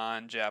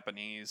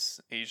non-Japanese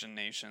Asian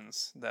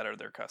nations that are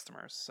their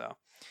customers. So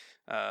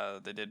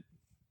they did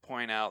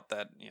point out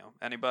that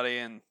anybody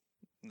in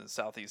the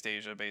Southeast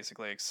Asia,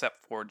 basically,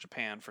 except for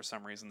Japan, for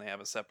some reason they have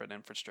a separate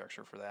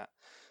infrastructure for that,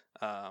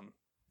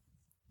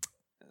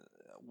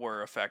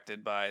 were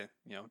affected by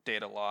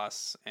data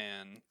loss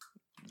and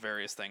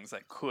various things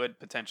that could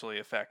potentially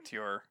affect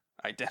your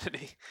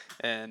identity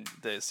and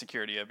the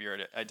security of your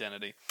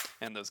identity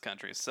in those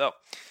countries. So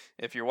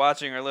if you're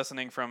watching or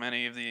listening from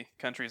any of the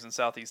countries in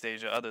Southeast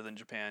Asia other than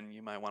Japan,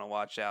 you might want to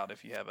watch out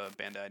if you have a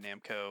Bandai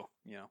Namco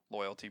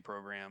loyalty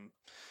program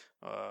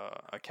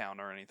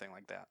account or anything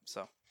like that.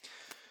 So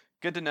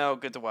good to know,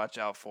 good to watch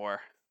out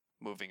for.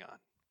 Moving on.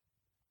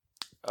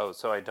 Oh,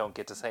 so I don't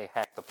get to say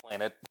hack the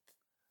planet?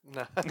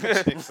 No.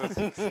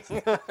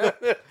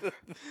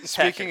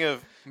 Speaking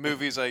of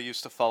movies I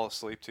used to fall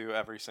asleep to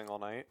every single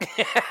night,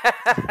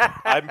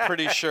 I'm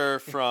pretty sure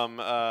from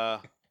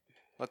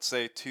let's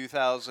say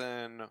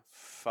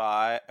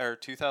 2005 or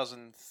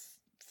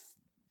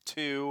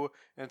 2002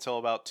 until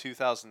about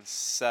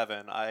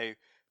 2007, I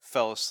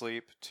fell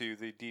asleep to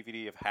the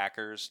DVD of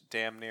Hackers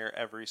damn near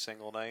every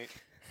single night.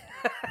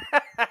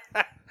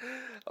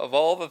 Of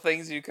all the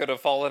things you could have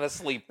fallen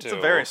asleep to. It's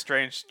a very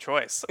strange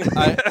choice.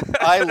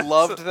 I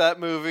loved that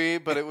movie,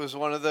 but it was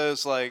one of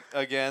those, going back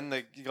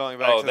to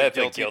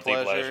the guilty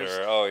pleasures.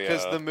 Pleasure. Oh, yeah.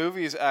 Because the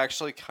movie is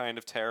actually kind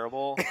of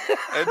terrible.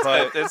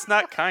 It's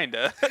not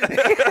kinda.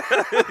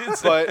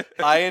 But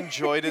I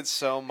enjoyed it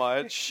so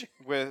much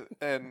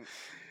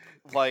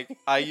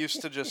I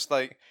used to just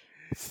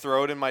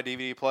throw it in my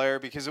DVD player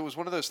because it was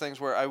one of those things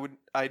where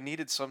I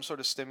needed some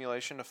sort of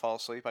stimulation to fall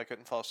asleep. I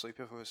couldn't fall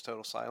asleep if it was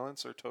total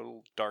silence or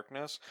total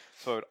darkness,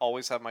 so I would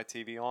always have my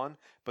TV on,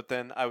 but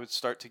then I would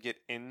start to get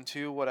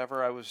into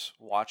whatever I was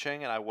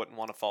watching and I wouldn't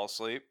want to fall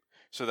asleep,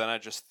 so then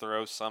I'd just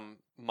throw some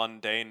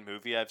mundane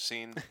movie I've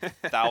seen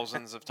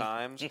thousands of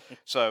times.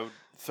 So I would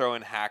throw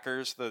in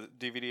Hackers, the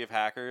DVD of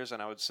Hackers,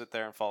 and I would sit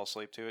there and fall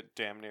asleep to it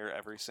damn near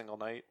every single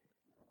night.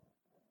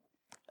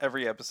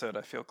 Every episode,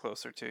 I feel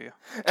closer to you.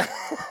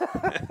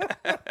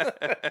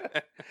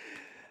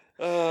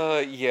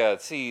 Yeah,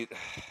 see,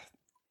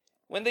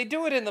 when they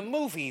do it in the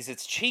movies,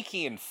 it's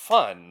cheeky and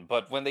fun,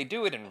 but when they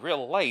do it in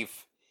real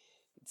life,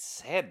 it's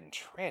sad and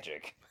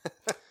tragic.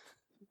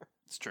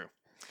 It's true.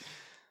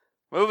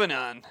 Moving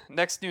on.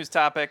 Next news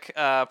topic.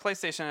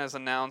 PlayStation has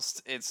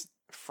announced its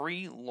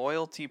free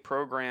loyalty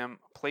program,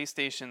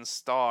 PlayStation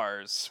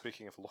Stars.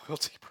 Speaking of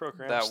loyalty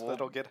programs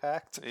that'll get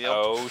hacked. Yep.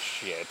 Oh,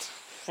 shit.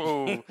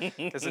 Ooh.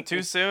 Is it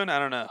too soon? I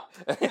don't know.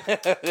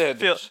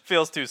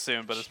 Feels too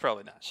soon, but it's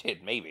probably not.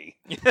 Shit, maybe.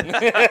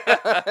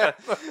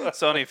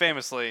 Sony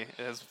famously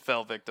has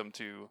fell victim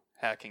to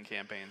hacking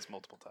campaigns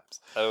multiple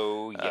times.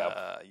 Oh,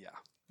 yeah.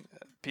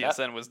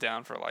 PSN was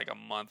down for a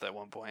month at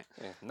one point.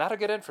 Not a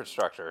good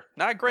infrastructure.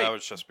 Not great. That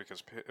was just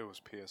because it was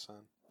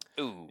PSN.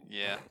 Ooh.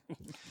 Yeah.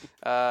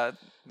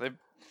 They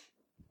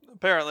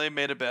apparently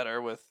made it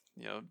better with,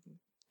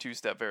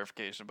 two-step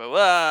verification, but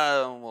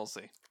we'll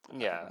see.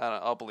 Yeah.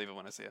 I'll believe it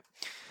when I see it.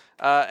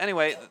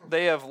 Anyway,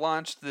 they have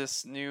launched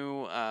this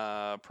new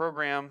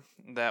program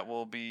that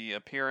will be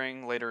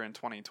appearing later in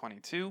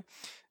 2022.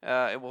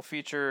 It will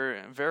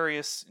feature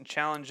various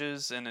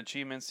challenges and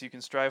achievements you can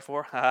strive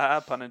for,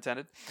 pun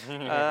intended.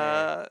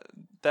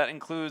 That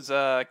includes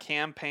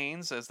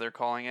campaigns, as they're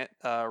calling it,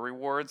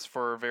 rewards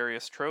for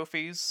various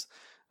trophies,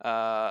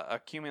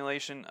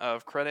 accumulation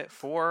of credit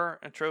for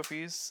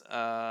trophies,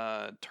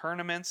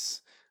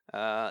 tournaments,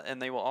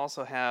 and they will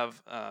also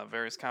have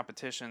various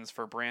competitions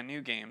for brand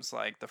new games,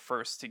 like the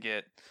first to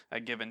get a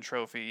given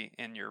trophy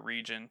in your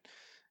region,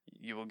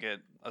 you will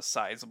get a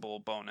sizable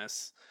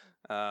bonus.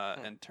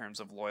 in terms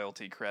of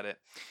loyalty credit.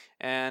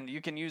 And you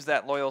can use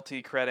that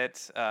loyalty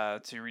credit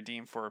to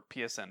redeem for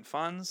PSN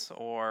funds,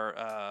 or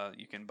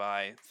you can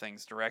buy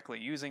things directly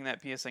using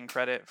that PSN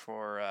credit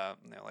for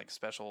like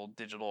special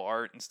digital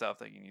art and stuff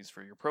that you can use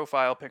for your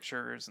profile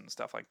pictures and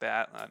stuff like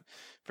that.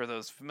 For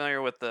those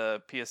familiar with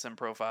the PSN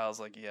profiles,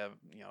 like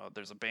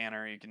there's a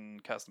banner you can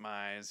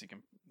customize. You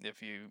can,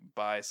 if you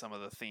buy some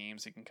of the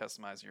themes, you can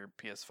customize your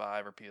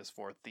PS5 or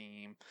PS4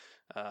 theme.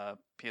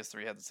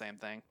 PS3 had the same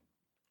thing.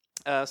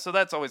 So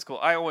that's always cool.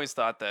 I always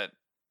thought that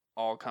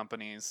all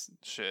companies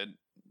should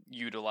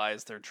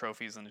utilize their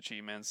trophies and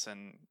achievements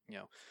and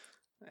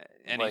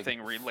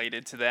anything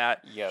related to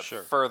that. Yeah,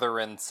 Sure. further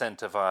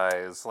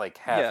incentivize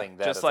having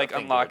that. Just as a like thing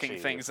to unlocking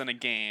achieve. things in a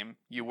game,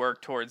 you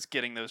work towards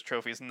getting those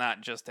trophies,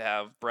 not just to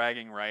have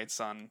bragging rights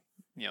on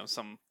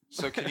some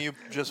So can you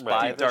just Right.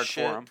 buy deep the dark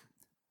shit? forum.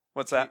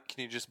 What's Can you- that?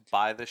 Can you just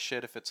buy the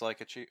shit if it's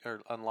like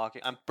or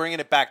unlocking? I'm bringing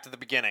it back to the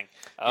beginning.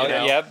 Oh you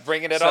know? yeah,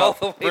 bringing it So, all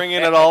the way.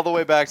 Bringing back. it all the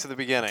way back to the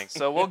beginning.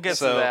 So we'll get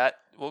So- to that.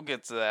 We'll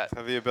get to that.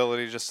 Have the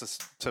ability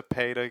just to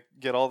pay to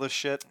get all this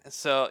shit.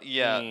 So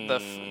yeah,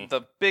 Mm.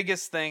 the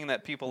biggest thing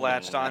that people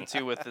latched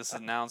onto with this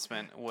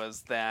announcement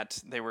was that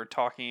they were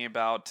talking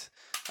about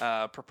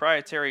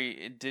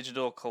proprietary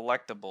digital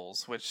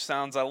collectibles, which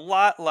sounds a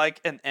lot like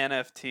an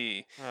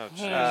NFT. Oh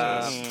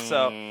Jesus!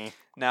 So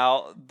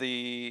now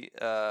the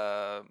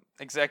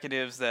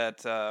executives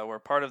that were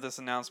part of this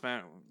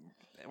announcement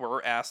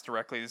were asked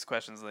directly these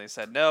questions, and they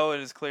said, "No,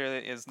 it is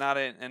clearly is not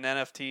an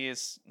NFT.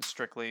 Is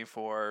strictly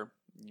for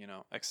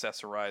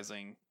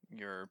accessorizing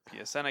your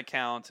PSN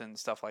account and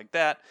stuff like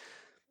that."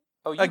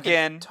 Oh, you can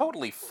Again-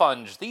 totally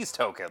funge these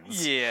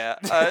tokens. Yeah,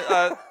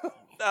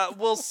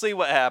 we'll see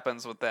what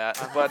happens with that,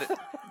 but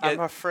I'm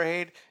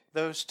afraid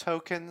those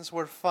tokens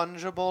were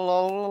fungible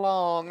all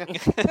along.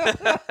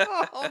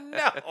 Oh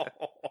no!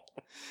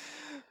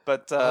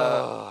 but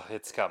Oh,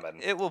 it's coming.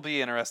 it will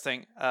be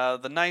interesting.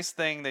 The nice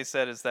thing they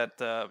said is that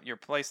your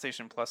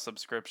PlayStation Plus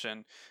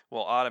subscription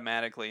will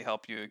automatically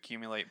help you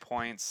accumulate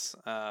points,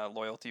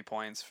 loyalty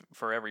points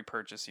for every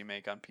purchase you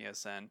make on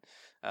PSN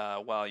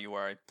while you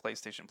are a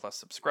PlayStation Plus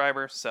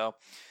subscriber. So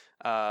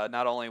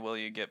not only will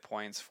you get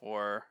points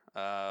for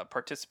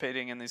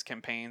participating in these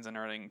campaigns and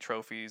earning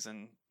trophies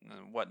and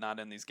whatnot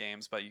in these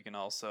games, but you can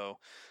also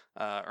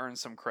earn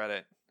some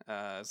credit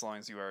as long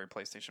as you are a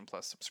PlayStation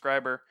Plus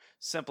subscriber,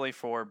 simply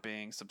for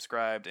being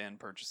subscribed and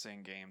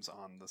purchasing games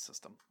on the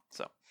system.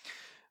 So,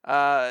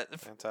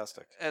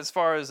 Fantastic. as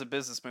far as a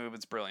business move,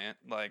 it's brilliant.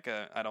 Like,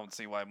 I don't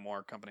see why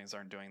more companies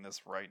aren't doing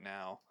this right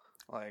now,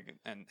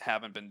 and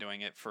haven't been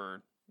doing it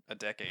for a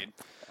decade.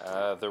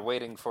 They're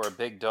waiting for a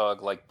big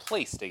dog like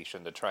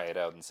PlayStation to try it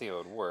out and see how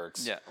it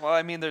works. Yeah, well,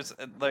 I mean, there's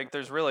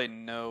really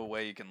no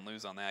way you can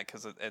lose on that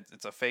because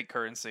it's a fake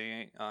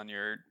currency on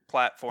your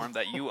platform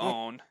that you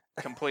own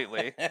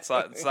completely. It's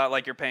not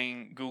like you're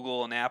paying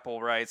Google and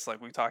Apple rights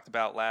like we talked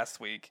about last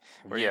week,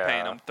 where you're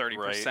paying them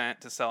 30%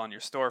 to sell on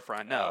your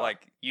storefront. No,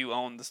 like you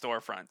own the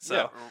storefront,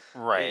 so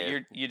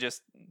Right. you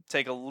just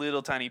take a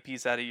little tiny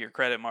piece out of your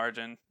credit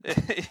margin,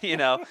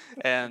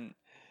 and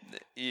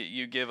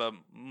you give a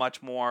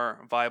much more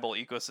viable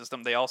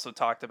ecosystem. They also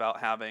talked about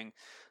having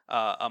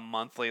a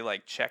monthly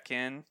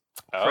check-in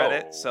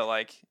credit. Oh.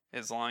 So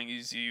as long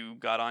as you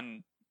got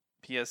on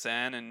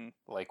PSN and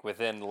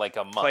within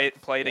a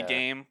month. played a Yeah.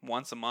 game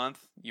once a month,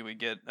 you would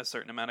get a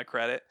certain amount of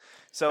credit.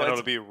 So And it's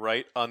it'll be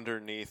right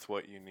underneath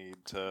what you need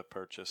to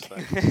purchase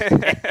things.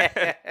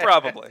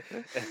 probably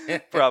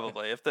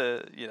if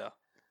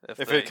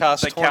If it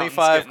costs the accountant's 25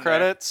 getting there.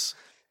 credits,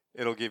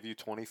 it'll give you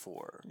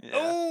 24.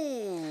 Yeah.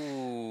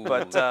 Ooh.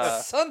 But,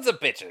 sons of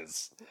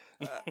bitches.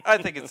 I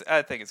think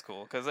it's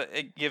cool because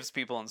it gives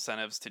people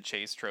incentives to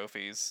chase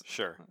trophies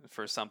Sure.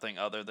 for something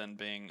other than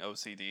being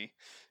OCD,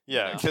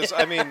 Yeah, No. because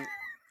I mean,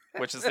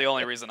 which is the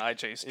only reason I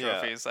chase Yeah.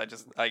 trophies.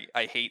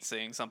 I hate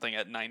seeing something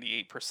at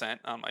 98%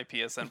 on my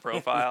PSN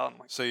profile. I'm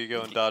like, so you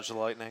go and dodge the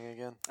lightning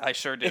again? I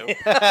sure do.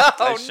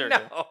 Oh, sure no.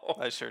 do.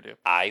 I sure do.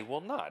 I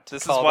will not.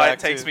 This Call is why back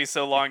it takes to- me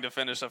so long to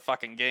finish a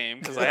fucking game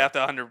because I have to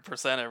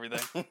 100%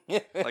 everything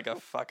like a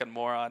fucking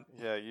moron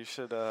Yeah, you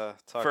should talk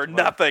for to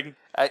my- nothing.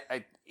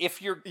 If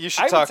you're, You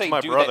should I would talk to say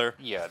my do brother.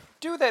 That,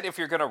 do that if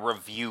you're gonna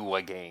review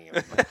a game.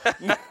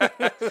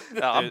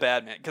 No, I'm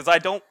bad, man. Because I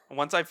don't.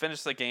 Once I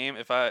finish the game,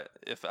 if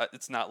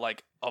it's not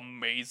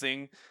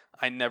amazing,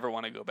 I never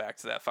want to go back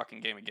to that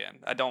fucking game again.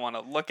 I don't want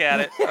to look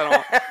at it.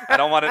 I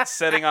don't want it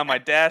sitting on my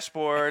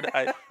dashboard.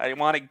 I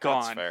want it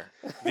gone. That's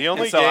fair. The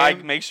only So I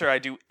game, make sure I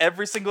do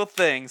every single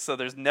thing, so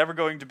there's never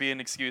going to be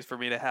an excuse for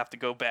me to have to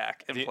go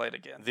back and play it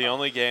again. the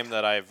only game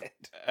that I've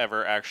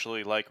ever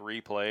actually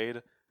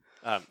replayed.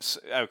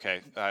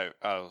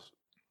 I'll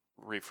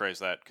rephrase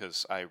that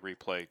because I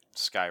replayed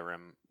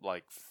Skyrim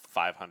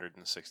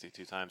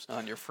 562 times.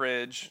 On your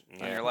fridge, on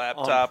Yeah. your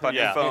laptop, on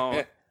your yeah.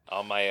 phone,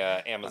 On my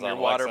on Amazon your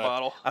water Alexa.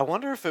 bottle. I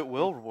wonder if it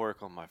will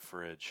work on my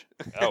fridge.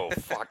 Oh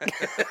fuck!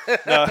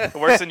 No, It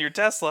works in your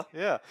Tesla.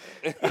 yeah.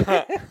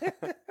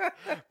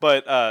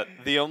 But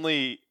the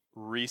only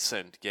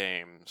recent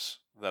games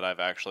that I've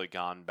actually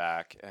gone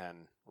back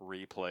and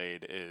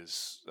replayed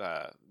is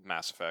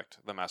Mass Effect,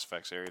 the Mass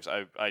Effect series.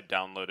 I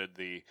downloaded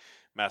the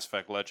Mass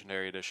Effect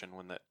Legendary Edition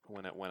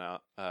when it went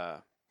out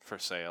for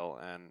sale,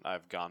 and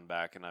I've gone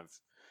back and I've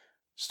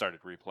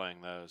started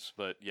replaying those.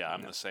 But yeah,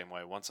 I'm the same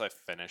way. Once I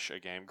finish a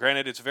game,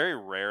 granted, it's very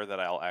rare that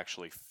I'll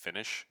actually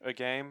finish a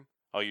game.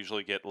 I'll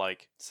usually get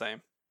like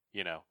Same.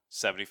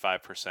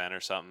 75% or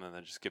something, and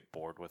then just get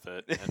bored with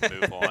it and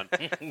move on.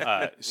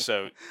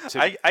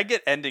 I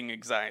get ending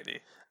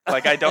anxiety.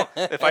 Like I don't.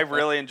 If I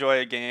really enjoy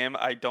a game,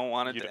 I don't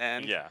want it to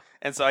end. Yeah.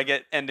 And so I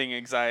get ending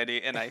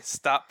anxiety, and I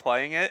stop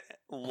playing it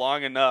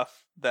long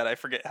enough that I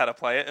forget how to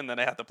play it, and then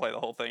I have to play the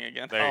whole thing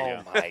again. There you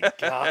Oh go. my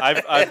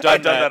god! I've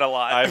done that a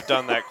lot. I've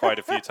done that quite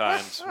a few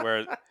times.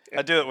 Where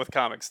I do it with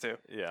comics too.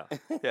 yeah,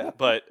 Yeah.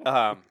 but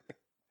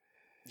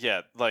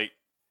yeah, like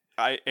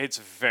it's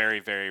very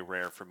very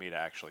rare for me to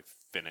actually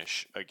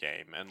finish a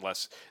game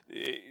unless,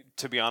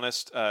 to be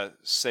honest,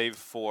 save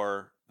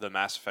for the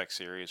Mass Effect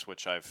series,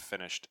 which I've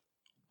finished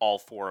all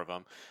 4 of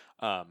them.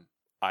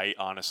 I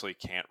honestly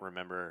can't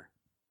remember.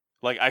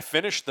 Like I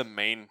finished the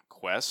main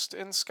quest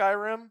in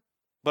Skyrim,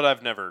 but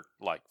I've never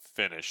like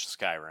finished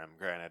Skyrim.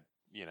 Granted,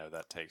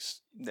 that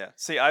takes. Yeah.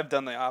 See, I've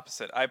done the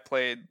opposite. I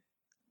played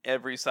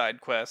every side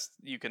quest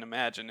you can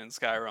imagine in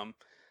Skyrim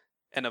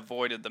and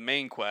avoided the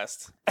main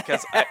quest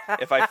because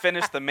if I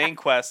finish the main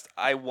quest,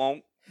 I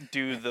won't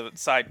do the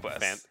side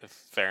quests.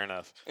 Fair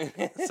enough.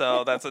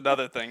 So that's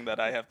another thing that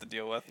I have to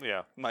deal with.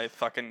 Yeah. My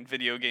fucking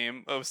video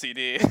game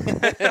OCD.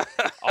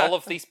 All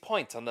of these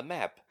points on the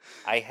map,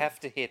 I have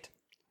to hit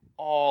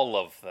all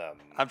of them.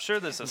 I'm sure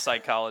there's a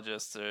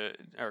psychologist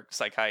or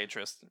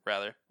psychiatrist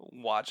rather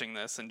watching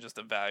this and just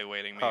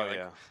evaluating me. Oh, like,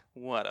 yeah.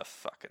 what a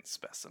fucking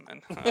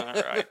specimen! All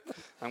right,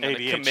 I'm gonna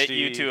ADHD, commit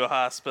you to a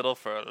hospital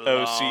for a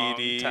long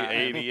OCD, time.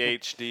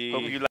 ADHD.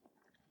 Hope you like-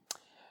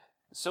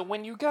 So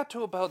when you got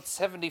to about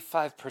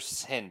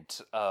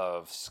 75%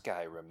 of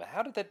Skyrim,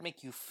 how did that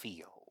make you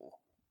feel?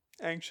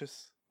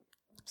 anxious,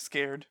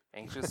 scared.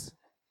 Anxious,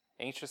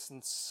 anxious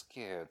and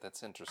scared.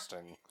 That's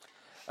interesting.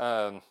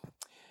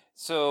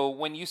 So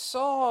when you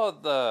saw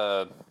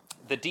the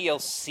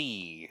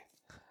DLC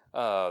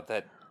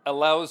that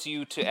allows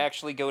you to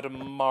actually go to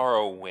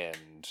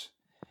Morrowind,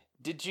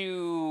 did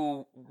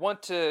you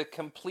want to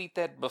complete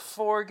that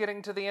before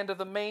getting to the end of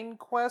the main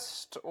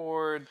quest,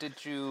 or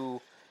did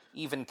you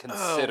even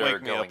consider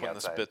wake me going up when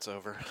outside? this bit's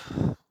over.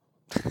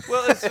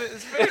 Well, it's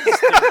very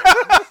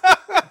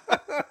distinct.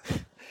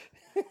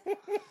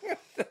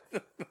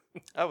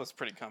 I was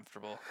pretty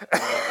comfortable.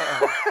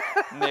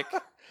 Nick,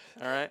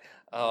 all right.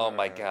 Oh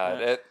my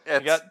god!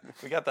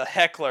 We got the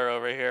heckler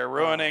over here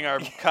ruining our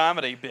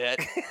comedy bit.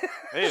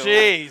 Hey,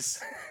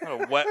 Jeez, what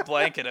a wet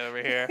blanket over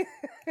here.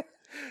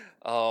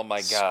 Oh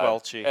my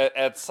god! Squelchy.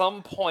 At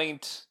some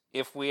point,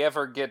 if we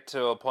ever get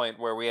to a point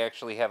where we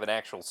actually have an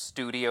actual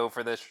studio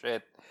for this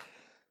shit,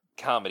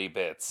 comedy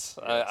bits.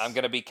 Yes. I'm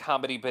gonna be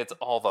comedy bits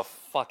all the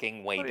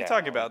fucking way What are down. you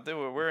talking about?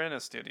 We're in a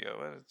studio.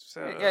 I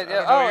don't know what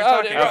you're Oh,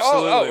 talking about.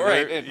 Absolutely,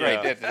 right, we're-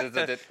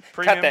 right.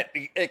 Premium.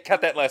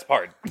 Cut that last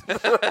part.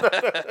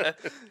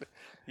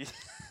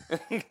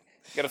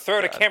 Gotta throw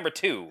it at camera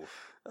 2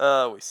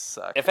 Oh, we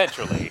suck.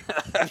 eventually.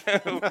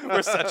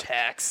 We're such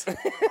hacks.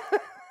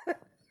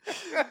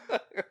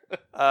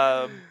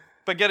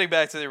 But getting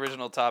back to the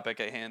original topic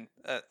at hand,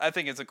 I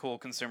think it's a cool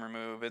consumer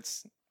move.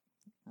 It's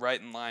right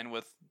in line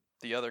with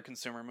the other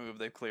consumer move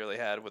they've clearly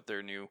had with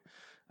their new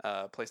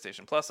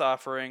PlayStation Plus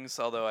offerings,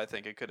 although I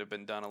think it could have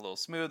been done a little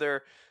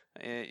smoother.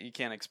 You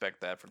can't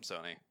expect that from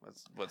Sony.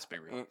 Let's be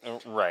real.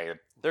 Right.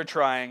 They're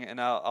trying,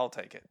 and I'll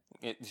take it.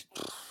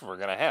 We're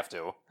gonna have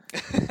to.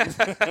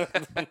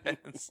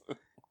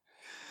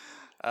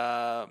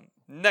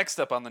 Next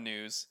up on the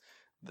news,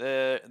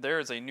 there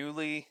is a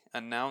newly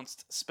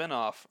announced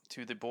spin-off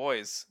to The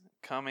Boys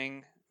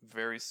coming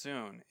very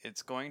soon.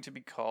 It's going to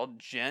be called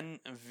Gen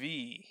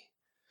V.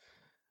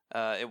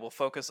 It will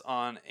focus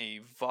on a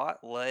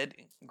Vought-led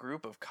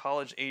group of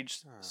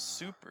college-age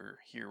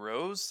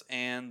superheroes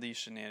and the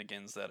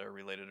shenanigans that are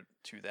related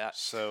to that.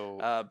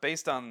 So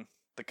Based on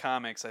the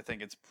comics, I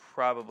think it's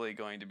probably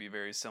going to be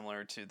very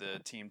similar to the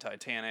Team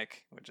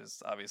Titanic, which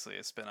is obviously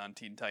a spin on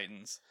Teen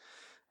Titans.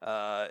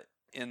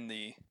 In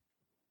the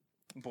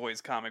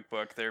Boys comic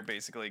book, they're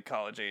basically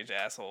college-age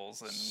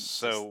assholes, and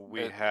so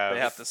we they have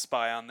have to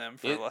spy on them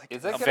for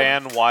is that a gonna-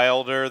 Van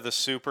Wilder, the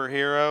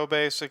superhero,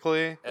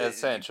 basically.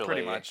 Essentially,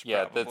 pretty much.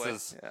 Yeah, probably.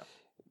 this is.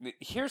 Yeah.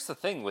 Here's the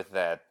thing with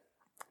that.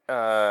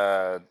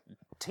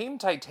 Team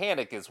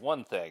Titanic is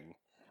one thing.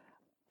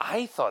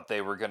 I thought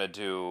they were gonna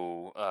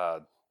do,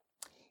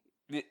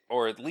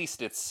 or at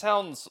least it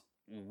sounds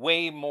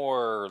way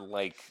more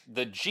like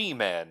the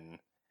G-Men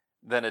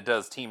than it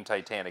does Team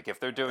Titanic.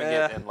 If they're doing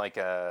it in like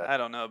a, I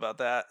don't know about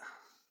that,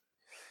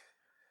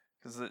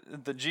 because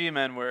the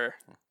G-Men were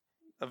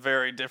a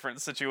very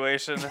different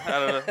situation. I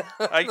don't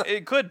know.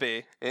 It could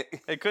be.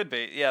 It could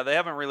be. Yeah, they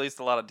haven't released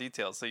a lot of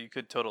details, so you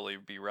could totally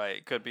be right.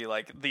 It could be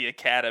like the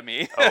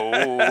Academy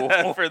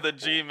for the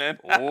G-Men.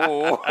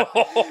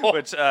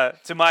 Which,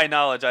 to my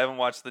knowledge, I haven't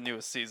watched the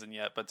newest season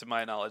yet, but to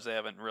my knowledge, they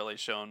haven't really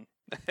shown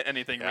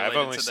anything Yeah, related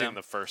I've only to seen them.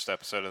 the first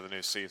episode of the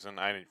new season.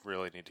 I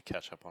really need to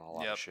catch up on a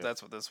lot Yep, of shit.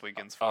 that's what this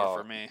weekend's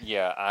for me.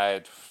 Yeah,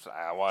 I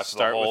watched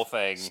the whole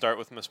thing. Start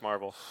with Miss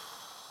Marvel.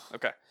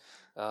 Okay.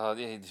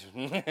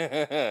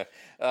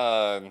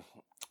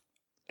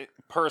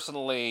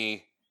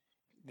 Personally,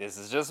 this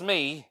is just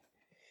me.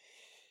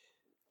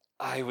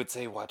 I would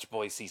say watch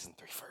Boys season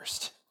 3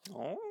 first.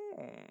 Oh.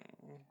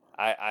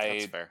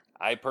 That's fair.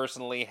 I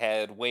personally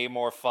had way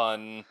more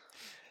fun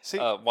See,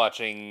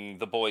 watching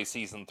The Boys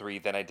season 3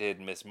 than I did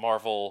Miss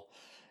Marvel,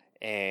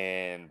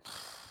 and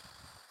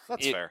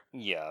that's fair.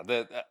 Yeah,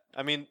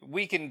 I mean,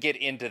 we can get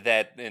into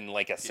that in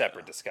like a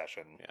separate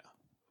discussion.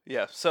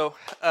 Yeah. So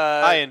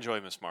I enjoy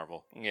Miss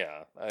Marvel.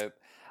 Yeah,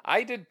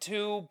 I did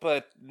too,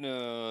 but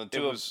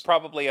was-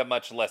 probably a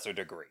much lesser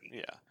degree.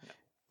 Yeah.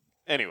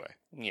 Anyway,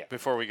 Yeah.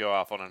 before we go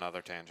off on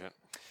another tangent,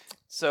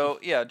 So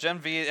yeah, Gen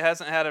V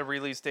hasn't had a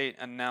release date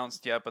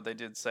announced yet, but they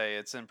did say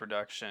it's in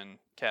production.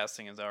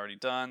 Casting is already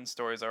done.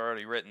 Stories are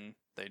already written.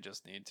 They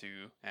just need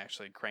to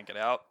actually crank it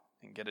out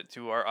and get it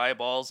to our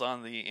eyeballs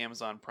on the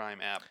Amazon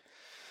Prime app.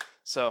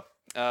 So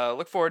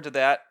look forward to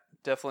that.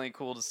 Definitely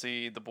cool to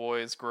see the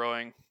boys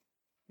growing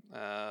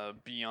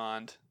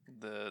beyond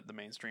the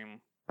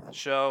mainstream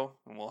show,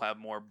 and we'll have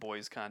more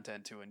boys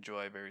content to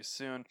enjoy very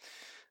soon.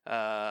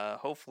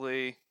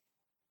 Hopefully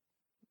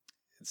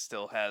it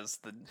still has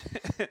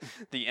the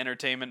the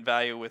entertainment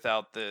value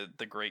without the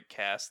great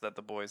cast that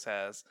the boys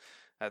has.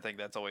 I think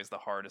that's always the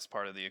hardest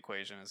part of the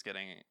equation, is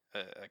getting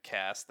a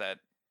cast that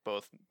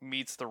both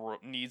meets the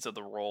needs of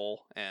the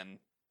role and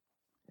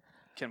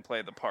can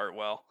play the part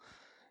well.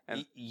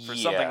 And for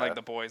something like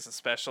the boys,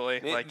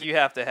 especially, like you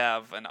have to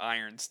have an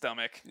iron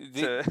stomach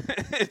to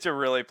to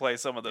really play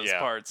some of those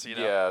parts. You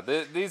know?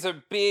 Yeah, these are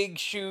big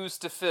shoes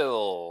to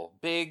fill.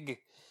 Big,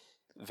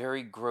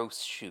 very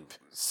gross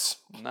shoes.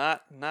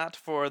 Not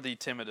for the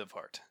timid of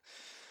heart.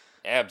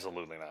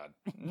 Absolutely not.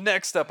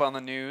 Next up on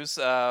the news,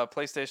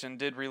 PlayStation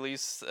did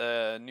release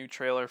a new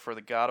trailer for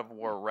the God of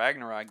War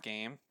Ragnarok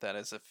game that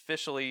has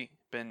officially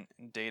been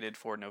dated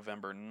for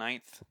November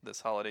 9th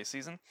this holiday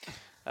season.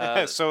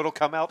 so it'll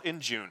come out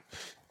in June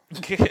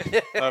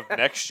of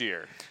next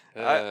year.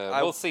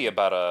 We'll see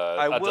about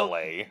a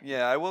delay.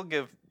 Yeah, I will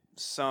give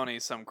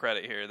Sony some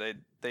credit here.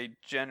 They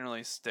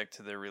generally stick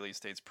to their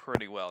release dates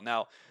pretty well.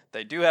 Now,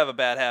 they do have a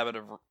bad habit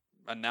of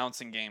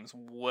announcing games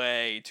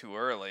way too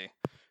early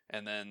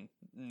and then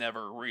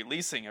never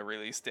releasing a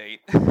release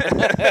date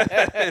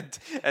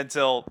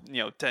until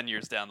 10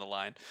 years down the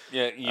line.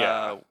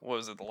 Yeah. What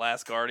was it? The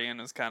Last Guardian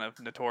was kind of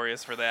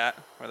notorious for that,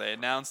 where they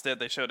announced it,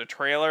 they showed a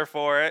trailer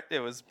for it,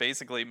 it was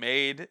basically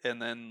made,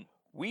 and then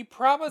we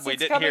promise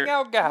it's coming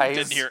out, guys.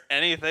 Didn't hear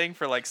anything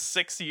for like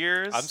 6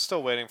 years. I'm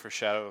still waiting for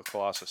Shadow of the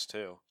Colossus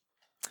 2.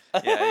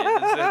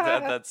 Yeah,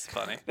 that's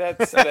funny.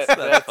 That's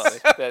funny.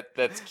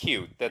 That's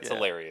cute. That's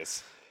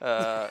hilarious.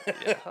 Yeah,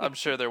 I'm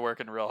sure they're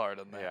working real hard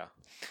on that.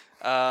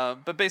 Yeah.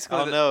 But basically,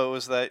 Oh no, it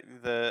was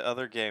the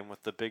other game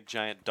with the big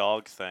giant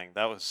dog thing.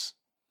 That was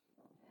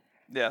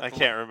I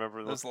can't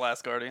remember. It was The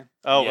Last Guardian.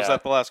 Oh, was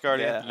that The Last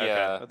Guardian? Yeah.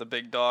 Yeah. With the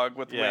big dog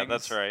with wings. Yeah,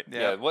 that's right.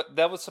 Yeah, what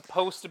that was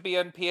supposed to be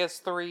on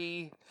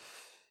PS3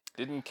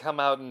 didn't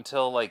come out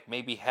until like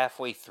maybe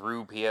halfway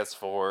through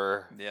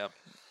PS4. Yep.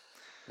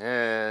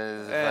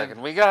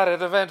 We got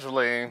it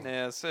eventually.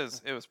 Yeah,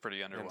 it was pretty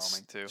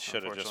underwhelming too.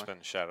 Should have just unfortunately.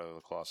 been Shadow of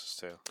the Colossus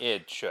 2.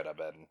 It should have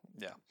been.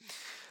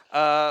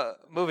 Yeah.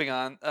 Moving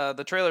on.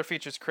 The trailer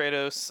features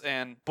Kratos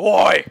and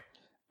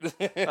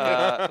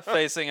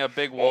facing a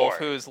big wolf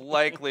who is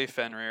likely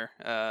Fenrir.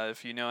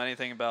 If you know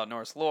anything about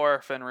Norse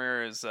lore,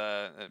 Fenrir is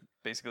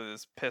basically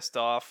this pissed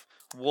off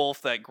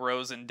wolf that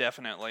grows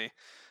indefinitely.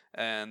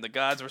 And the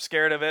gods were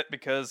scared of it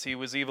because he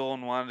was evil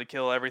and wanted to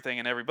kill everything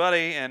and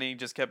everybody, and he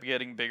just kept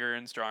getting bigger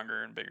and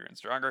stronger and bigger and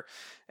stronger.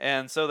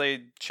 And so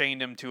they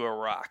chained him to a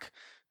rock.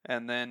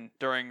 And then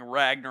during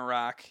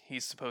Ragnarok,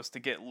 he's supposed to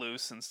get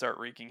loose and start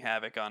wreaking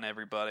havoc on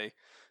everybody.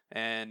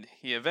 And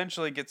he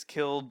eventually gets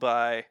killed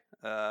by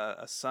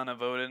a son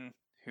of Odin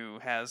who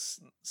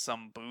has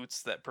some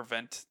boots that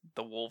prevent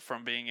the wolf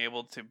from being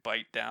able to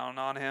bite down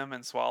on him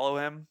and swallow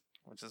him,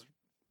 which is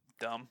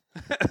dumb.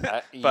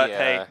 But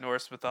hey,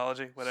 Norse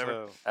mythology,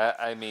 whatever. So,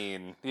 I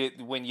mean,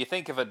 when you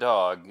think of a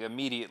dog,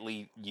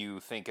 immediately you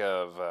think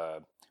of,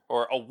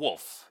 or a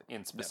wolf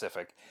in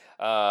specific,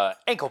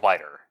 ankle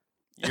biter.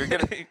 You're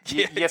gonna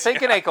you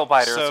think an ankle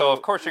biter, so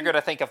of course you're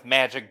gonna think of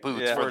magic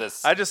boots for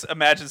this. I just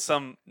imagine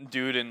some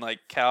dude in like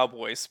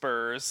cowboy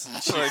spurs.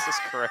 Jesus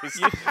Christ.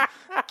 You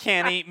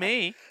can't eat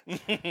me.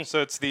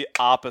 So it's the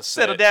opposite.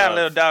 Settle down, of-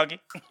 little doggy.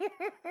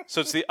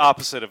 So it's the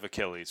opposite of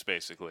Achilles,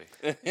 basically.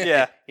 Yeah,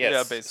 Yes,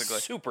 yeah, basically.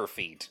 super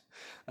feet.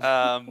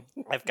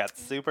 I've got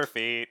super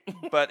feet.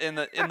 But in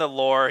the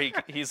lore,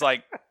 he's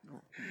like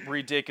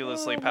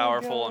ridiculously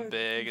powerful and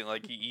big, and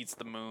like he eats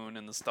the moon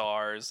and the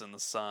stars and the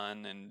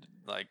sun, and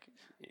like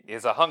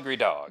Is a hungry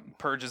dog.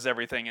 purges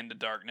everything into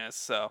darkness.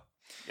 So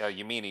Oh,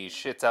 you mean he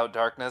shits out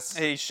darkness?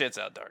 he shits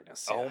out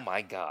darkness. Oh yeah.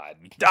 my god.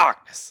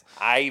 Darkness.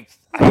 I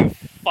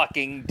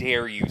fucking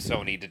dare you,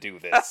 Sony, to do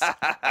this.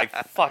 I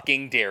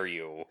fucking dare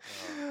you.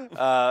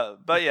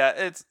 But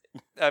yeah,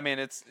 I mean,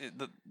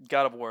 the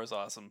God of War is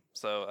awesome,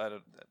 so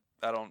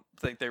I don't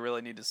think they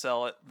really need to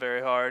sell it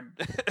very hard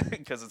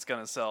because it's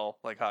gonna sell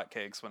like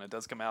hotcakes when it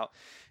does come out.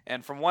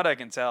 And from what I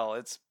can tell,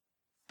 it's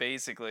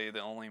basically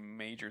the only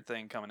major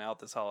thing coming out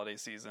this holiday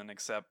season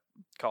except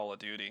Call of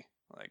Duty.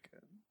 Like,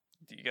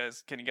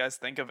 can you guys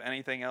think of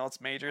anything else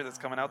major that's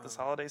coming out this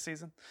holiday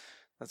season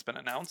that's been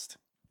announced?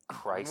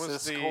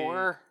 Crisis the-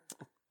 Core.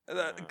 Come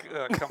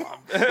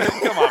on,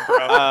 come on, bro.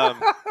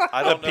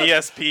 I don't the know.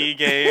 PSP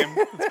game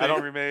that's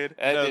being remade.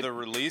 know the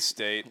release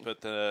date,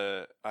 but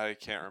I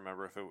can't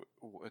remember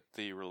what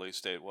the release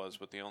date was.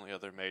 But the only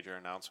other major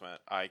announcement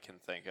I can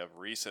think of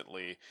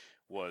recently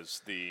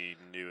was the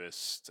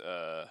newest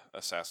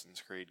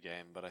Assassin's Creed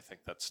game. But I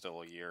think that's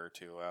still a year or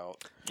two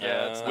out.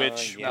 Yeah, it's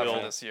Which not for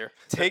will this year.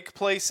 Take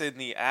place in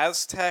the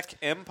Aztec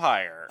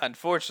Empire.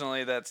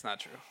 Unfortunately, that's not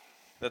true.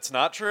 That's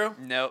not true?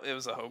 No, it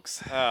was a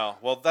hoax. Oh,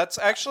 well, that's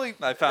actually...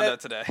 I found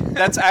out today.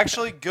 That's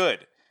actually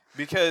good,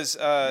 because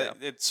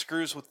it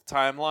screws with the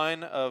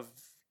timeline of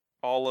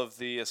all of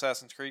the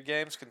Assassin's Creed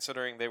games,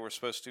 considering they were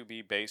supposed to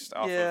be based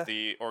off Yeah. of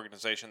the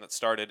organization that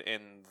started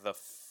in the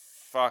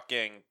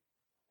fucking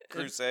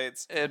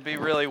Crusades. It'd be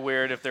really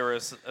weird if there were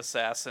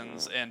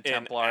assassins and In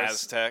Templars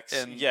Aztecs.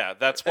 in- yeah,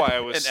 that's why I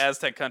was... in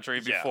Aztec country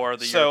yeah. before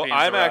the So Europeans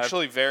I'm arrived.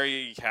 actually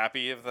very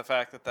happy of the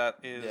fact that that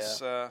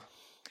is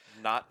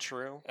not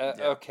true.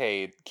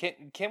 Okay,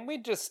 can we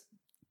just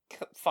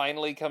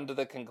finally come to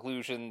the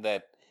conclusion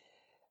that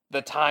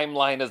the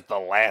timeline is the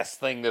last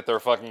thing that they're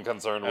fucking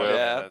concerned with?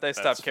 Yeah, they that's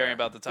stopped caring fair.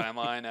 about the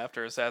timeline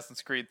after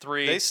Assassin's Creed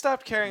 3. They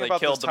stopped caring They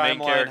about killed this the main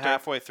timeline character.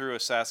 halfway through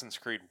Assassin's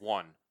Creed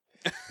 1.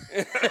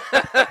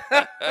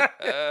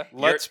 Uh,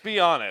 Let's be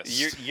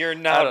honest. You're I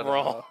not don't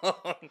wrong.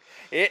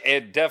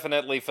 It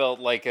definitely felt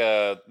like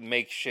a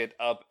make shit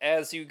up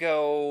as you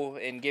go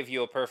and give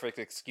you a perfect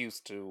excuse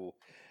to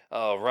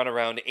run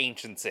around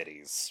ancient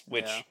cities.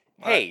 Which,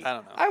 Yeah. hey, I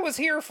don't know. I was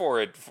here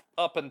for it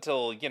up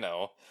until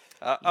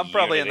I'm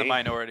probably in the Unity.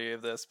 minority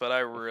of this, but I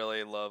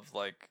really love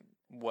like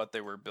what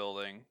they were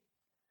building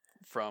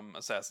from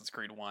Assassin's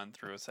Creed 1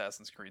 through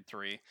Assassin's Creed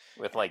 3.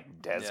 with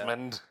like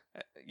Desmond.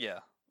 Yeah.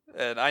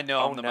 And I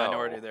know Oh, I'm the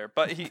minority no. there,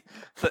 but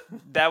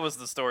that was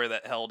the story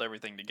that held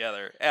everything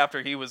together.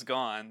 After he was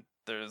gone,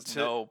 there's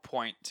no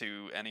point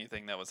to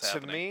anything that was To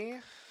happening. me,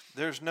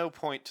 there's no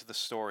point to the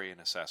story in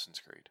Assassin's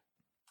Creed.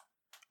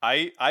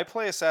 I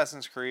play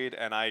Assassin's Creed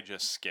and I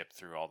just skip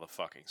through all the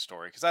fucking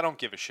story because I don't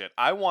give a shit.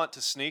 I want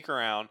to sneak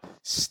around,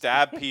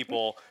 stab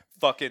people,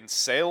 fucking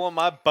sail on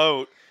my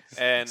boat,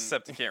 and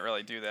Except you can't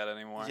really do that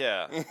anymore.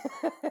 yeah.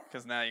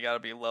 Because now you got to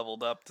be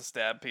leveled up to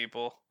stab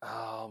people.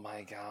 Oh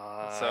my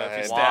god. So if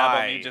you Why? stab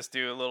them, you just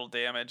do a little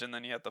damage, and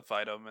then you have to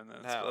fight them. And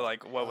it's No.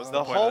 like, what was The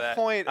the point whole of that?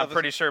 point I'm of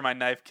pretty sure my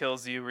knife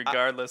kills you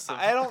regardless of.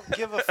 I don't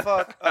give a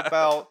fuck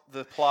about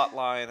the plot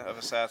line of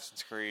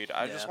Assassin's Creed.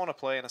 I just Yeah. want to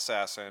play an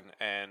assassin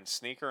and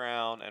sneak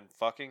around and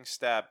fucking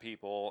stab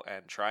people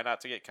and try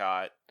not to get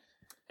caught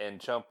and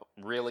jump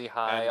really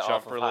high. and off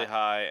jump of really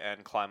high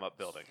and climb up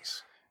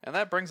buildings. And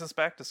that brings us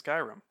back to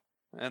Skyrim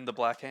and the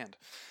Black Hand.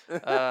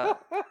 Yeah,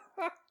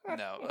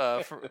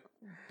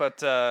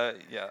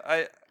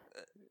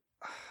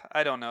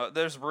 I don't know.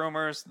 There's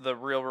rumors, the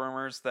real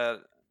rumors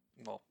that,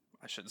 well,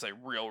 I shouldn't say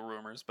real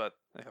rumors, but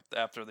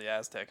after the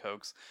Aztec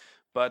hoax.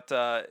 But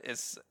it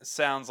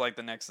sounds like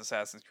the next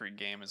Assassin's Creed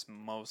game is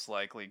most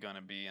likely going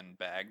to be in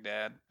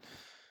Baghdad,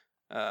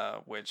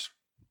 which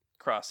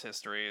cross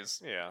history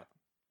is Yeah.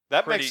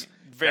 That pretty makes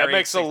very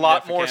makes a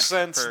lot more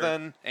significant sense for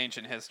than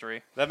ancient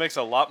history. that makes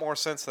a lot more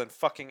sense than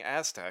fucking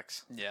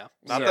Aztecs. Yeah.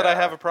 Not that I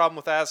Yeah. have a problem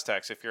with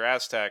Aztecs. If you're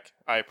Aztec,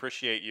 I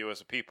appreciate you as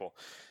a people.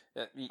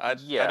 I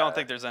yeah. don't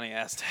think there's any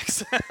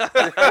Aztecs.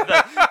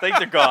 I think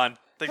they're gone.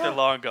 I think they're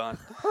long gone.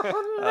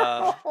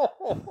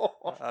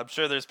 I'm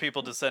sure there's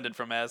people descended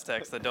from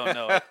Aztecs that don't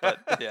know it,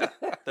 but yeah,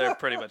 they're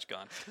pretty much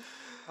gone.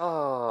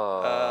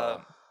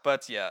 Oh.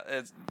 But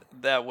yeah,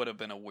 that would have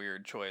been a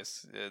weird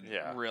choice. It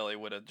Yeah. really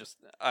would have just.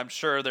 I'm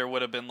sure there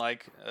would have been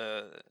like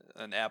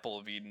an Apple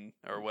of Eden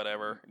or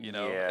whatever, in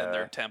Yeah.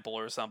 their temple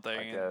or something.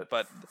 Like a-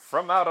 but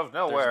from out of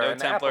there's nowhere, no an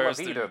apple of Templars,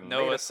 there's Eden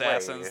no made its way.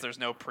 assassins, there's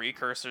no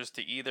precursors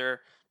to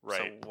either.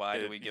 Right. So why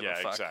do we give a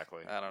fuck?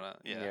 Exactly. I don't know.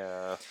 Yeah.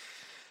 Yeah.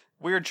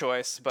 Weird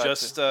choice, but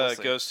Just we'll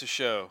see. goes to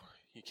show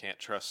you can't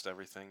trust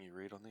everything you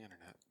read on the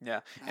internet.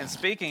 Yeah. And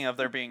speaking of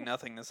there being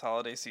nothing this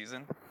holiday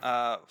season,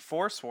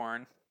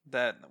 Forsworn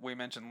that we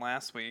mentioned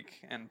last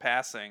week in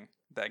passing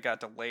that got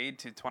delayed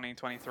to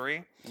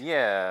 2023,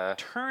 Yeah.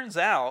 turns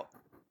out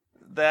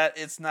that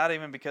it's not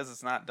even because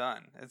it's not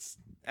done. It's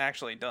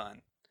actually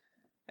done.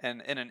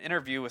 And in an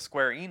interview with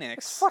Square It's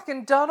Enix,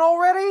 fucking done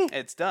already?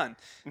 it's done.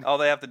 All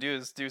they have to do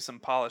is do some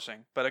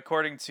polishing. But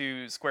according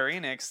to Square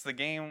Enix, the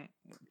game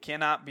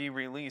cannot be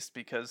released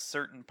because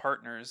certain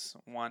partners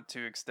want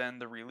to extend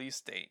the release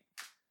date.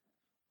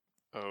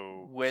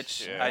 Oh,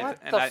 Which What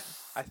I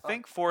the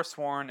think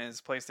Forsworn is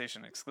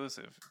PlayStation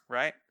exclusive,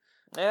 right?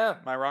 Yeah.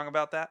 Am I wrong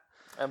about that?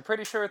 I'm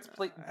pretty sure it's At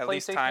PlayStation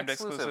least timed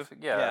exclusive. exclusive.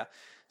 Yeah.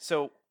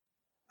 So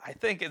I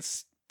think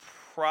it's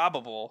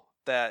probable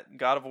that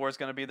God of War is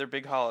going to be their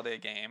big holiday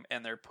game,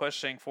 and they're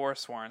pushing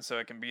Forsworn so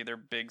it can be their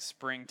big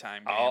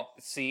springtime game. Oh,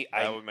 see,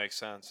 That would make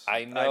sense.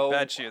 I know. I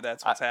bet you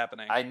that's what's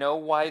happening. I know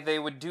why they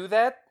would do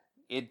that.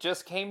 It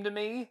just came to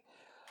me.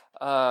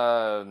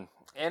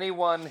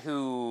 Anyone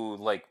who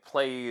like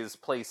plays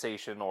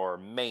PlayStation or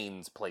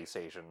mains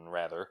PlayStation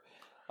rather,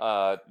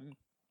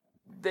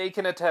 they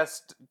can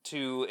attest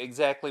to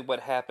exactly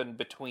what happened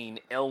between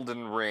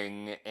Elden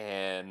Ring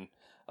and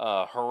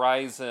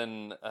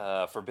Horizon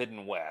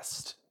Forbidden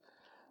West.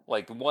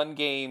 Like, one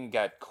game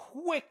got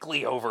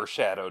quickly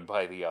overshadowed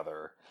by the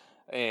other.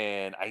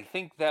 And I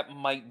think that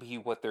might be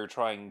what they're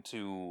trying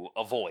to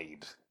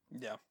avoid.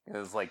 Yeah.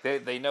 It's like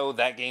they know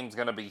that game's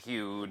going to be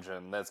huge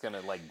and that's going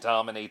to like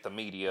dominate the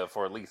media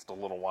for at least a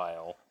little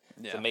while.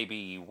 Yeah. So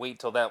maybe wait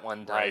till that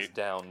one dies Right.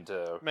 down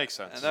to Makes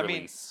sense. And I mean,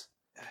 release.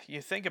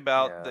 You think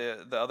about Yeah.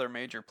 the other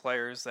major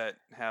players that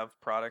have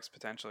products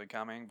potentially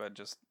coming but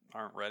just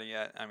aren't ready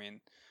yet. I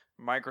mean,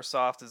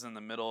 Microsoft is in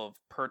the middle of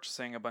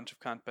purchasing a bunch of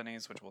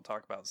companies, which we'll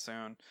talk about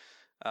soon,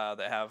 that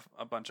have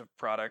a bunch of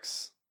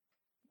products,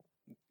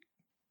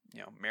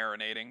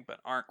 marinating but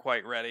aren't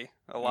quite ready.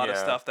 A lot of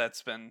Yeah. stuff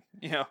that's been,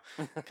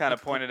 kind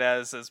of pointed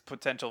as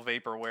potential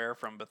vaporware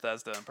from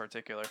Bethesda in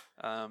particular.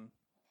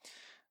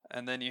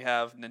 And then you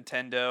have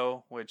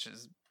Nintendo, which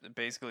is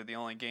basically the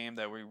only game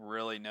that we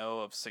really know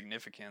of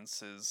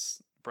significance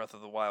is Breath of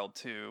the Wild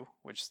 2,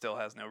 which still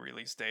has no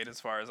release date as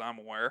far as I'm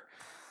aware.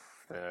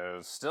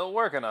 They're still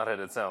working on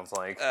it sounds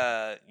like.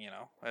 And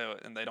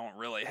they don't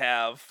really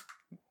have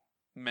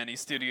many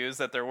studios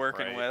that they're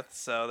working Right. with,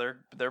 so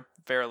they're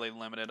fairly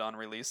limited on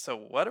release. So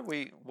what are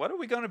we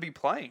going to be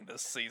playing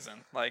this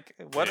season? Like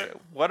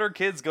what are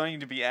kids going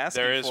to be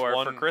asking There is for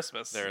one-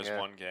 Christmas? There is Yeah.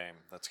 one game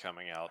that's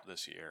coming out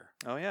this year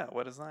Oh yeah,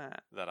 what is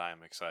that? that I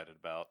am excited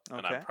about,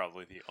 and Okay. I'm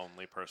probably the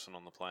only person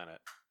on the planet.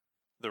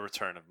 The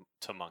Return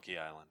to Monkey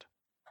Island.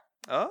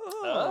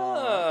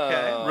 Oh,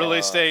 okay.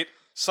 Release date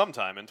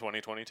sometime in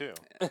 2022.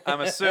 I'm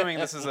assuming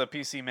this is a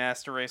PC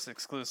Master Race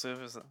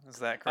exclusive. Is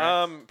that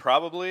correct?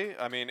 Probably.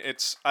 I mean,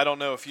 I don't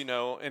know if you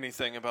know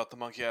anything about the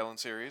Monkey Island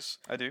series.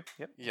 I do.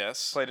 Yep.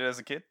 Yes, Played it as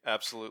a kid.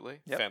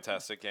 absolutely. Yep.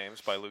 Fantastic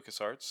games by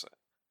LucasArts.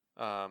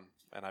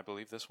 And I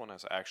believe this one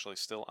is actually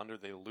still under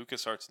the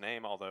LucasArts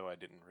name, although I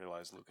didn't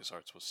realize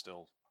LucasArts was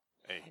still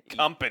a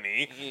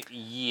company.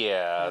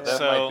 Yeah, that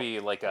So- might be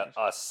like a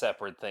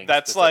separate thing.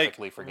 That's like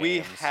specifically for we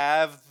games.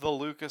 have the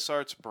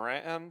LucasArts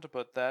brand,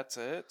 but that's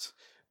it.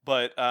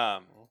 But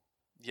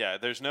yeah,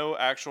 there's no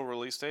actual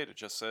release date. It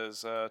just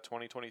says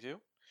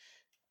 2022,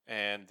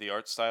 and the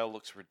art style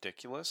looks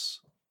ridiculous.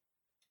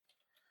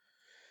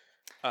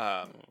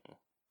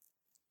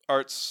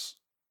 Arts.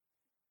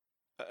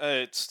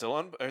 It's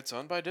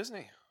owned by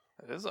Disney.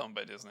 It is owned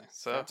by Disney.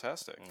 So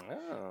Fantastic.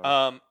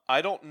 Oh.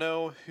 I don't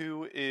know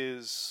who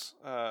is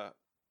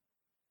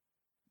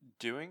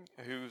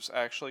who's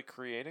actually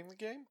creating the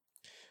game.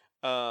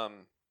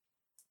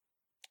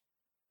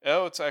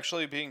 It's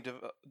actually being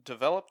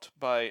developed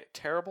by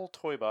Terrible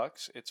Toy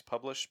Box. It's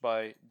published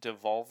by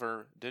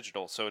Devolver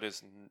Digital, so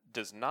it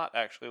does not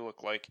actually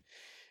look like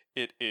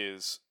it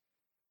is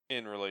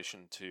in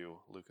relation to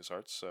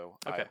LucasArts. So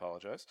I Okay.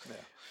 apologize.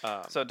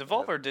 Yeah. So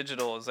Devolver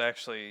Digital has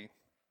actually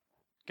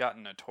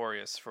gotten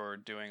notorious for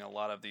doing a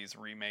lot of these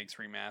remakes,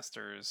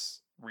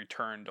 remasters,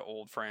 return to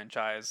old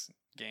franchise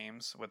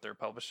games with their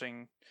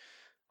publishing,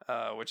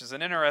 which is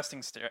an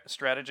interesting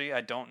strategy.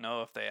 I don't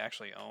know if they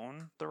actually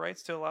own the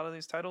rights to a lot of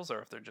these titles or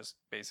if they're just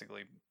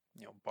basically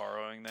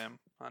borrowing them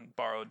on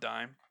borrowed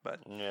dime. But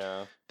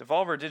Yeah.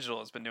 Devolver Digital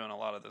has been doing a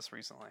lot of this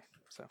recently,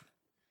 so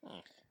Hmm.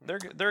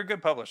 they're a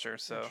good publisher.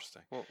 So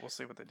Interesting. we'll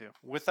see what they do.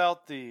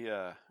 Without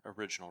the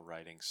original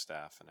writing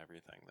staff and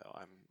everything, though,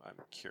 I'm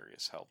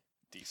curious how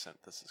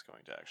decent this is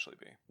going to actually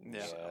be.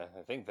 Yeah. Yeah,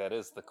 I think that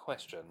is the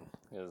question.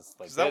 Is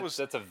like 'Cause that was-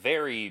 that's a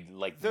very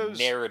like those-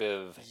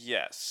 narrative,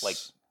 Yes. like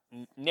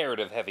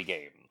narrative heavy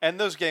game. And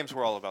those games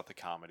were all about the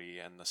comedy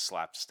and the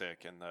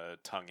slapstick and the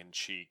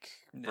tongue-in-cheek,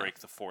 Yeah. break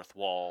the fourth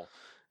wall.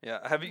 Yeah.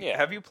 Yeah.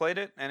 Have you played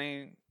it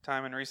any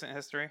time in recent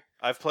history?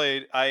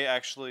 I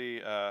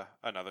actually,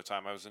 another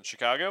time I was in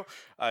Chicago,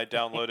 I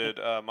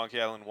downloaded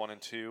Monkey Island 1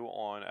 and 2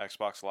 on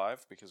Xbox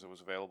Live because it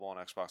was available on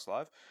Xbox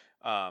Live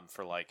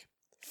for like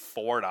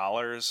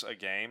 $4 a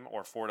game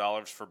or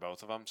 $4 for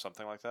both of them,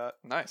 something like that.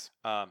 Nice.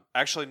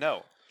 Actually,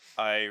 no.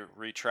 I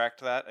retract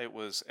that. It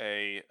was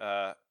a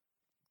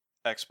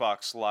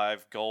Xbox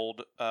Live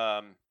Gold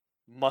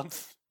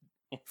month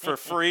for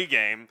free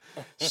game.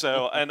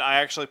 So, and I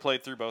actually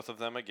played through both of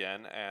them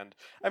again, and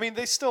I mean,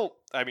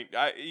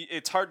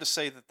 it's hard to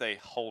say that they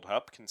hold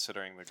up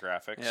considering the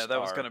graphics. Yeah, that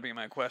was are- going to be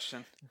my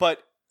question.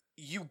 But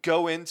you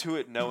go into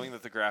it knowing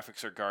that the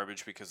graphics are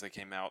garbage because they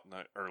came out in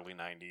the early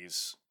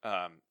 90s.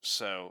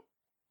 So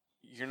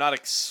you're not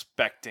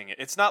expecting it.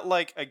 It's not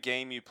like a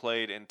game you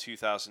played in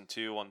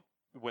 2002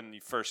 when you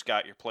first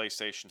got your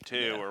PlayStation 2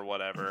 Yeah. or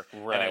whatever,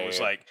 and it was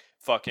Right. like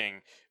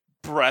fucking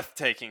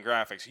breathtaking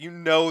graphics. You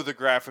know the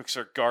graphics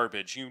are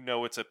garbage. You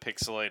know it's a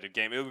pixelated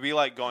game. It would be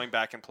like going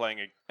back and playing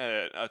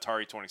a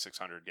Atari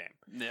 2600 game.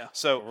 Yeah.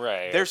 So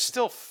Right. they're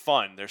still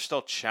fun. They're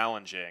still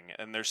challenging,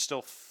 and they're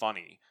still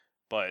funny,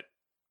 but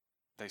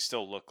they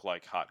still look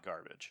like hot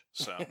garbage.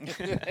 So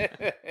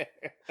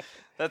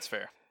That's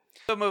fair.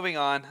 So moving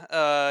on,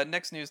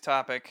 next news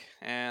topic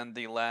and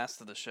the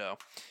last of the show.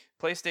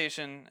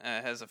 PlayStation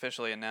has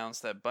officially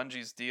announced that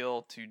Bungie's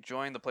deal to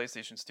join the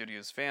PlayStation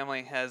Studios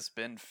family has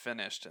been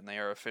finished, and they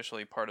are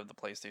officially part of the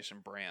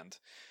PlayStation brand.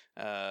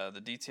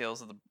 The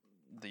details of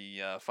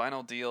the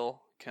final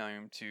deal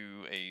came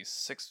to a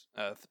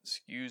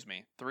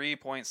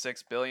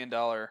 $3.6 billion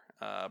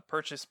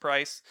purchase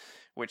price,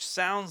 which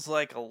sounds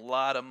like a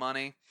lot of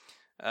money.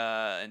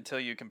 Until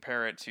you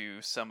compare it to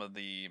some of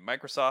the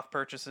Microsoft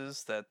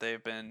purchases that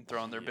they've been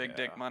throwing their big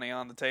dick Yeah. money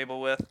on the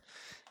table with.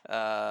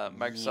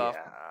 Microsoft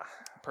Yeah.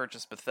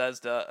 purchased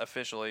Bethesda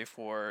officially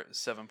for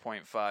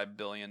 $7.5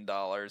 billion.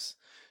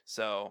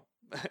 So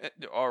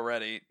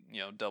already,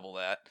 double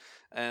that.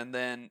 And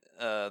then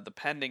the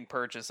pending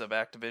purchase of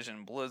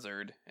Activision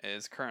Blizzard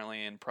is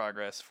currently in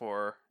progress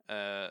for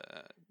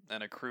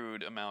an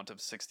accrued amount of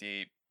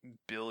 $68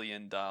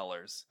 billion. that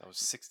was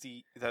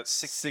 60. That's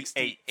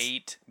 68.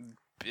 $68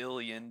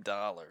 billion.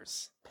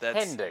 That's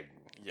Pending.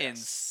 Yes.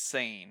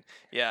 insane.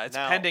 Yeah, it's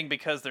Now- pending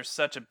because they're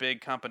such a big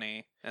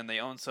company and they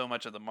own so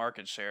much of the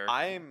market share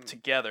I'm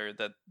together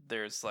that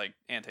there's like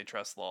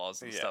antitrust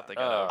laws and Yeah. stuff they Oh,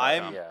 got to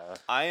overcome. yeah.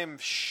 I am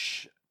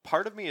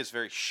part of me is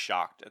very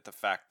shocked at the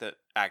fact that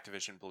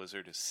Activision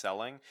Blizzard is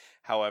selling.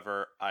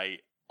 However, I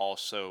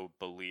also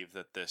believe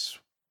that this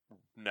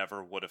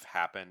never would have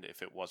happened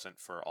if it wasn't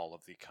for all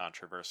of the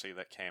controversy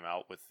that came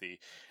out with the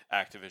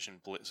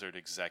Activision Blizzard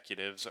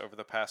executives over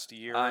the past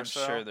year I'm or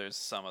so. sure there's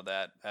some of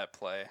that at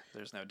play.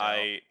 There's no doubt.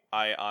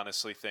 I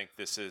honestly think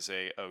this is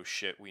a oh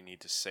shit, we need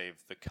to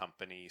save the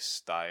company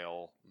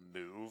style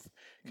move.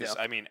 Because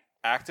Yeah. I mean,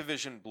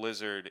 Activision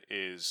Blizzard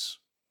is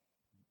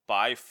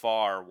by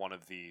far one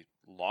of the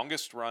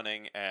longest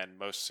running and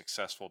most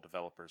successful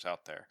developers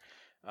out there.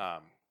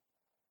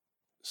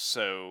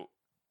 So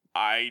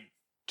I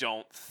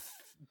don't,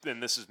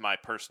 and this is my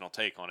personal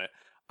take on it.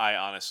 I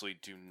honestly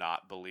do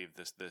not believe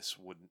this this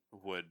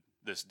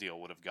deal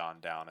would have gone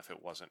down if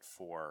it wasn't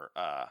for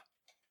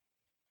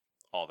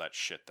all that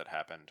shit that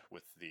happened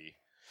with the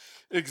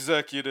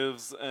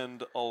executives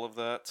and all of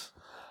that.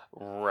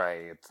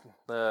 Right.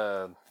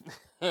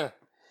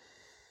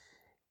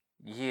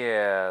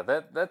 Yeah,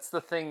 that's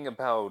the thing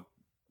about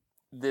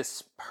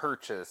this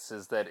purchase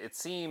is that it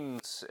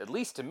seems, at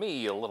least to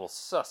me, a little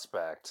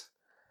suspect.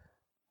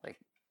 Like,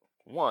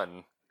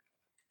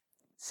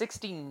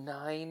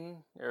 69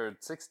 or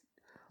 6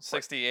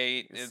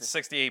 68. It's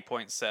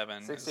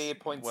 68.7.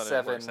 68.7 What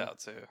it works out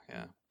to.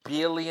 Yeah.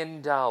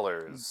 $billion.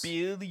 $1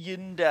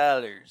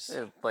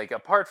 billion. Like,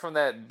 apart from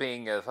that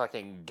being a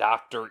fucking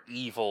Dr.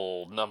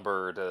 Evil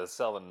number to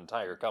sell an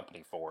entire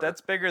company for.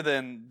 That's bigger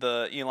than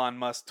the Elon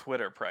Musk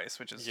Twitter price,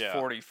 which is Yeah.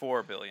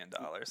 $44 billion.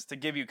 To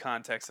give you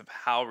context of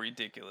how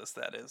ridiculous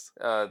that is.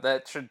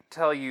 That should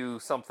tell you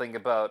something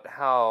about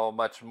how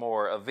much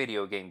more a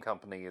video game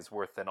company is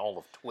worth than all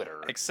of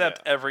Twitter.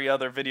 Except every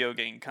other video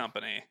game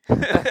company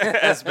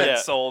has been Yeah.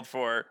 sold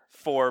for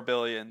 $4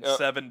 billion,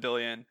 $7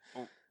 billion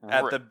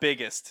at the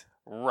biggest.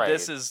 right.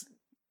 This is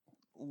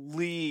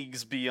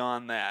leagues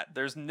beyond that.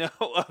 There's no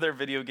other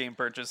video game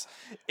purchase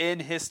in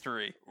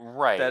history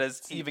right. that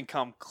has even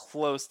come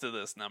close to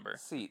this number.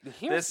 See,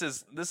 here's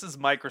This is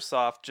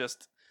Microsoft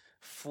just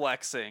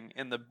flexing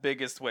in the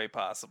biggest way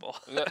possible.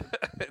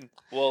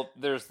 well,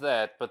 there's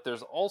that, but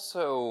there's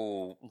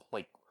also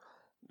like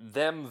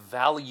them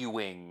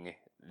valuing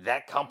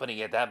that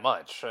company at that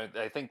much.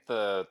 I think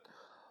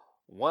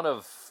one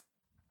of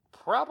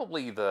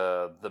probably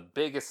the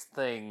biggest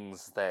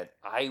things that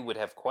I would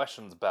have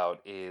questions about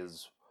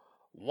is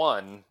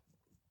one,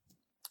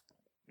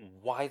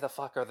 why the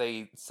fuck are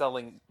they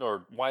selling,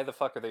 or why the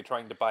fuck are they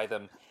trying to buy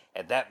them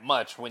at that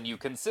much when you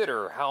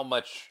consider how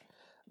much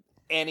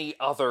any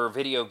other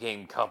video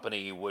game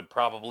company would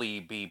probably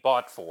be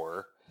bought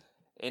for?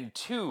 And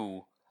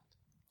two,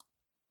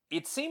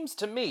 it seems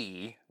to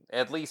me,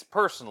 at least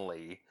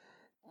personally,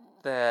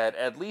 that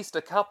at least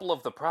a couple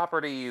of the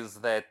properties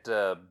that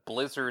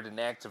Blizzard and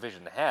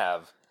Activision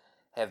have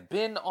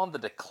been on the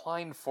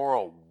decline for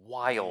a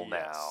while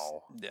Yes.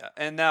 now. Yeah,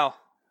 and now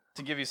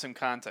to give you some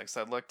context,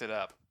 I looked it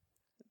up.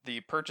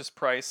 The purchase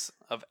price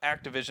of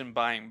Activision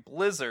buying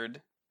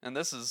Blizzard, and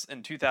this is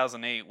in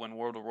 2008 when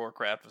World of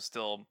Warcraft was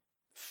still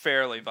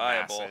fairly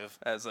viable Massive.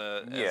 as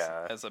a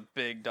Yeah. as a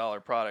big dollar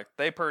product.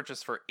 They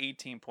purchased for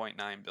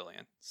 18.9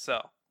 billion.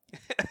 So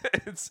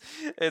it's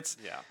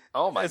Yeah.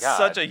 Oh my it's god.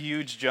 such a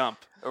huge jump.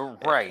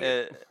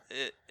 Right.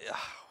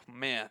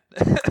 man,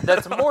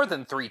 That's more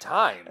than 3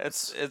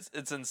 times.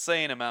 it's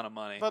insane amount of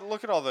money. But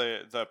look at all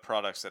the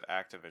products that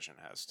Activision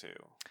has too.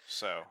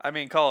 So I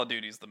mean, Call of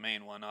Duty's the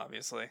main one,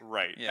 obviously,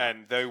 right, Yeah.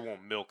 and they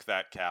won't milk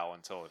that cow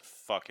until it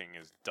fucking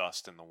is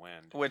dust in the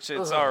wind. which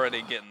it's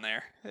already getting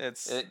there.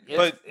 It's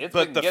But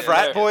been the getting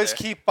frat there. boys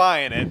keep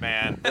buying it,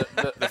 man.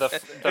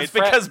 The it's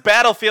because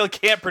Battlefield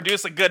can't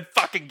produce a good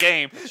fucking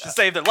game to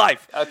save their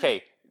life.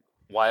 Okay,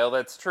 while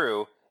that's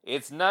true,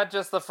 it's not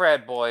just the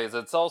frat boys,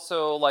 it's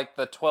also like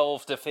the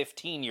 12 to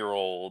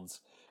 15-year-olds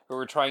who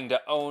are trying to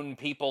own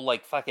people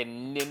like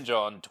fucking Ninja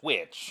on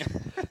Twitch.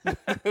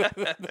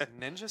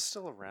 Ninja's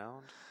still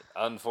around?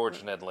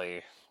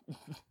 Unfortunately.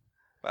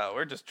 Wow,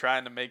 we're just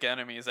trying to make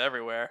enemies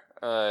everywhere.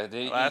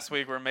 The- Last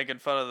week we're making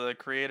fun of the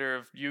creator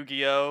of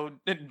Yu-Gi-Oh!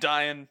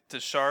 Dying to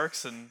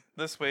sharks, and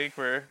this week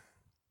we're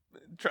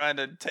trying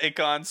to take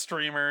on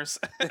streamers.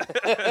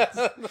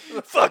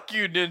 Fuck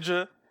you,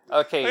 Ninja.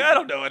 Okay. Like, I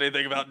don't know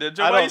anything about Ninja.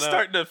 I Why are you don't know.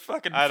 starting to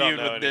fucking I don't feud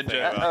know with anything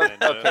Ninja? about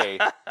Ninja. Okay.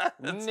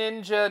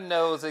 Ninja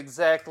knows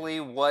exactly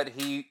what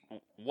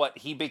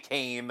he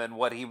became and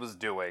what he was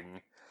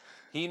doing.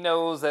 He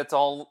knows that's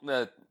all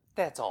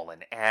an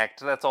act.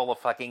 That's all a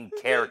fucking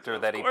character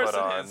that he Of course put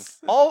it on. is.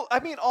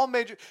 All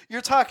major.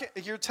 You're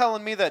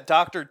telling me that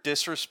Doctor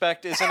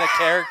Disrespect isn't a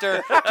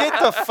character? Get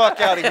the fuck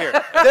out of here.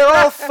 They're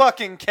all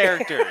fucking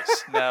characters.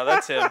 No,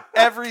 that's him.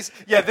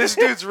 This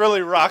dude's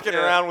really rocking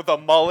Yeah. around with a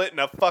mullet and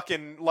a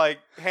fucking like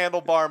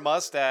handlebar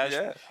mustache.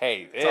 Yeah.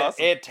 Hey,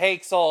 awesome. it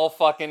takes all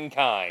fucking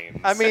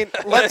kinds. I mean,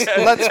 let's be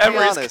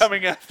Emery's honest.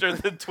 coming after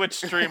the Twitch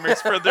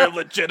streamers for their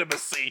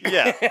legitimacy.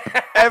 Yeah,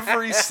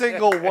 every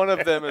single one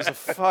of them is a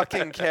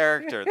fucking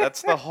character.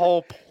 That's the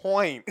whole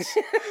point.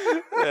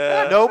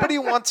 Nobody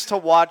wants to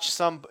watch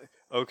some.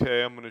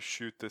 Okay, I'm gonna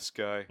shoot this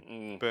guy.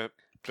 But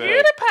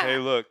hey,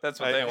 look. That's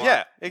what they want.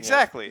 Yeah,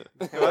 exactly.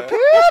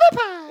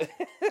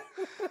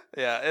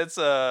 Yeah, it's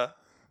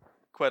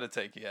quite a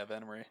take you have,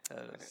 Emery.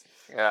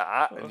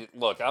 Yeah,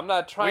 look, I'm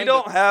not trying We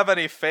don't have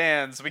any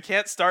fans. We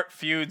can't start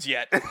feuds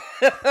yet.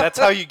 That's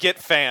how you get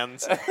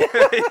fans.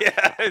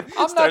 Yeah,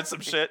 I'm start not- some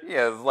shit.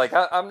 Yeah, like,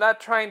 I'm not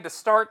trying to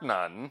start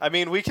none. I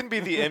mean, we can be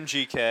the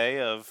MGK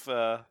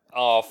of.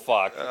 Oh,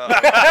 fuck.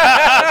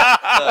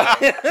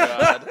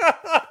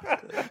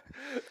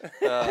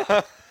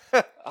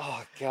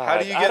 Oh, God. How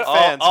do you I get don't-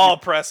 fans? All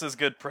press is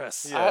good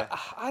press. Yeah.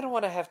 I don't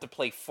want to have to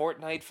play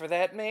Fortnite for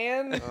that,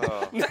 man.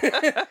 Oh.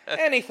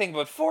 Anything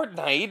but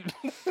Fortnite.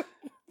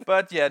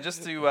 But yeah,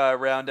 just to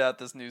round out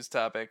this news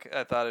topic,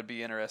 I thought it'd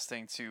be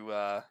interesting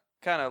to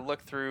kind of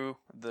look through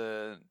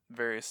the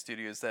various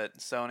studios that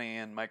Sony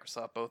and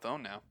Microsoft both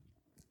own now.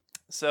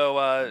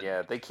 So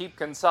Yeah, they keep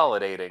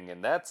consolidating,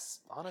 and that's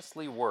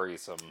honestly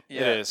worrisome.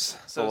 yeah, It is.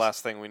 So the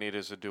last thing we need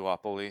is a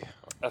duopoly.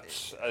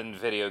 In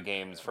video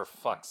games, for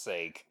fuck's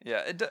sake.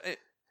 yeah,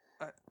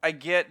 I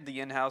get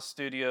the in-house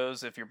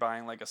studios if you're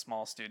buying like a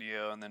small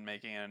studio and then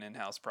making it an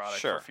in-house product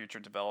Sure. for future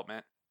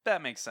development.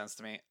 That makes sense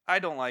to me. I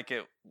don't like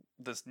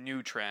this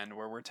new trend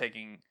where we're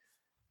taking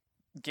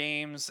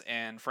games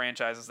and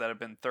franchises that have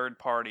been third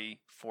party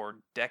for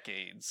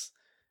decades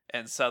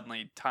and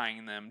suddenly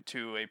tying them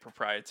to a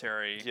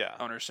proprietary Yeah.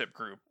 ownership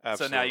group. So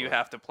Absolutely. now you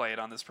have to play it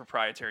on this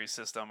proprietary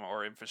system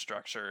or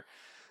infrastructure,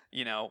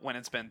 when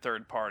it's been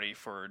third party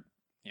for,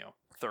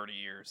 30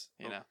 years,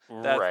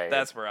 Right.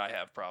 That's where I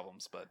have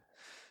problems, but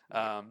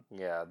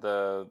Yeah,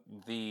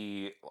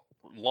 the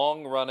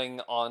long-running,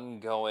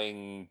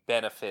 ongoing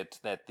benefit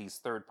that these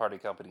third-party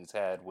companies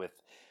had with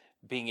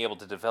being able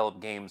to develop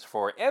games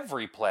for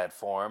every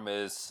platform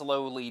is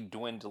slowly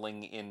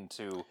dwindling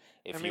into,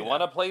 if you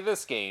want to play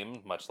this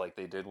game, much like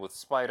they did with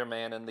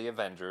Spider-Man and the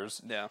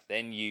Avengers, yeah.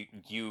 then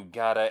you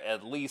gotta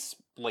at least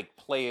like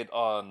play it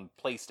on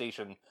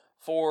PlayStation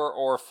 4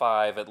 or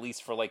 5, at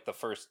least for like the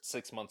first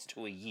 6 months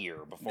to a year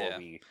before Yeah.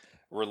 we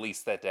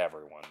release that to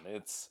everyone.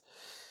 It's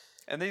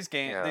And these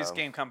Yeah.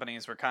 game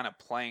companies were kind of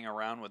playing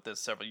around with this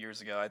several years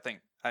ago. I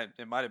think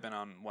it might have been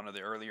on one of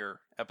the earlier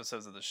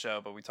episodes of the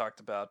show, but we talked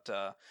about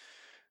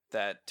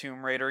that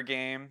Tomb Raider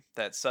game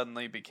that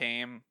suddenly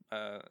became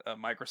a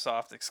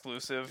Microsoft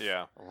exclusive.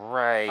 Yeah.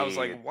 right. I was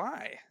like,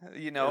 why?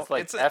 It's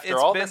like, it's after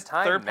it's all been this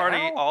time third party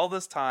now? all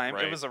this time.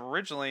 It Right. was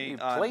originally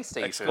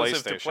PlayStation.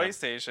 exclusive to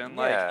PlayStation. PlayStation.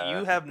 Like Yeah.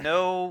 you have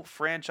no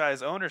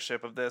franchise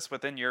ownership of this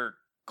within your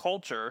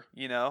culture.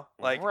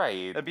 Like right.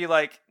 it'd be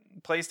like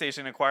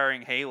PlayStation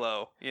acquiring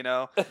Halo.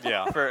 Yeah.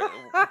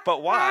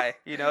 But why?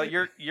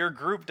 Your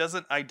group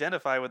doesn't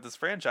identify with this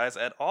franchise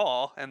at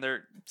all, and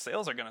their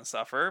sales are going to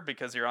suffer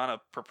because you're on a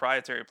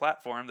proprietary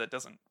platform that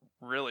doesn't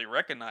really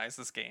recognize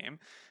this game.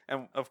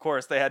 And of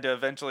course, they had to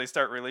eventually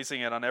start releasing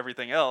it on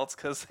everything else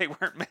because they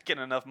weren't making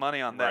enough money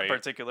on that Right.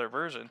 particular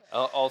version.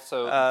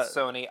 Also, Uh,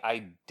 Sony,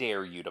 I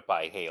dare you to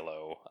buy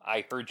Halo.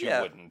 I heard you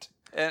Yeah. wouldn't.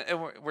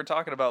 And we're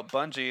talking about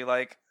Bungie,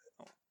 like.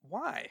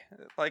 Why?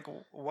 Like,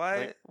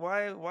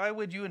 why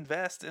would you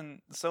invest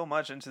in so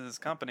much into this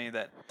company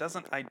that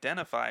doesn't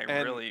identify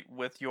And- really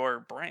with your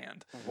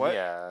brand? What?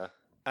 Yeah.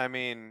 I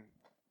mean,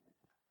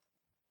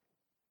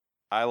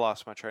 I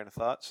lost my train of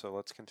thought, so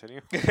let's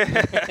continue.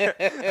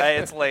 Hey,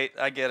 it's late.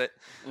 I get it.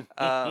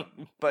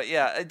 But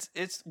yeah,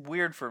 it's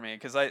weird for me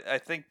because I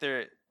think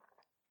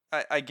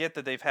I get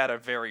that they've had a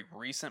very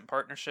recent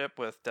partnership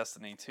with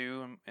Destiny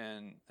 2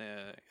 and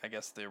I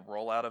guess the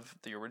rollout of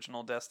the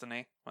original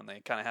Destiny when they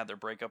kind of had their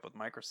breakup with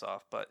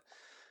Microsoft, but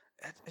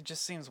it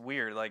just seems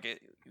weird.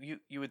 Like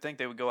you would think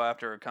they would go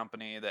after a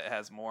company that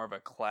has more of a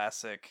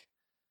classic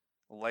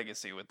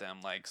legacy with them,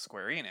 like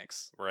Square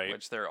Enix, Right.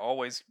 which they're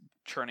always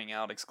churning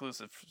out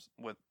exclusives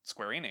with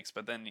Square Enix.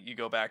 But then you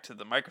go back to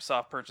the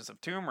Microsoft purchase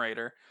of Tomb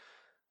Raider,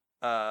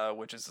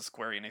 which is a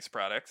Square Enix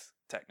product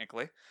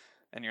technically,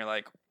 and you're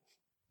like,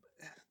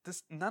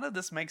 none of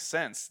this makes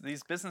sense.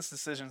 These business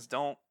decisions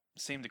don't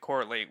seem to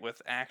correlate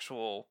with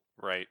actual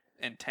Right.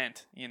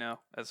 intent,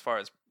 as far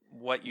as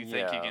what you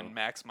think you Yeah. can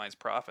maximize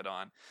profit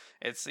on.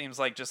 It seems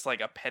like just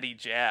like a petty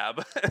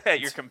jab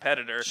at your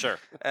competitor, Sure.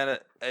 and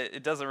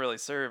it doesn't really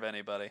serve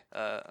anybody.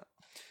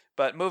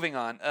 But moving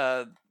on,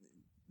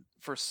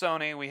 for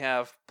Sony, we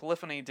have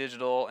Polyphony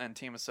Digital and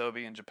Team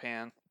Asobi in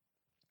Japan.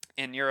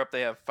 In Europe,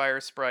 they have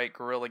Firesprite,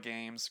 Guerrilla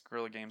Games,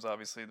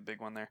 obviously the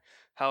big one there,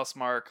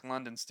 Housemarque,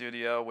 London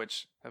Studio,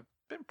 which have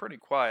been pretty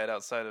quiet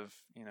outside of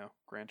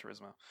Gran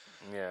Turismo.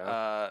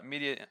 Yeah.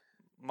 Media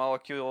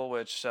Molecule,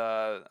 which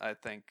I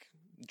think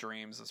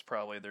Dreams is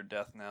probably their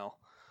death knell.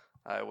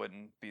 I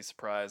wouldn't be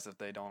surprised if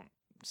they don't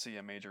see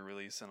a major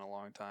release in a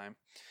long time.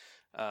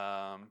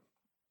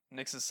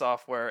 Nix's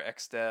Software,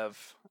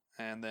 XDev,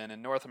 and then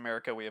in North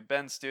America we have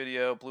Bend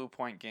Studio, Blue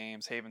Point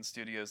Games, Haven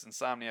Studios,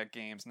 Insomniac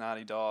Games,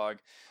 Naughty Dog,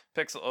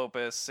 Pixel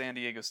Opus, San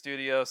Diego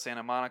Studio,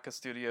 Santa Monica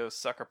Studios,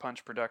 Sucker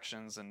Punch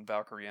Productions, and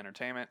Valkyrie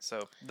Entertainment.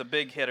 So the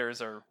big hitters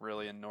are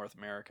really in North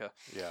America.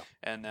 Yeah.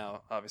 And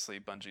now, obviously,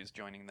 Bungie's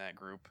joining that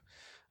group.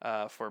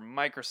 For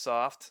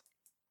Microsoft,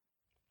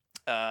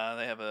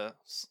 they have a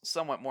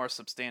somewhat more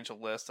substantial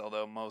list,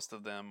 although most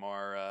of them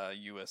are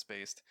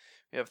U.S.-based.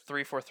 We have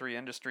 343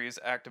 Industries,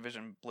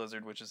 Activision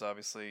Blizzard, which is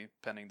obviously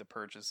pending the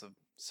purchase of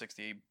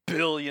 $68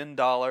 billion.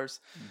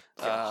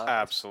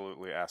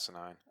 Absolutely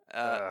asinine.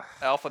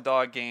 Alpha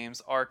Dog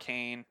Games,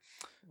 Arcane,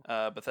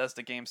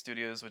 Bethesda Game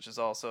Studios, which is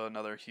also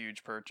another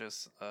huge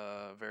purchase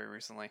very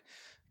recently.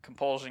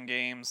 Compulsion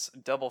Games,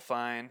 Double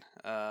Fine.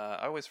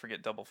 I always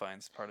forget Double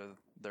Fine's part of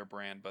their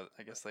brand, but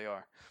I guess they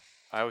are.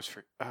 I always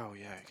forget. Oh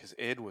yeah, because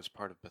id was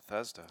part of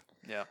Bethesda.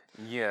 Yeah.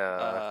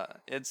 Yeah.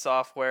 id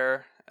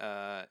Software,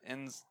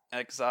 In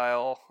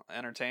Exile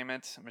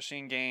Entertainment,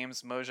 Machine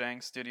Games,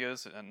 Mojang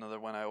Studios, another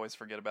one I always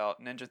forget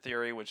about. Ninja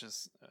Theory, which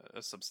is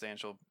a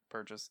substantial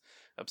purchase.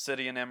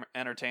 Obsidian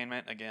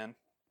Entertainment, again,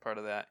 part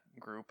of that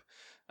group.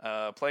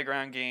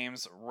 Playground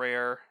Games,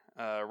 Rare,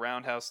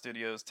 Roundhouse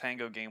Studios,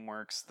 Tango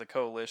Gameworks, The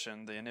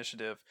Coalition, The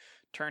Initiative,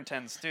 Turn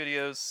 10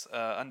 Studios,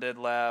 Undead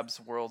Labs,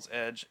 World's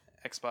Edge,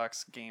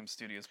 Xbox Game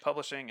Studios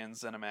Publishing, and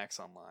ZeniMax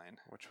Online.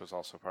 Which was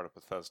also part of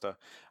Bethesda.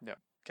 Yeah.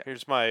 Okay.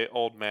 Here's my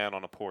old man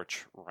on a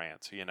porch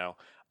rant.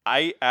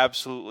 I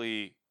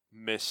absolutely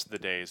miss the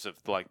days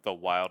of like the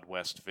Wild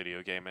West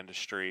video game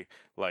industry,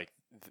 like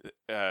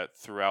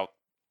throughout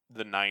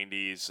the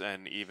 90s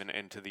and even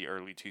into the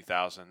early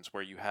 2000s,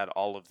 where you had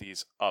all of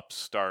these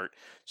upstart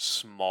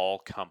small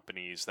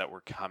companies that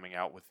were coming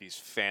out with these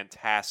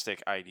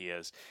fantastic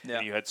ideas. Yeah.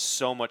 And you had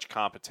so much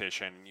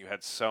competition. You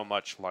had so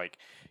much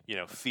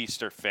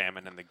feast or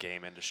famine in the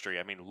game industry.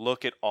 I mean,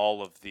 look at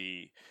all of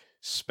the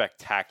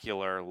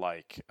spectacular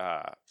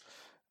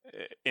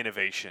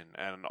innovation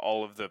and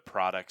all of the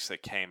products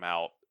that came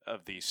out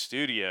of these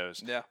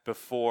studios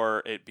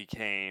before it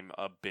became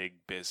a big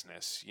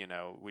business.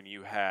 When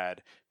you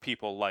had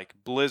people like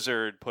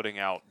Blizzard putting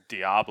out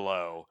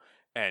Diablo,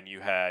 and you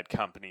had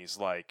companies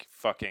like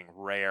fucking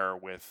Rare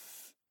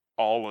with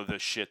all of the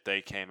shit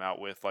they came out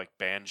with, like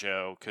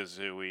Banjo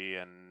Kazooie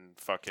and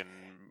fucking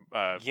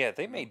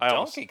they made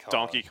Donkey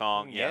Donkey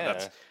Kong. Kong. Yeah,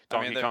 that's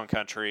Donkey they're- Kong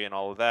Country and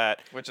all of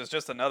that. Which is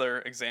just another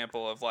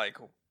example of like,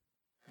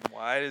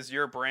 why is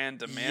your brand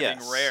demanding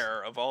Yes.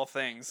 Rare of all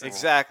things?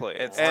 Exactly.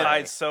 It's And-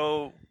 tied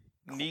so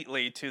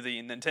neatly to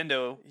the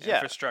Nintendo Yeah,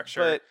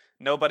 infrastructure. but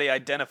Nobody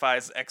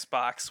identifies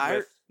Xbox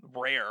with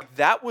Rare.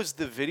 that was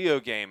the video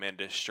game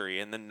industry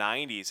in the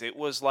 90s. It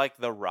was like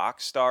the rock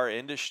star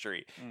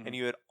industry. And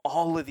you had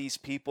all of these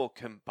people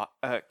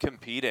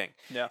competing.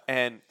 Yeah.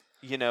 And,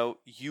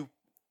 you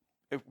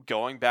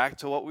going back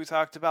to what we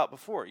talked about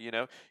before,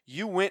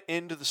 you went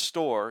into the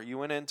store, you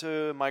went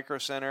into Micro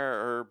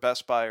Center or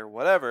Best Buy or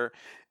whatever,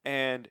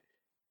 and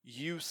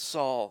you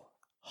saw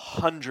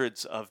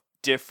hundreds of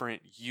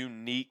different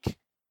unique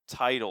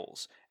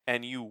titles,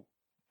 and you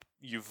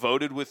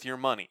voted with your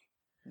money.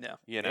 Yeah.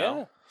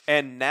 Yeah.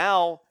 And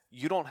now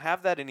you don't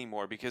have that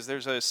anymore because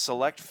there's a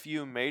select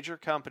few major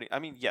company. I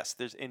mean, yes,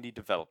 there's indie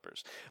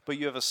developers, but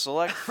you have a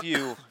select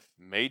few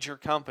major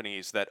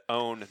companies that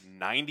own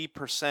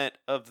 90%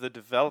 of the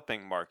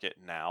developing market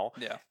now.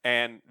 Yeah.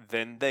 And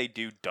then they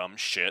do dumb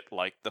shit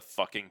like the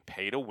fucking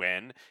pay to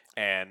win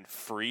and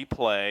free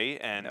play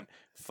and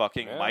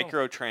fucking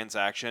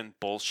microtransaction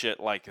bullshit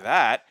like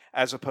that,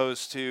 as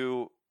opposed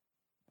to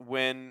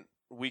when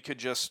we could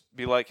just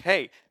be like,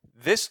 hey,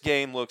 this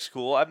game looks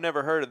cool. I've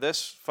never heard of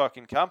this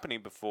fucking company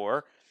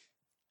before.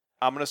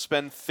 I'm going to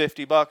spend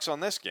 $50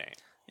 on this game.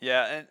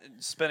 Yeah,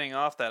 and spinning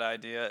off that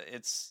idea,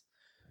 it's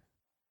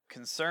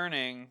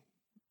concerning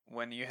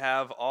when you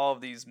have all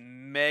of these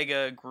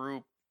mega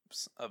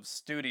groups of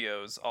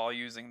studios all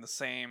using the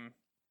same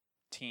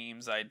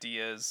teams,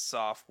 ideas,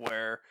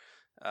 software,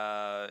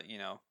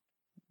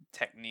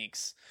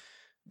 techniques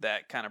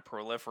that kind of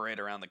proliferate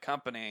around the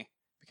company.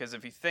 Because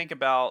if you think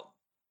about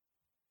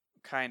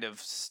kind of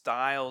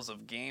styles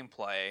of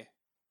gameplay,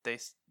 they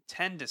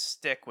tend to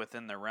stick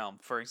within the realm.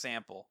 For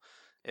example,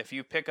 if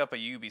you pick up a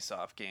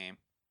Ubisoft game,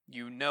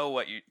 you know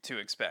what to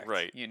expect.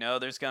 Right. You know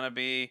there's going to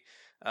be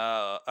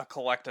a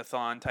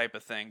collectathon type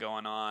of thing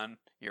going on.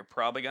 You're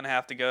probably going to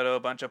have to go to a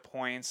bunch of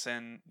points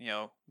and,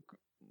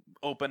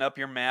 open up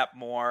your map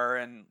more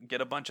and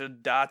get a bunch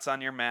of dots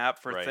on your map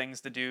for Right.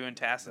 things to do and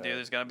tasks to do.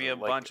 There's going to be a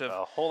Like bunch of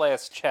a whole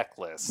ass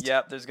checklist.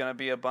 Yep, there's going to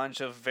be a bunch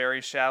of very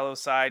shallow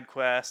side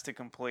quests to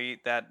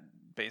complete that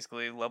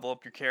basically level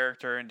up your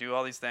character and do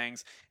all these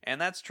things. And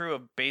that's true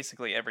of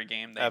basically every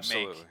game they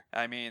Absolutely. make.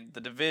 I mean,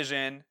 The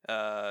Division,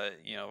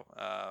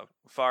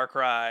 Far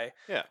Cry,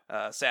 Yeah.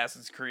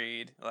 Assassin's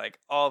Creed, like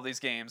all of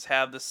these games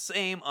have the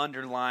same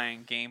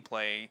underlying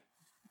gameplay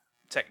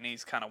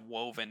techniques kind of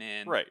woven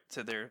in Right.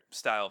 to their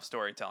style of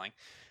storytelling.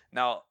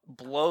 Now,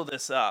 blow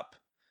this up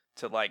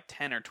to like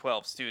 10 or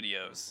 12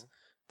 studios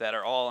that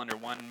are all under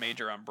one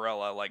major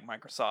umbrella, like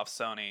Microsoft,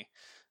 Sony,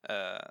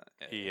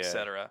 EA.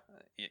 etc.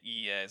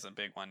 EA is a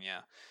big one,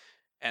 yeah.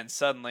 And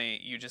suddenly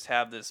you just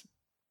have this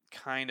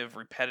kind of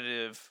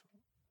repetitive,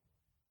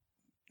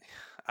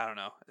 I don't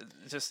know,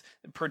 just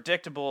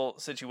predictable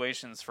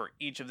situations for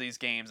each of these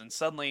games. And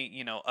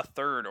suddenly, a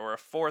third or a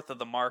fourth of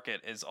the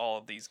market is all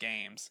of these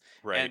games.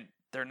 Right. And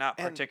they're not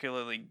And-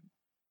 particularly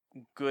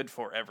good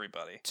for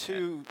everybody.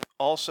 To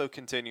also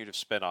continue to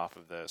spin off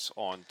of this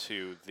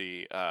onto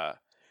the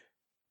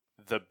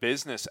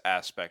business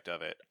aspect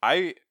of it,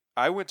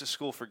 I went to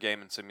school for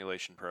game and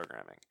simulation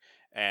programming,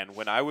 and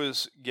when I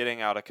was getting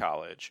out of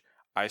college,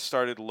 I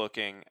started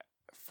looking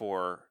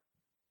for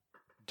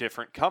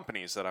different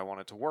companies that I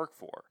wanted to work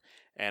for,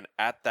 and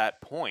at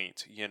that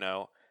point,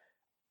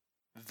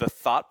 the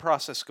thought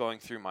process going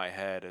through my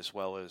head, as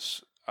well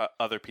as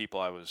other people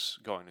I was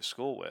going to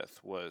school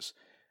with, was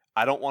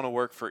I don't want to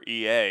work for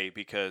EA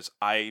because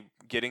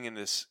getting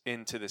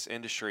into this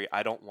industry,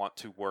 I don't want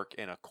to work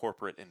in a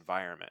corporate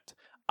environment.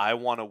 I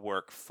want to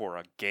work for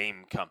a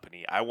game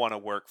company. I want to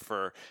work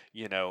for,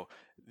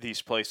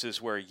 these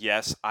places where,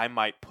 yes, I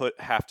might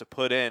have to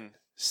put in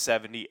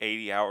 70,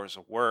 80 hours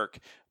of work,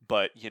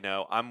 but,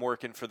 I'm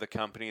working for the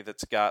company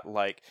that's got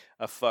like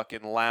a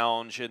fucking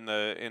lounge in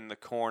the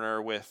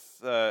corner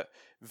with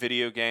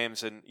video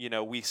games, and,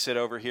 we sit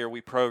over here,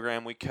 we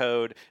program, we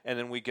code, and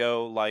then we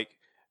go like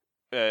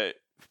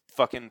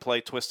fucking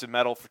play Twisted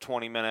Metal for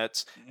 20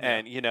 minutes. Yeah.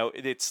 And,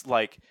 it's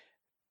like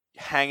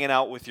hanging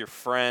out with your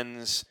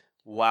friends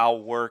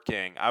while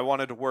working. I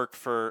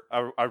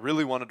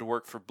really wanted to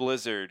work for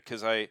Blizzard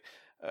because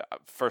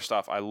first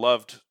off, I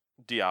loved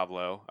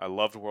Diablo. I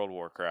loved World of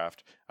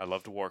Warcraft. I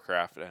loved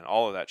Warcraft and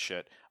all of that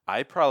shit.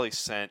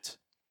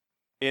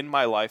 In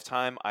my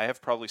lifetime, I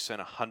have probably sent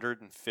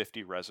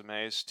 150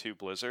 resumes to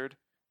Blizzard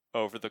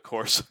over the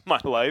course of my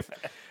life.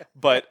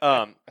 But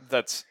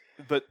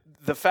But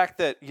the fact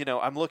that,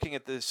 I'm looking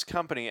at this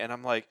company and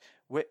I'm like,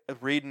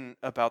 reading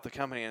about the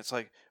company, and it's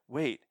like,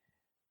 wait,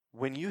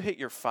 when you hit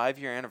your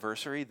 5-year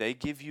anniversary, they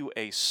give you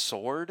a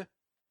sword?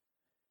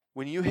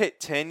 When you hit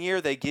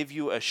 10-year, they give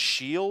you a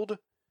shield?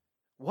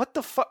 What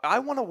the fuck? I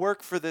want to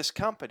work for this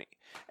company.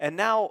 And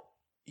now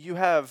you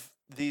have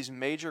these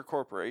major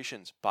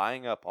corporations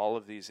buying up all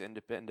of these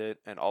independent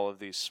and all of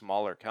these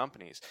smaller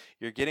companies.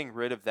 You're getting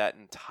rid of that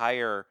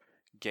entire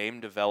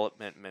game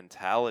development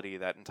mentality,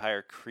 that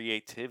entire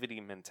creativity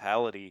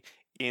mentality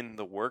in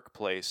the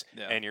workplace,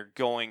 Yeah. and you're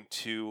going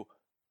to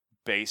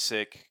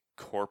basic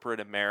corporate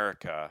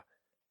America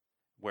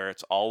where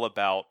it's all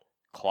about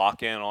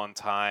clock in on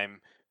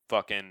time,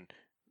 fucking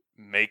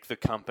make the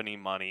company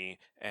money,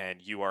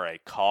 and you are a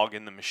cog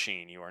in the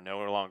machine. You are no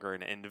longer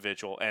an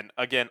individual. And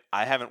again,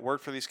 I haven't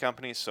worked for these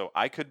companies, so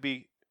I could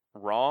be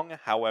wrong.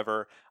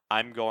 However,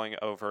 I'm going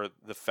over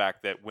the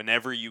fact that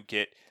whenever you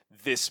get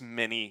this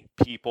many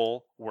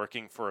people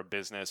working for a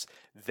business,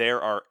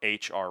 there are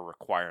HR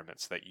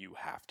requirements that you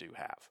have to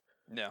have.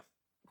 Yeah.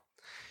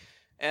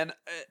 And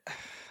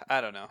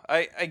I don't know.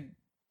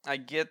 I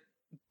get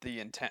the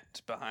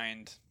intent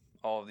behind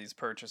all of these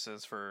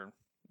purchases for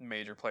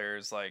major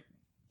players like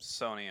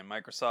Sony and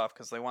Microsoft,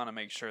 because they want to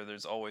make sure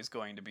there's always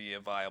going to be a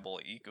viable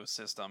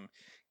ecosystem,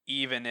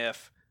 even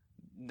if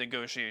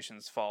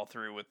negotiations fall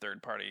through with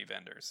third-party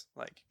vendors.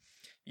 Like,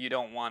 you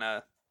don't want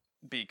to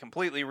be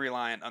completely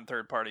reliant on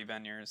third-party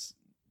vendors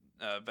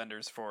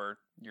for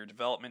your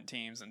development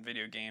teams and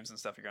video games and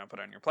stuff you're going to put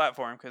on your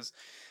platform, because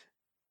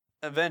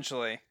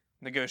eventually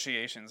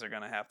negotiations are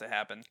going to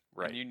happen,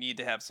 Right. and you need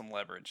to have some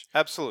leverage.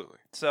 Absolutely.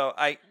 So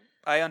I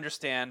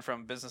understand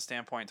from a business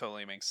standpoint,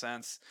 totally makes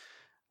sense.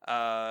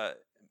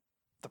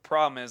 The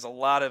problem is a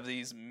lot of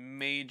these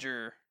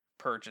major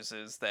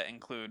purchases that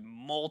include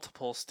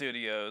multiple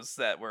studios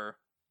that were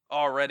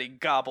already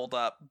gobbled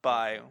up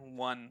by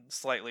one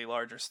slightly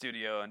larger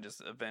studio and just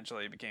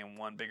eventually became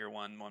one bigger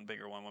one, one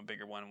bigger one, one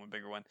bigger one, one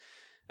bigger one.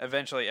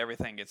 Eventually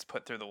everything gets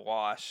put through the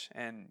wash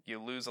and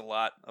you lose a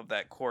lot of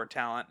that core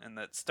talent and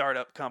that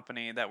startup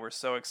company that were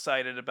so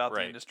excited about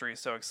the industry,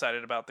 so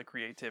excited about the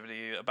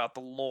creativity, about the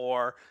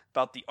lore,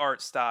 about the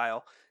art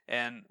style,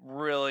 and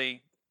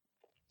really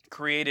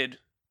created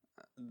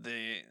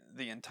the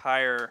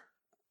entire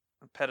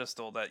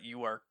pedestal that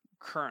you are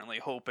currently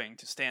hoping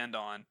to stand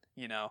on,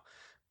 you know.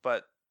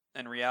 But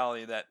in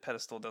reality, that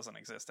pedestal doesn't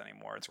exist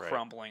anymore. It's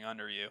crumbling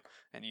under you,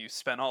 and you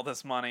spent all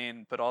this money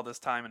and put all this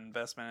time and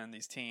investment in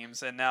these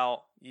teams, and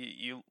now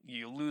you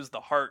lose the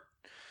heart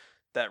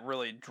that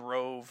really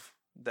drove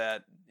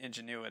that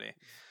ingenuity.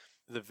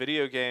 The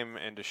video game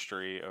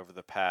industry over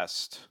the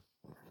past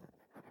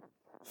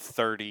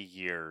 30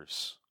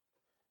 years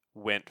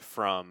went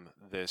from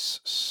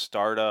this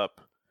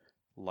startup,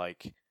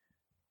 like,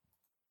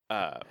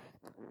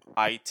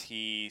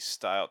 IT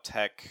style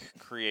tech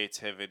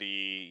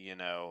creativity, you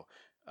know,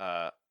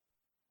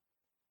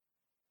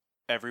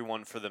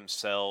 everyone for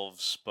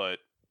themselves, but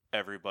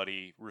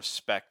everybody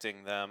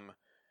respecting them,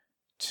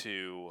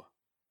 to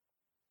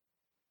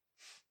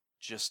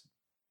just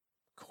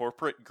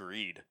corporate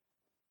greed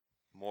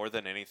more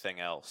than anything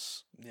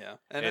else. Yeah.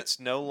 And it's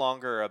no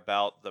longer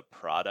about the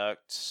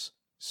products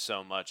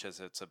so much as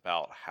it's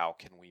about how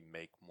can we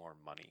make more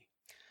money.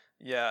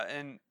 Yeah,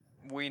 and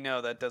we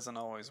know that doesn't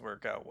always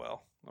work out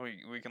well.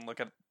 We can look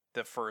at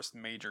the first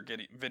major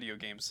video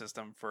game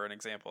system for an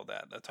example of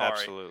that, Atari.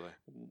 Absolutely.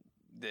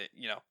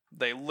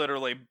 They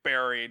literally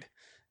buried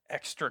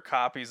extra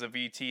copies of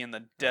ET in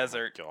the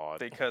desert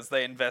because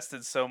they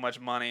invested so much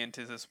money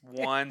into this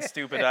one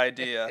stupid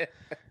idea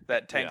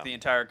that tanked the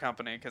entire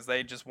company because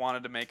they just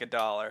wanted to make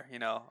 $1. You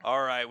know,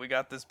 all right, we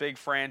got this big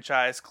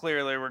franchise.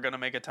 Clearly, we're going to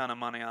make a ton of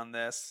money on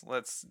this.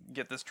 Let's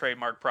get this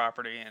trademark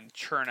property and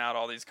churn out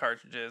all these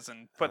cartridges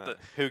and put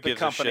the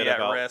company at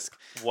risk.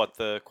 What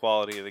the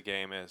quality of the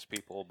game is,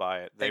 people will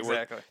buy it.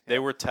 They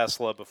were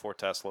Tesla before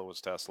Tesla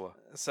was Tesla.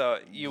 So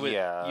you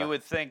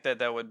would think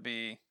that would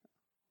be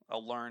a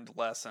learned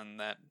lesson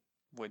that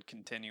would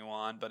continue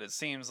on, but it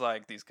seems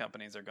like these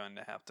companies are going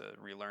to have to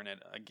relearn it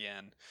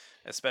again,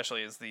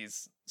 especially as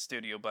these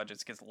studio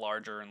budgets get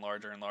larger and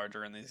larger and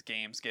larger and these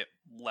games get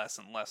less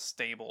and less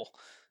stable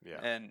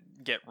and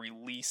get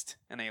released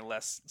in a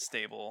less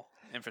stable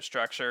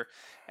infrastructure.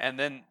 And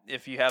then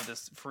if you have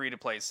this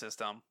free-to-play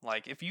system,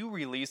 like if you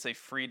release a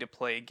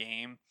free-to-play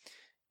game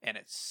and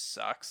it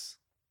sucks,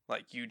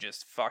 like you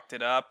just fucked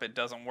it up, it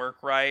doesn't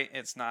work right,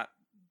 it's not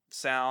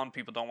sound,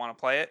 people don't want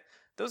to play it,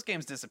 those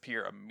games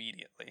disappear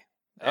immediately.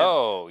 And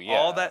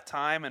all that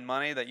time and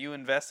money that you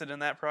invested in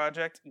that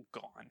project,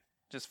 gone.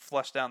 Just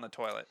flushed down the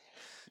toilet.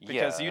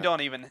 Because you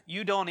don't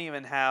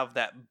even have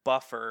that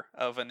buffer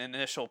of an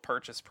initial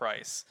purchase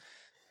price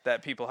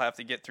that people have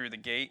to get through the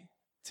gate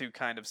to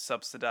kind of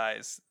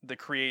subsidize the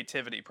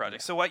creativity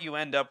project. So what you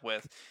end up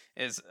with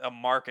is a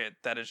market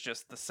that is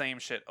just the same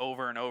shit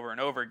over and over and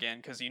over again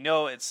because you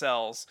know it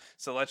sells,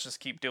 so let's just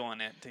keep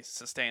doing it to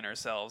sustain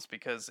ourselves,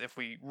 because if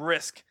we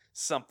risk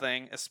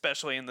something,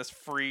 especially in this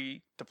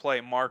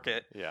free-to-play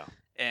market,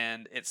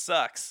 and it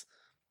sucks,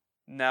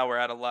 now we're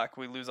out of luck.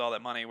 We lose all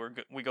that money.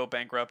 We go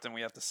bankrupt and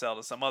we have to sell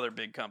to some other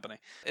big company.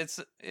 It's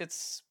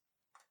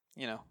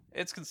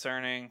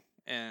concerning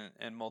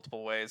in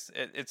multiple ways.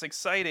 It's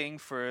exciting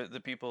for the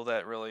people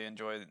that really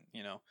enjoy,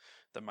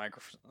 the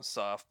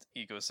Microsoft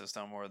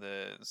ecosystem or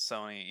the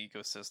Sony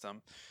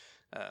ecosystem.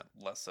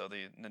 Less so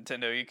the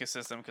Nintendo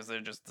ecosystem because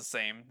they're just the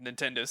same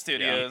Nintendo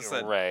studios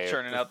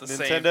churning out the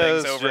same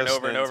things over and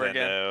over and over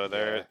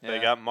again. They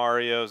got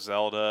Mario,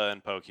 Zelda,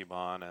 and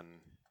Pokemon, and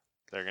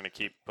they're going to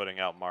keep putting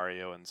out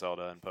Mario and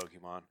Zelda and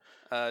Pokemon.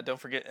 Don't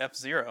forget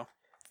F-Zero.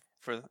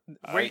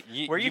 Were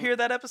you hear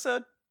that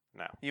episode?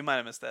 No. You might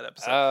have missed that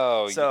episode.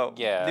 Oh, so,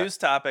 yeah. News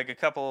topic a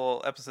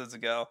couple episodes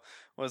ago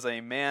was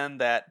a man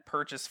that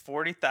purchased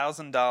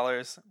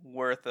 $40,000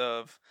 worth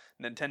of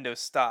Nintendo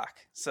stock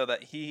so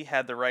that he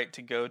had the right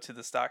to go to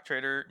the stock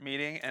trader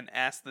meeting and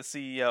ask the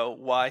CEO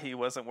why he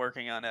wasn't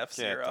working on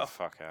F-Zero. Get the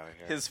fuck out of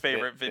here. His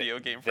favorite video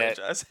game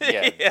franchise.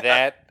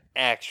 That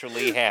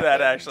actually happened.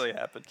 That actually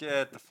happened.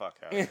 Get the fuck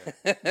out of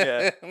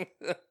here.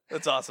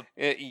 That's awesome.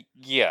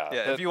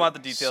 If you want the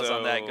details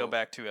on that, go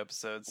back 2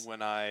 episodes.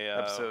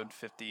 Episode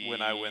 50.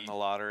 When I win the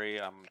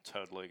lottery, I'm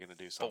totally going to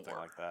do something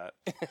like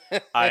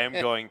that. I am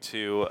going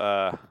to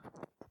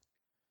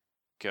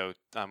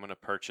I'm going to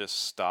purchase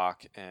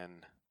stock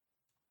in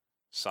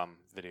some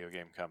video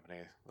game company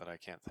that I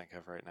can't think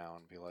of right now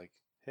and be like,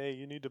 hey,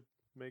 you need to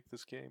make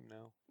this game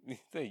now.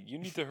 Hey, you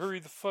need to hurry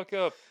the fuck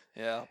up.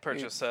 Yeah, I'll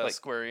purchase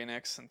Square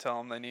Enix and tell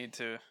them they need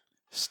to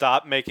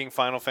stop making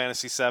Final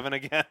Fantasy VII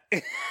again.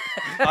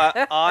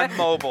 On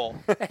mobile.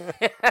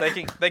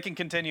 They can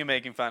continue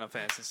making Final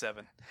Fantasy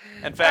VII.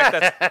 In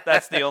fact,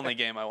 that's the only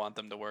game I want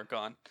them to work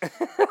on.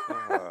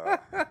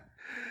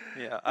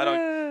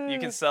 You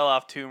can sell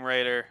off Tomb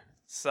Raider,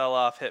 Sell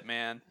off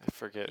Hitman. I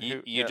forget You,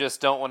 who. you yeah.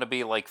 just don't want to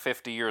be like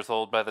 50 years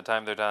old by the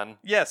time they're done.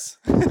 Yes.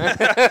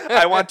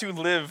 I want to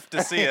live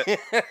to see it.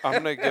 I'm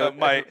gonna go.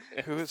 My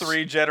who's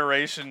 3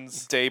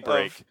 generations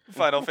Daybreak. of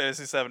Final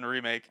Fantasy VII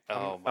Remake.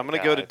 Oh my I'm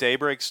gonna go to God.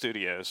 Daybreak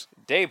Studios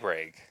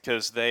Daybreak.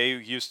 because they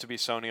used to be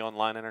Sony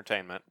Online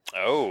Entertainment,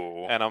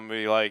 Oh. and I'm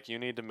gonna be like, you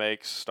need to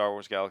make Star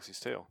Wars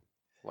Galaxies 2,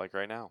 like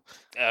right now.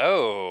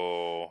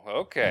 Oh.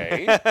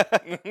 Okay.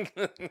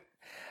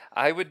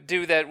 I would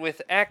do that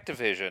with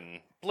Activision,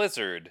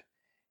 Blizzard,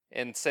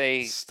 and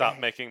say, Stop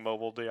making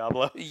mobile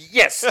Diablo.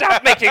 yes,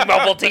 stop making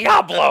mobile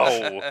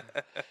Diablo.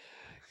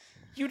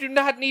 You do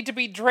not need to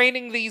be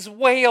draining these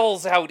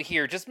whales out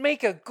here. Just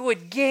make a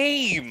good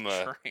game.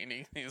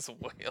 Training these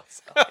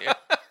whales out here.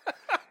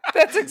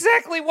 That's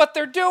exactly what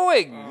they're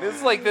doing.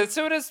 It's like as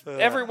soon as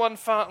everyone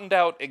found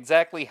out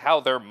exactly how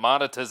their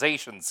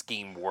monetization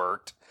scheme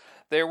worked,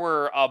 there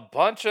were a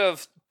bunch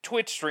of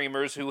Twitch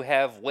streamers who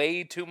have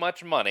way too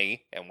much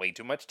money and way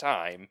too much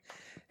time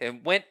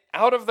and went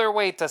out of their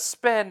way to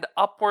spend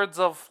upwards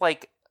of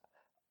like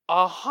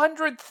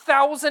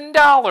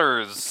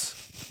 $100,000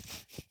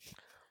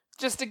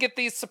 just to get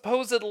these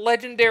supposed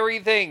legendary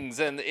things,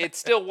 and it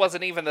still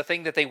wasn't even the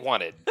thing that they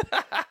wanted.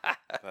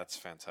 That's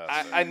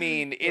fantastic. I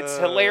mean, it's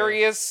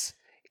hilarious.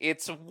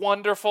 It's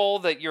wonderful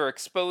that you're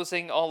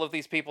exposing all of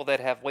these people that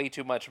have way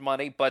too much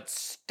money, but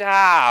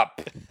stop.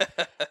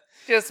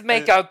 Just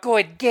make a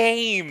good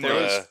game. There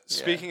was,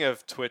 speaking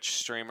of Twitch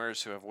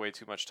streamers who have way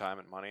too much time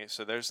and money,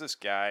 so there's this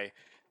guy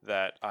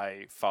that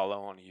I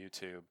follow on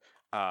YouTube.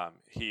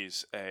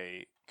 He's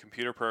a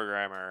computer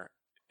programmer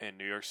in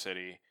New York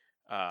City.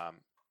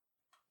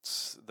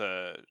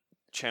 The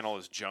channel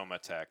is Joma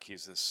Tech.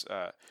 He's this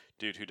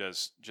dude who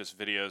does just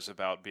videos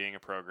about being a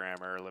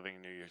programmer, living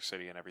in New York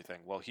City and everything.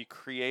 Well, he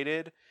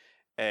created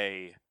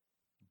a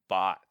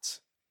bot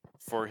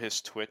for his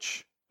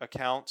Twitch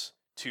account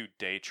to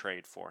day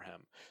trade for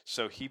him.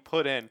 So he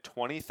put in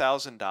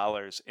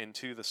 $20,000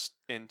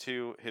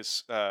 into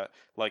his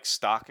like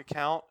stock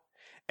account,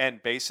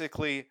 and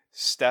basically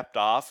stepped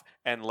off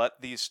and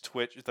let the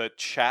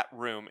chat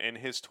room in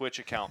his Twitch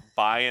account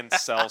buy and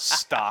sell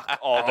stock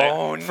all day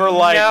for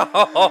like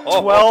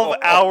 12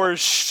 hours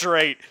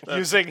straight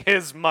using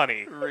his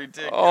money.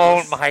 Ridiculous.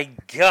 Oh my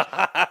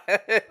god.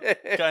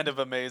 Kind of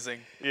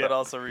amazing, Yeah. but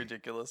also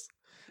ridiculous.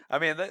 I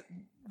mean,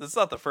 that's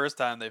not the first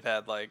time they've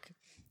had like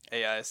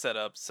AI set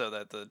up so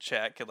that the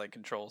chat could like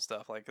control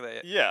stuff. Like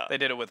they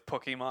did it with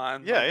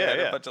Pokemon. Yeah, like, they yeah, had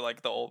yeah. a bunch of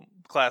like the old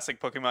classic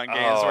Pokemon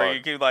games where Oh,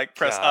 you could like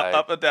press God.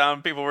 up and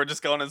down. People were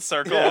just going in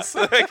circles.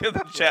 Like,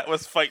 the chat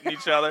was fighting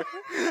each other.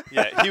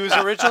 Yeah, he was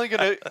originally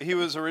gonna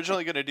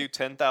do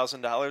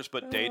 $10,000,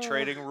 but day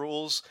trading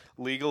rules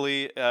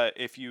legally,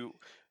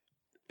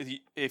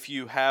 if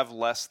you have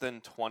less than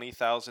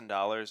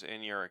 $20,000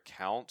 in your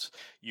account,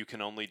 you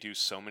can only do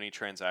so many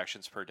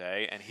transactions per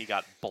day, and he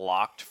got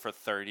blocked for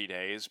 30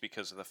 days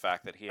because of the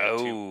fact that he had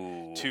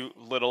too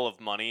little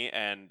of money,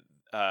 and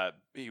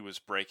he was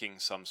breaking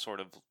some sort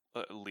of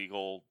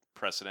legal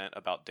precedent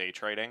about day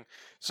trading.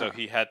 So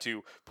he had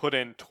to put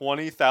in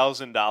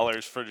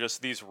 $20,000 for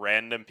just these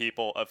random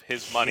people of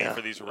his money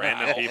for these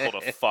random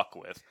people to fuck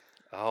with.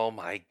 Oh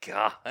my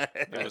god.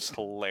 It was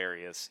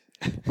hilarious.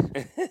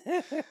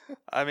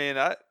 I mean,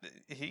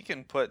 he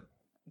can put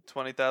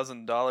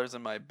 $20,000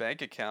 in my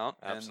bank account,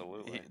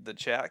 Absolutely. and the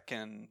chat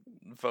can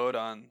vote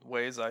on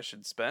ways I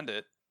should spend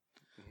it.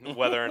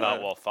 Whether or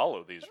not we'll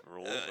follow these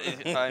rules.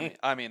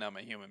 I mean, I'm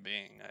a human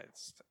being.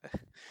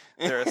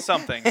 There are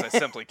some things I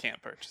simply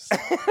can't purchase.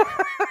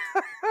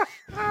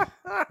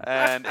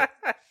 And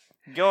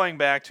going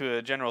back to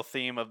a general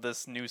theme of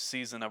this new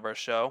season of our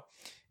show,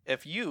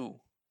 if you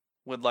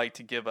would like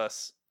to give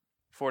us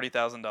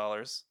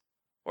 $40,000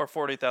 or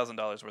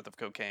 $40,000 worth of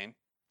cocaine,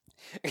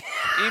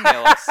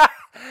 email us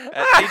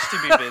at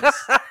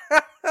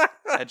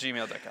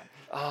htbbids@gmail.com.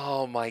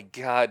 Oh my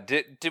god.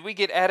 Did we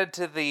get added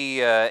to the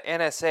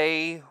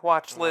NSA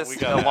watch Well, we list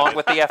got along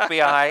with the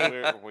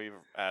FBI? We've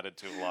added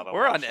to a lot of.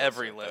 We're watch on lists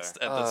every out there. list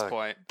at this Oh,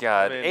 point.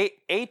 God, I mean,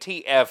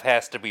 ATF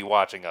has to be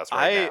watching us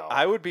right now.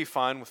 I would be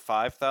fine with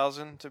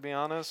 5,000, to be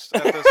honest.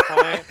 At this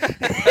point,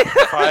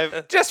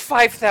 Just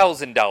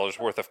 $5,000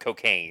 worth of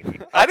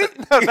cocaine. I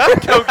didn't know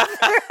that cocaine.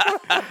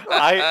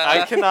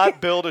 I cannot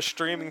build a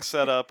streaming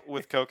setup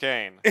with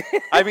cocaine.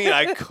 I mean,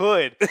 I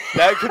could.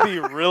 That could be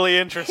really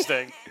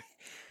interesting.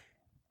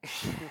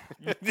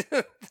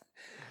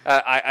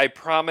 I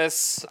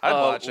promise I'd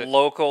watch it.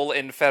 local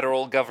and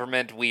federal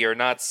government, we are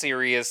not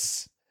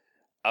serious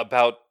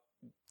about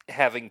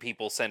having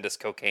people send us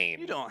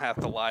cocaine. you don't have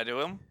to lie to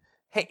them.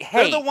 Hey, They're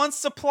hey, the ones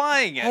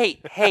supplying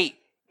it. hey.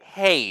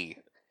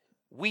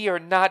 We are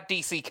not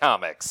DC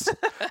Comics.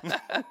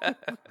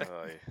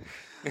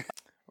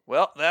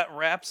 Well, that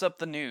wraps up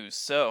the news.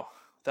 So,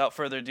 without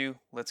further ado,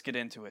 let's get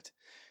into it.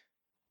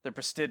 The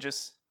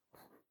prestigious,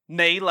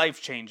 nay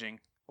life-changing,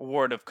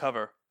 award of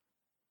cover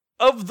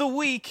of the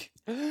week.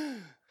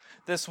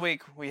 This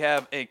week, we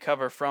have a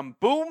cover from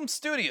Boom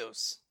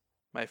Studios,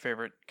 my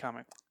favorite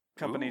comic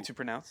company to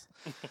pronounce.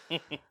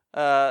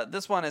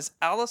 This one is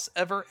Alice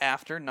Ever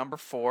After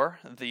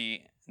 #4,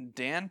 the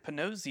Dan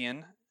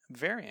Panosian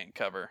variant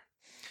cover.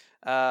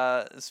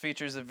 This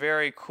features a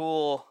very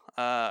cool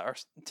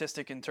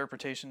artistic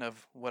interpretation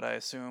of what I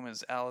assume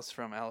is Alice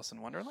from Alice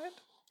in Wonderland.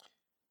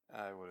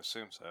 I would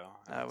assume so.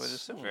 I would It's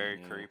assume. very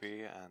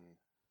creepy and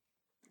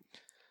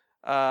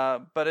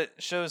But it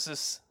shows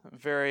this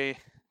very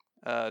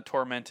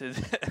tormented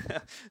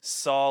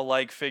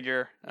Saw-like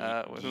figure, who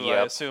I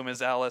Yep. assume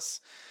is Alice,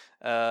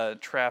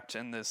 trapped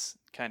in this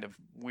kind of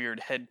weird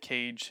head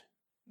cage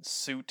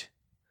suit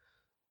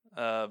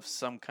of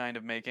some kind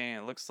of making.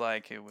 It looks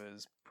like it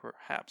was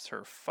perhaps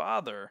her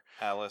father.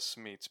 Alice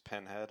meets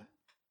Pinhead.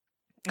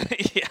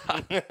 Yeah.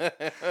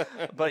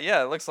 But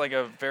yeah, it looks like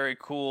a very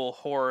cool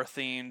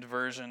horror-themed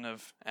version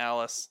of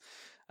Alice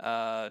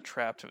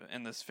trapped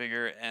in this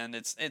figure, and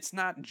it's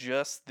not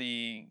just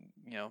the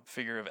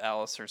figure of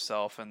Alice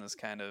herself in this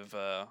kind of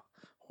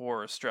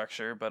horror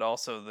structure, but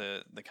also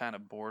the kind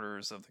of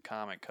borders of the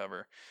comic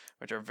cover,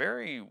 which are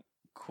very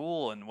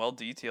cool and well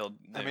detailed.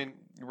 I mean,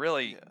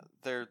 really, Yeah,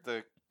 they're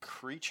the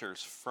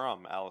creatures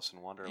from Alice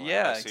in Wonderland.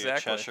 Yeah, I see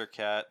exactly. a Cheshire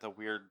cat, the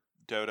weird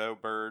dodo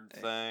bird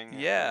thing.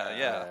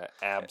 yeah.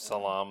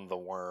 Absalom the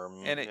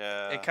worm. And it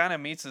Yeah. kind of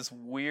meets this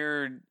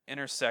weird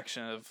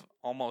intersection of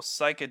almost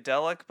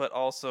psychedelic, but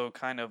also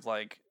kind of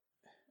like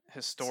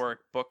historic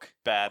book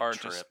Bad art.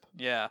 trip.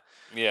 Yeah.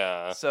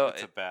 yeah. So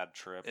It's a bad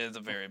trip. it's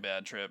a very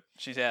bad trip.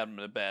 She's having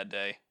a bad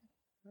day,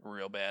 a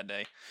real bad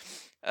day.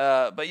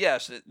 But yeah,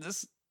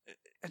 it's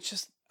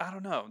just I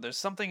don't know. There's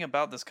something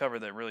about this cover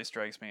that really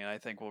strikes me, and I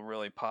think will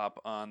really pop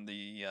on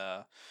the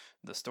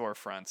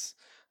storefronts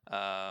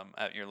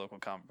at your local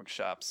comic book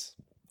shops.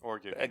 Or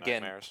give you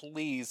Again, nightmares.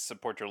 please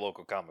support your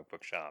local comic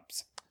book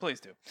shops. Please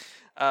do.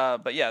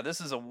 But yeah, this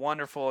is a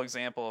wonderful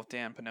example of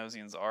Dan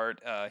Panosian's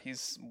art.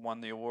 He's won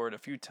the award a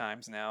few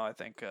times now, I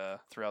think,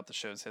 throughout the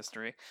show's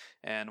history,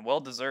 and well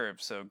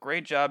deserved. So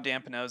great job,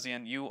 Dan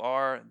Panosian. You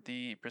are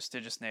the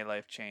prestigious Nay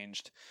Life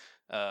Changed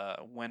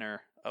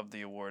winner of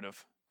the award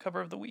of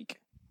Cover of the Week.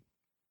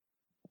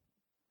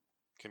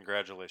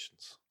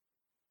 Congratulations.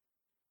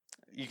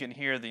 You can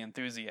hear the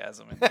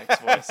enthusiasm in Nick's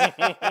voice.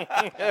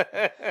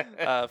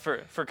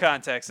 For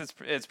context,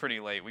 it's pretty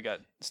late. We got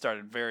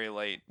started very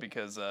late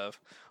because of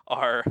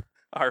our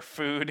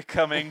food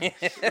coming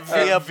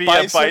via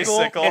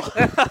bicycle.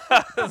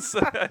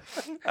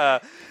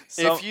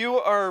 If you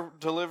are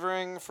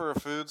delivering for a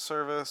food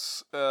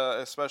service,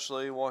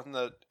 especially one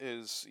that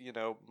is,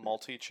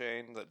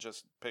 multi-chain that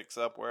just picks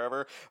up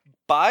wherever,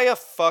 buy a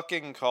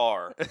fucking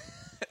car.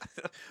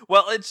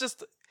 Well,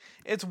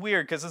 it's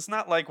weird because it's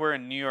not like we're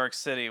in New York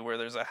City where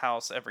there's a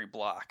house every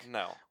block.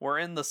 No. We're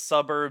in the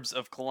suburbs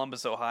of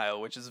Columbus, Ohio,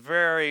 which is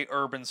very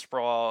urban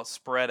sprawl,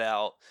 spread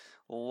out,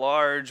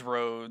 large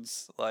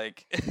roads.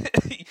 Like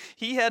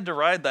he had to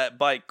ride that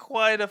bike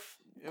quite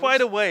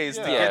a ways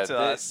to yeah, get to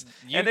us,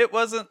 and it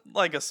wasn't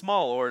like a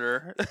small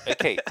order.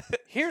 Okay,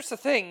 here's the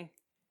thing.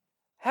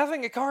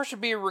 Having a car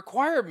should be a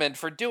requirement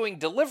for doing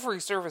delivery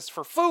service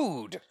for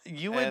food.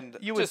 You And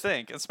would just-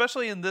 think,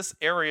 especially in this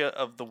area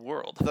of the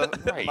world.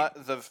 Right.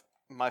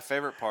 My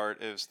favorite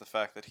part is the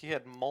fact that he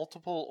had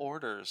multiple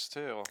orders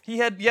too. He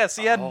had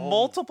Oh.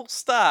 multiple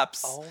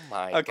stops. Oh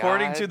my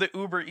according god. to the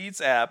Uber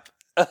Eats app.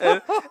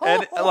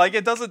 and like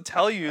it doesn't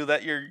tell you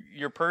that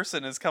your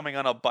person is coming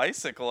on a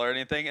bicycle or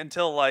anything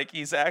until like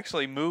he's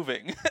actually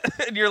moving.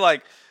 And you're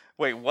like,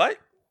 wait, what?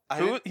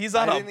 He's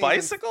on a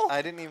bicycle?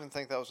 I didn't even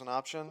think that was an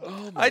option.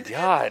 Oh I my d-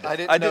 god. I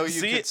didn't I know didn't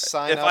you see could it.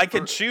 sign If up I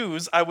could for-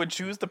 choose, I would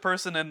choose the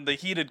person in the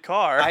heated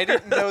car. I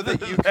didn't know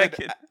that you That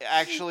could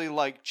actually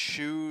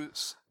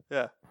choose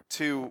Yeah.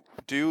 to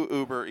do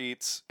Uber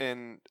Eats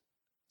in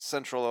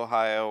Central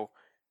Ohio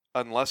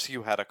unless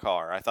you had a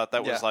car. I thought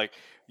that was Yeah. like,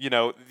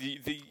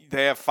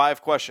 they have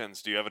 5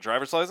 questions. Do you have a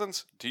driver's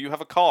license? Do you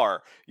have a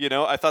car?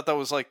 I thought that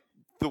was like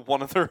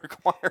one of the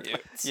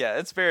requirements. Yeah,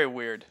 it's very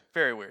weird.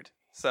 Very weird.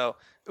 So,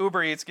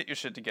 Uber Eats, get your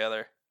shit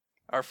together.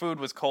 Our food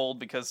was cold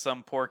because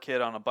some poor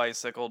kid on a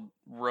bicycle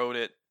rode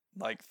it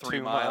like 3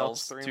 2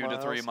 miles, miles, 3 2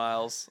 to 3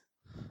 miles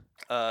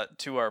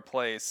to our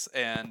place,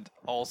 and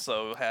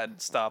also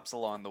had stops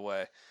along the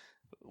way,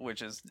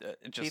 which is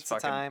just Pizza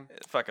time.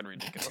 fucking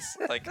ridiculous.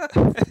 Like,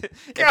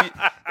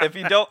 if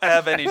you don't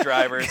have any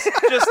drivers,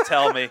 just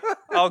tell me.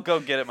 I'll go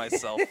get it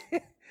myself.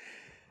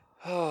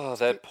 Oh,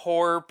 that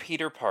poor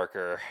Peter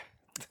Parker.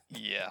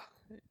 Yeah,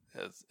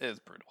 it's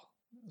brutal.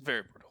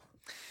 Very brutal.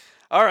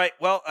 All right,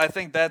 well, I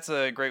think that's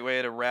a great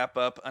way to wrap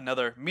up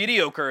another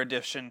mediocre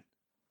edition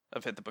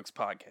of Hit the Books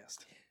podcast.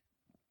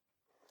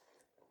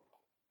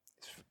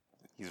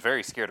 He's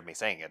very scared of me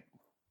saying it.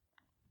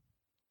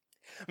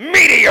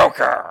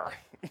 Mediocre!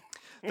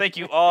 Thank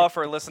you all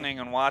for listening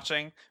and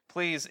watching.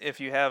 Please, if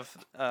you have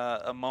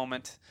a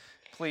moment,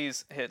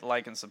 please hit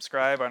like and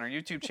subscribe on our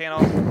YouTube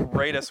channel,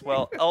 rate us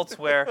well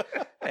elsewhere,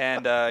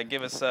 and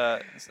give us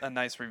a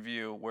nice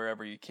review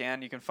wherever you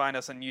can. You can find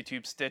us on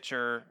YouTube,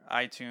 Stitcher,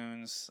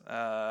 iTunes,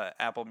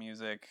 Apple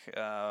Music,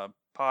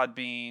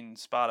 Podbean,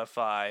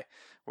 Spotify.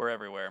 We're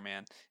everywhere,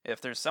 man.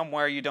 If there's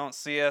somewhere you don't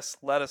see us,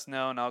 let us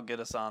know, and I'll get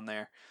us on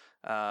there.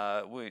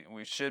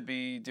 We should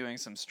be doing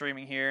some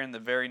streaming here in the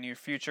very near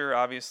future.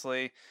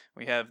 Obviously,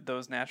 we have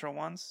Those Natural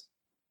Ones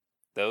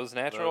Those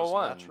natural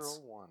ones.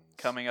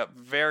 coming up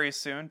very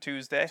soon.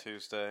 Tuesday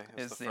Tuesday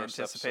is the the first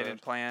anticipated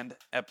episode. planned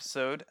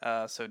episode.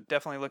 So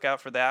definitely look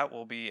out for that.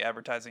 We'll be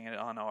advertising it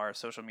on our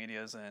social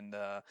medias and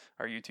our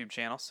YouTube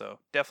channel. So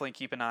definitely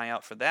keep an eye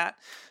out for that.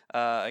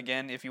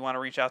 Again, if you want to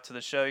reach out to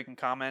the show, you can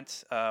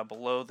comment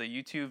below the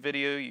YouTube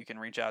video. You can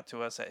reach out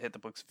to us at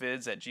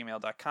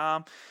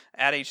hitthebooksvids@gmail.com,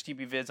 at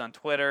HTBvids on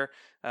Twitter,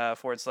 /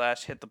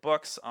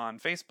 hitthebooks on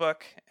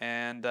Facebook.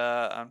 And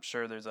I'm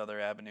sure there's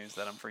other avenues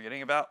that I'm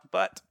forgetting about,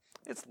 but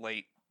it's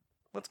late.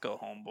 Let's go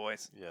home,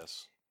 boys.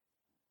 Yes.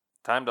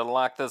 Time to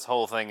lock this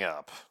whole thing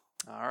up.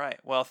 All right.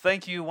 Well,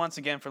 thank you once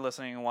again for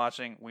listening and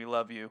watching. We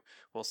love you.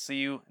 We'll see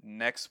you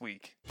next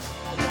week.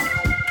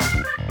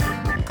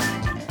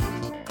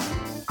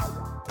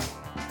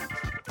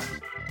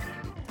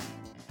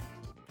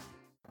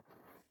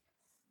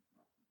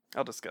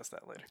 I'll discuss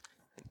that later.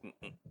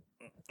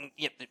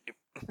 Yep.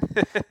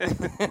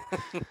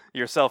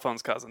 Your cell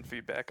phone's causing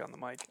feedback on the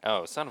mic.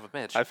 Oh, son of a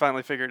bitch. I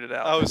finally figured it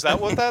out. Oh, is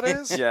that what that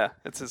is? Yeah,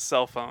 it's his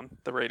cell phone,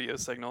 the radio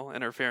signal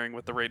interfering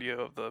with the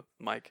radio of the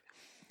mic.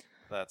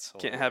 That's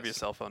Can't have your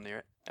cell phone near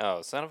it.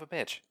 Oh, son of a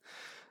bitch.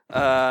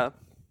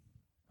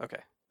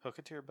 Okay. Hook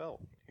it to your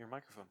belt, your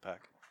microphone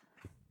pack.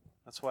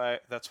 That's why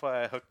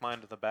I hooked mine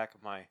to the back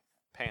of my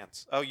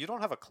pants. Oh, you don't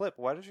have a clip.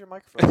 Why does your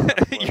microphone have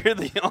a clip? You're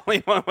the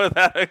only one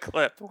without a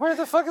clip. Where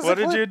the fuck is What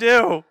the did clip? you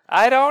do?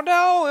 I don't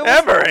know. It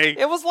was, Emery!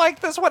 It was like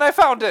this when I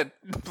found it.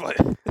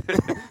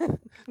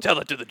 Tell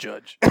it to the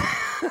judge.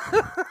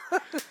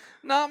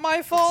 Not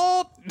my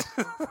fault.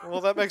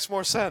 Well, that makes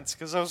more sense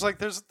because I was like,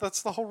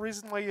 that's the whole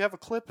reason why you have a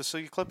clip is so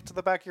you clip it to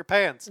the back of your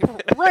pants.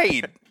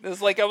 Right.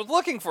 It's like I was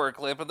looking for a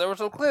clip, and there was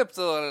no clip,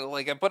 so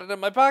like I put it in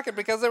my pocket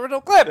because there was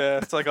no clip. Yeah,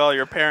 it's like all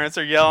your parents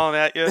are yelling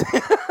at you.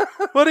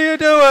 What are you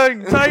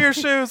doing? Tie your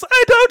shoes.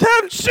 I don't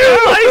have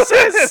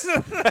shoelaces.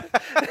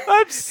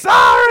 I'm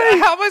sorry.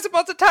 How am I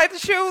supposed to tie the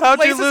shoe? How'd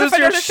you laces lose if I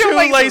your don't have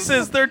shoelaces?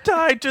 shoelaces? They're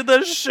tied to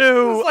the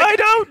shoe. It's like- I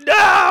don't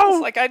know.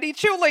 It's like I need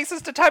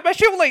shoelaces to tie my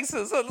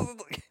shoelaces.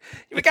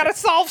 We gotta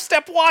solve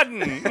step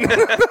 1.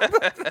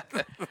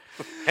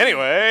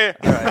 Anyway,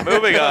 All right,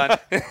 moving on.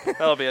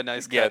 That'll be a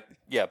nice Yeah, cut.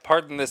 yeah.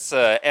 Pardon this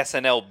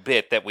SNL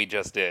bit that we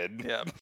just did. Yeah.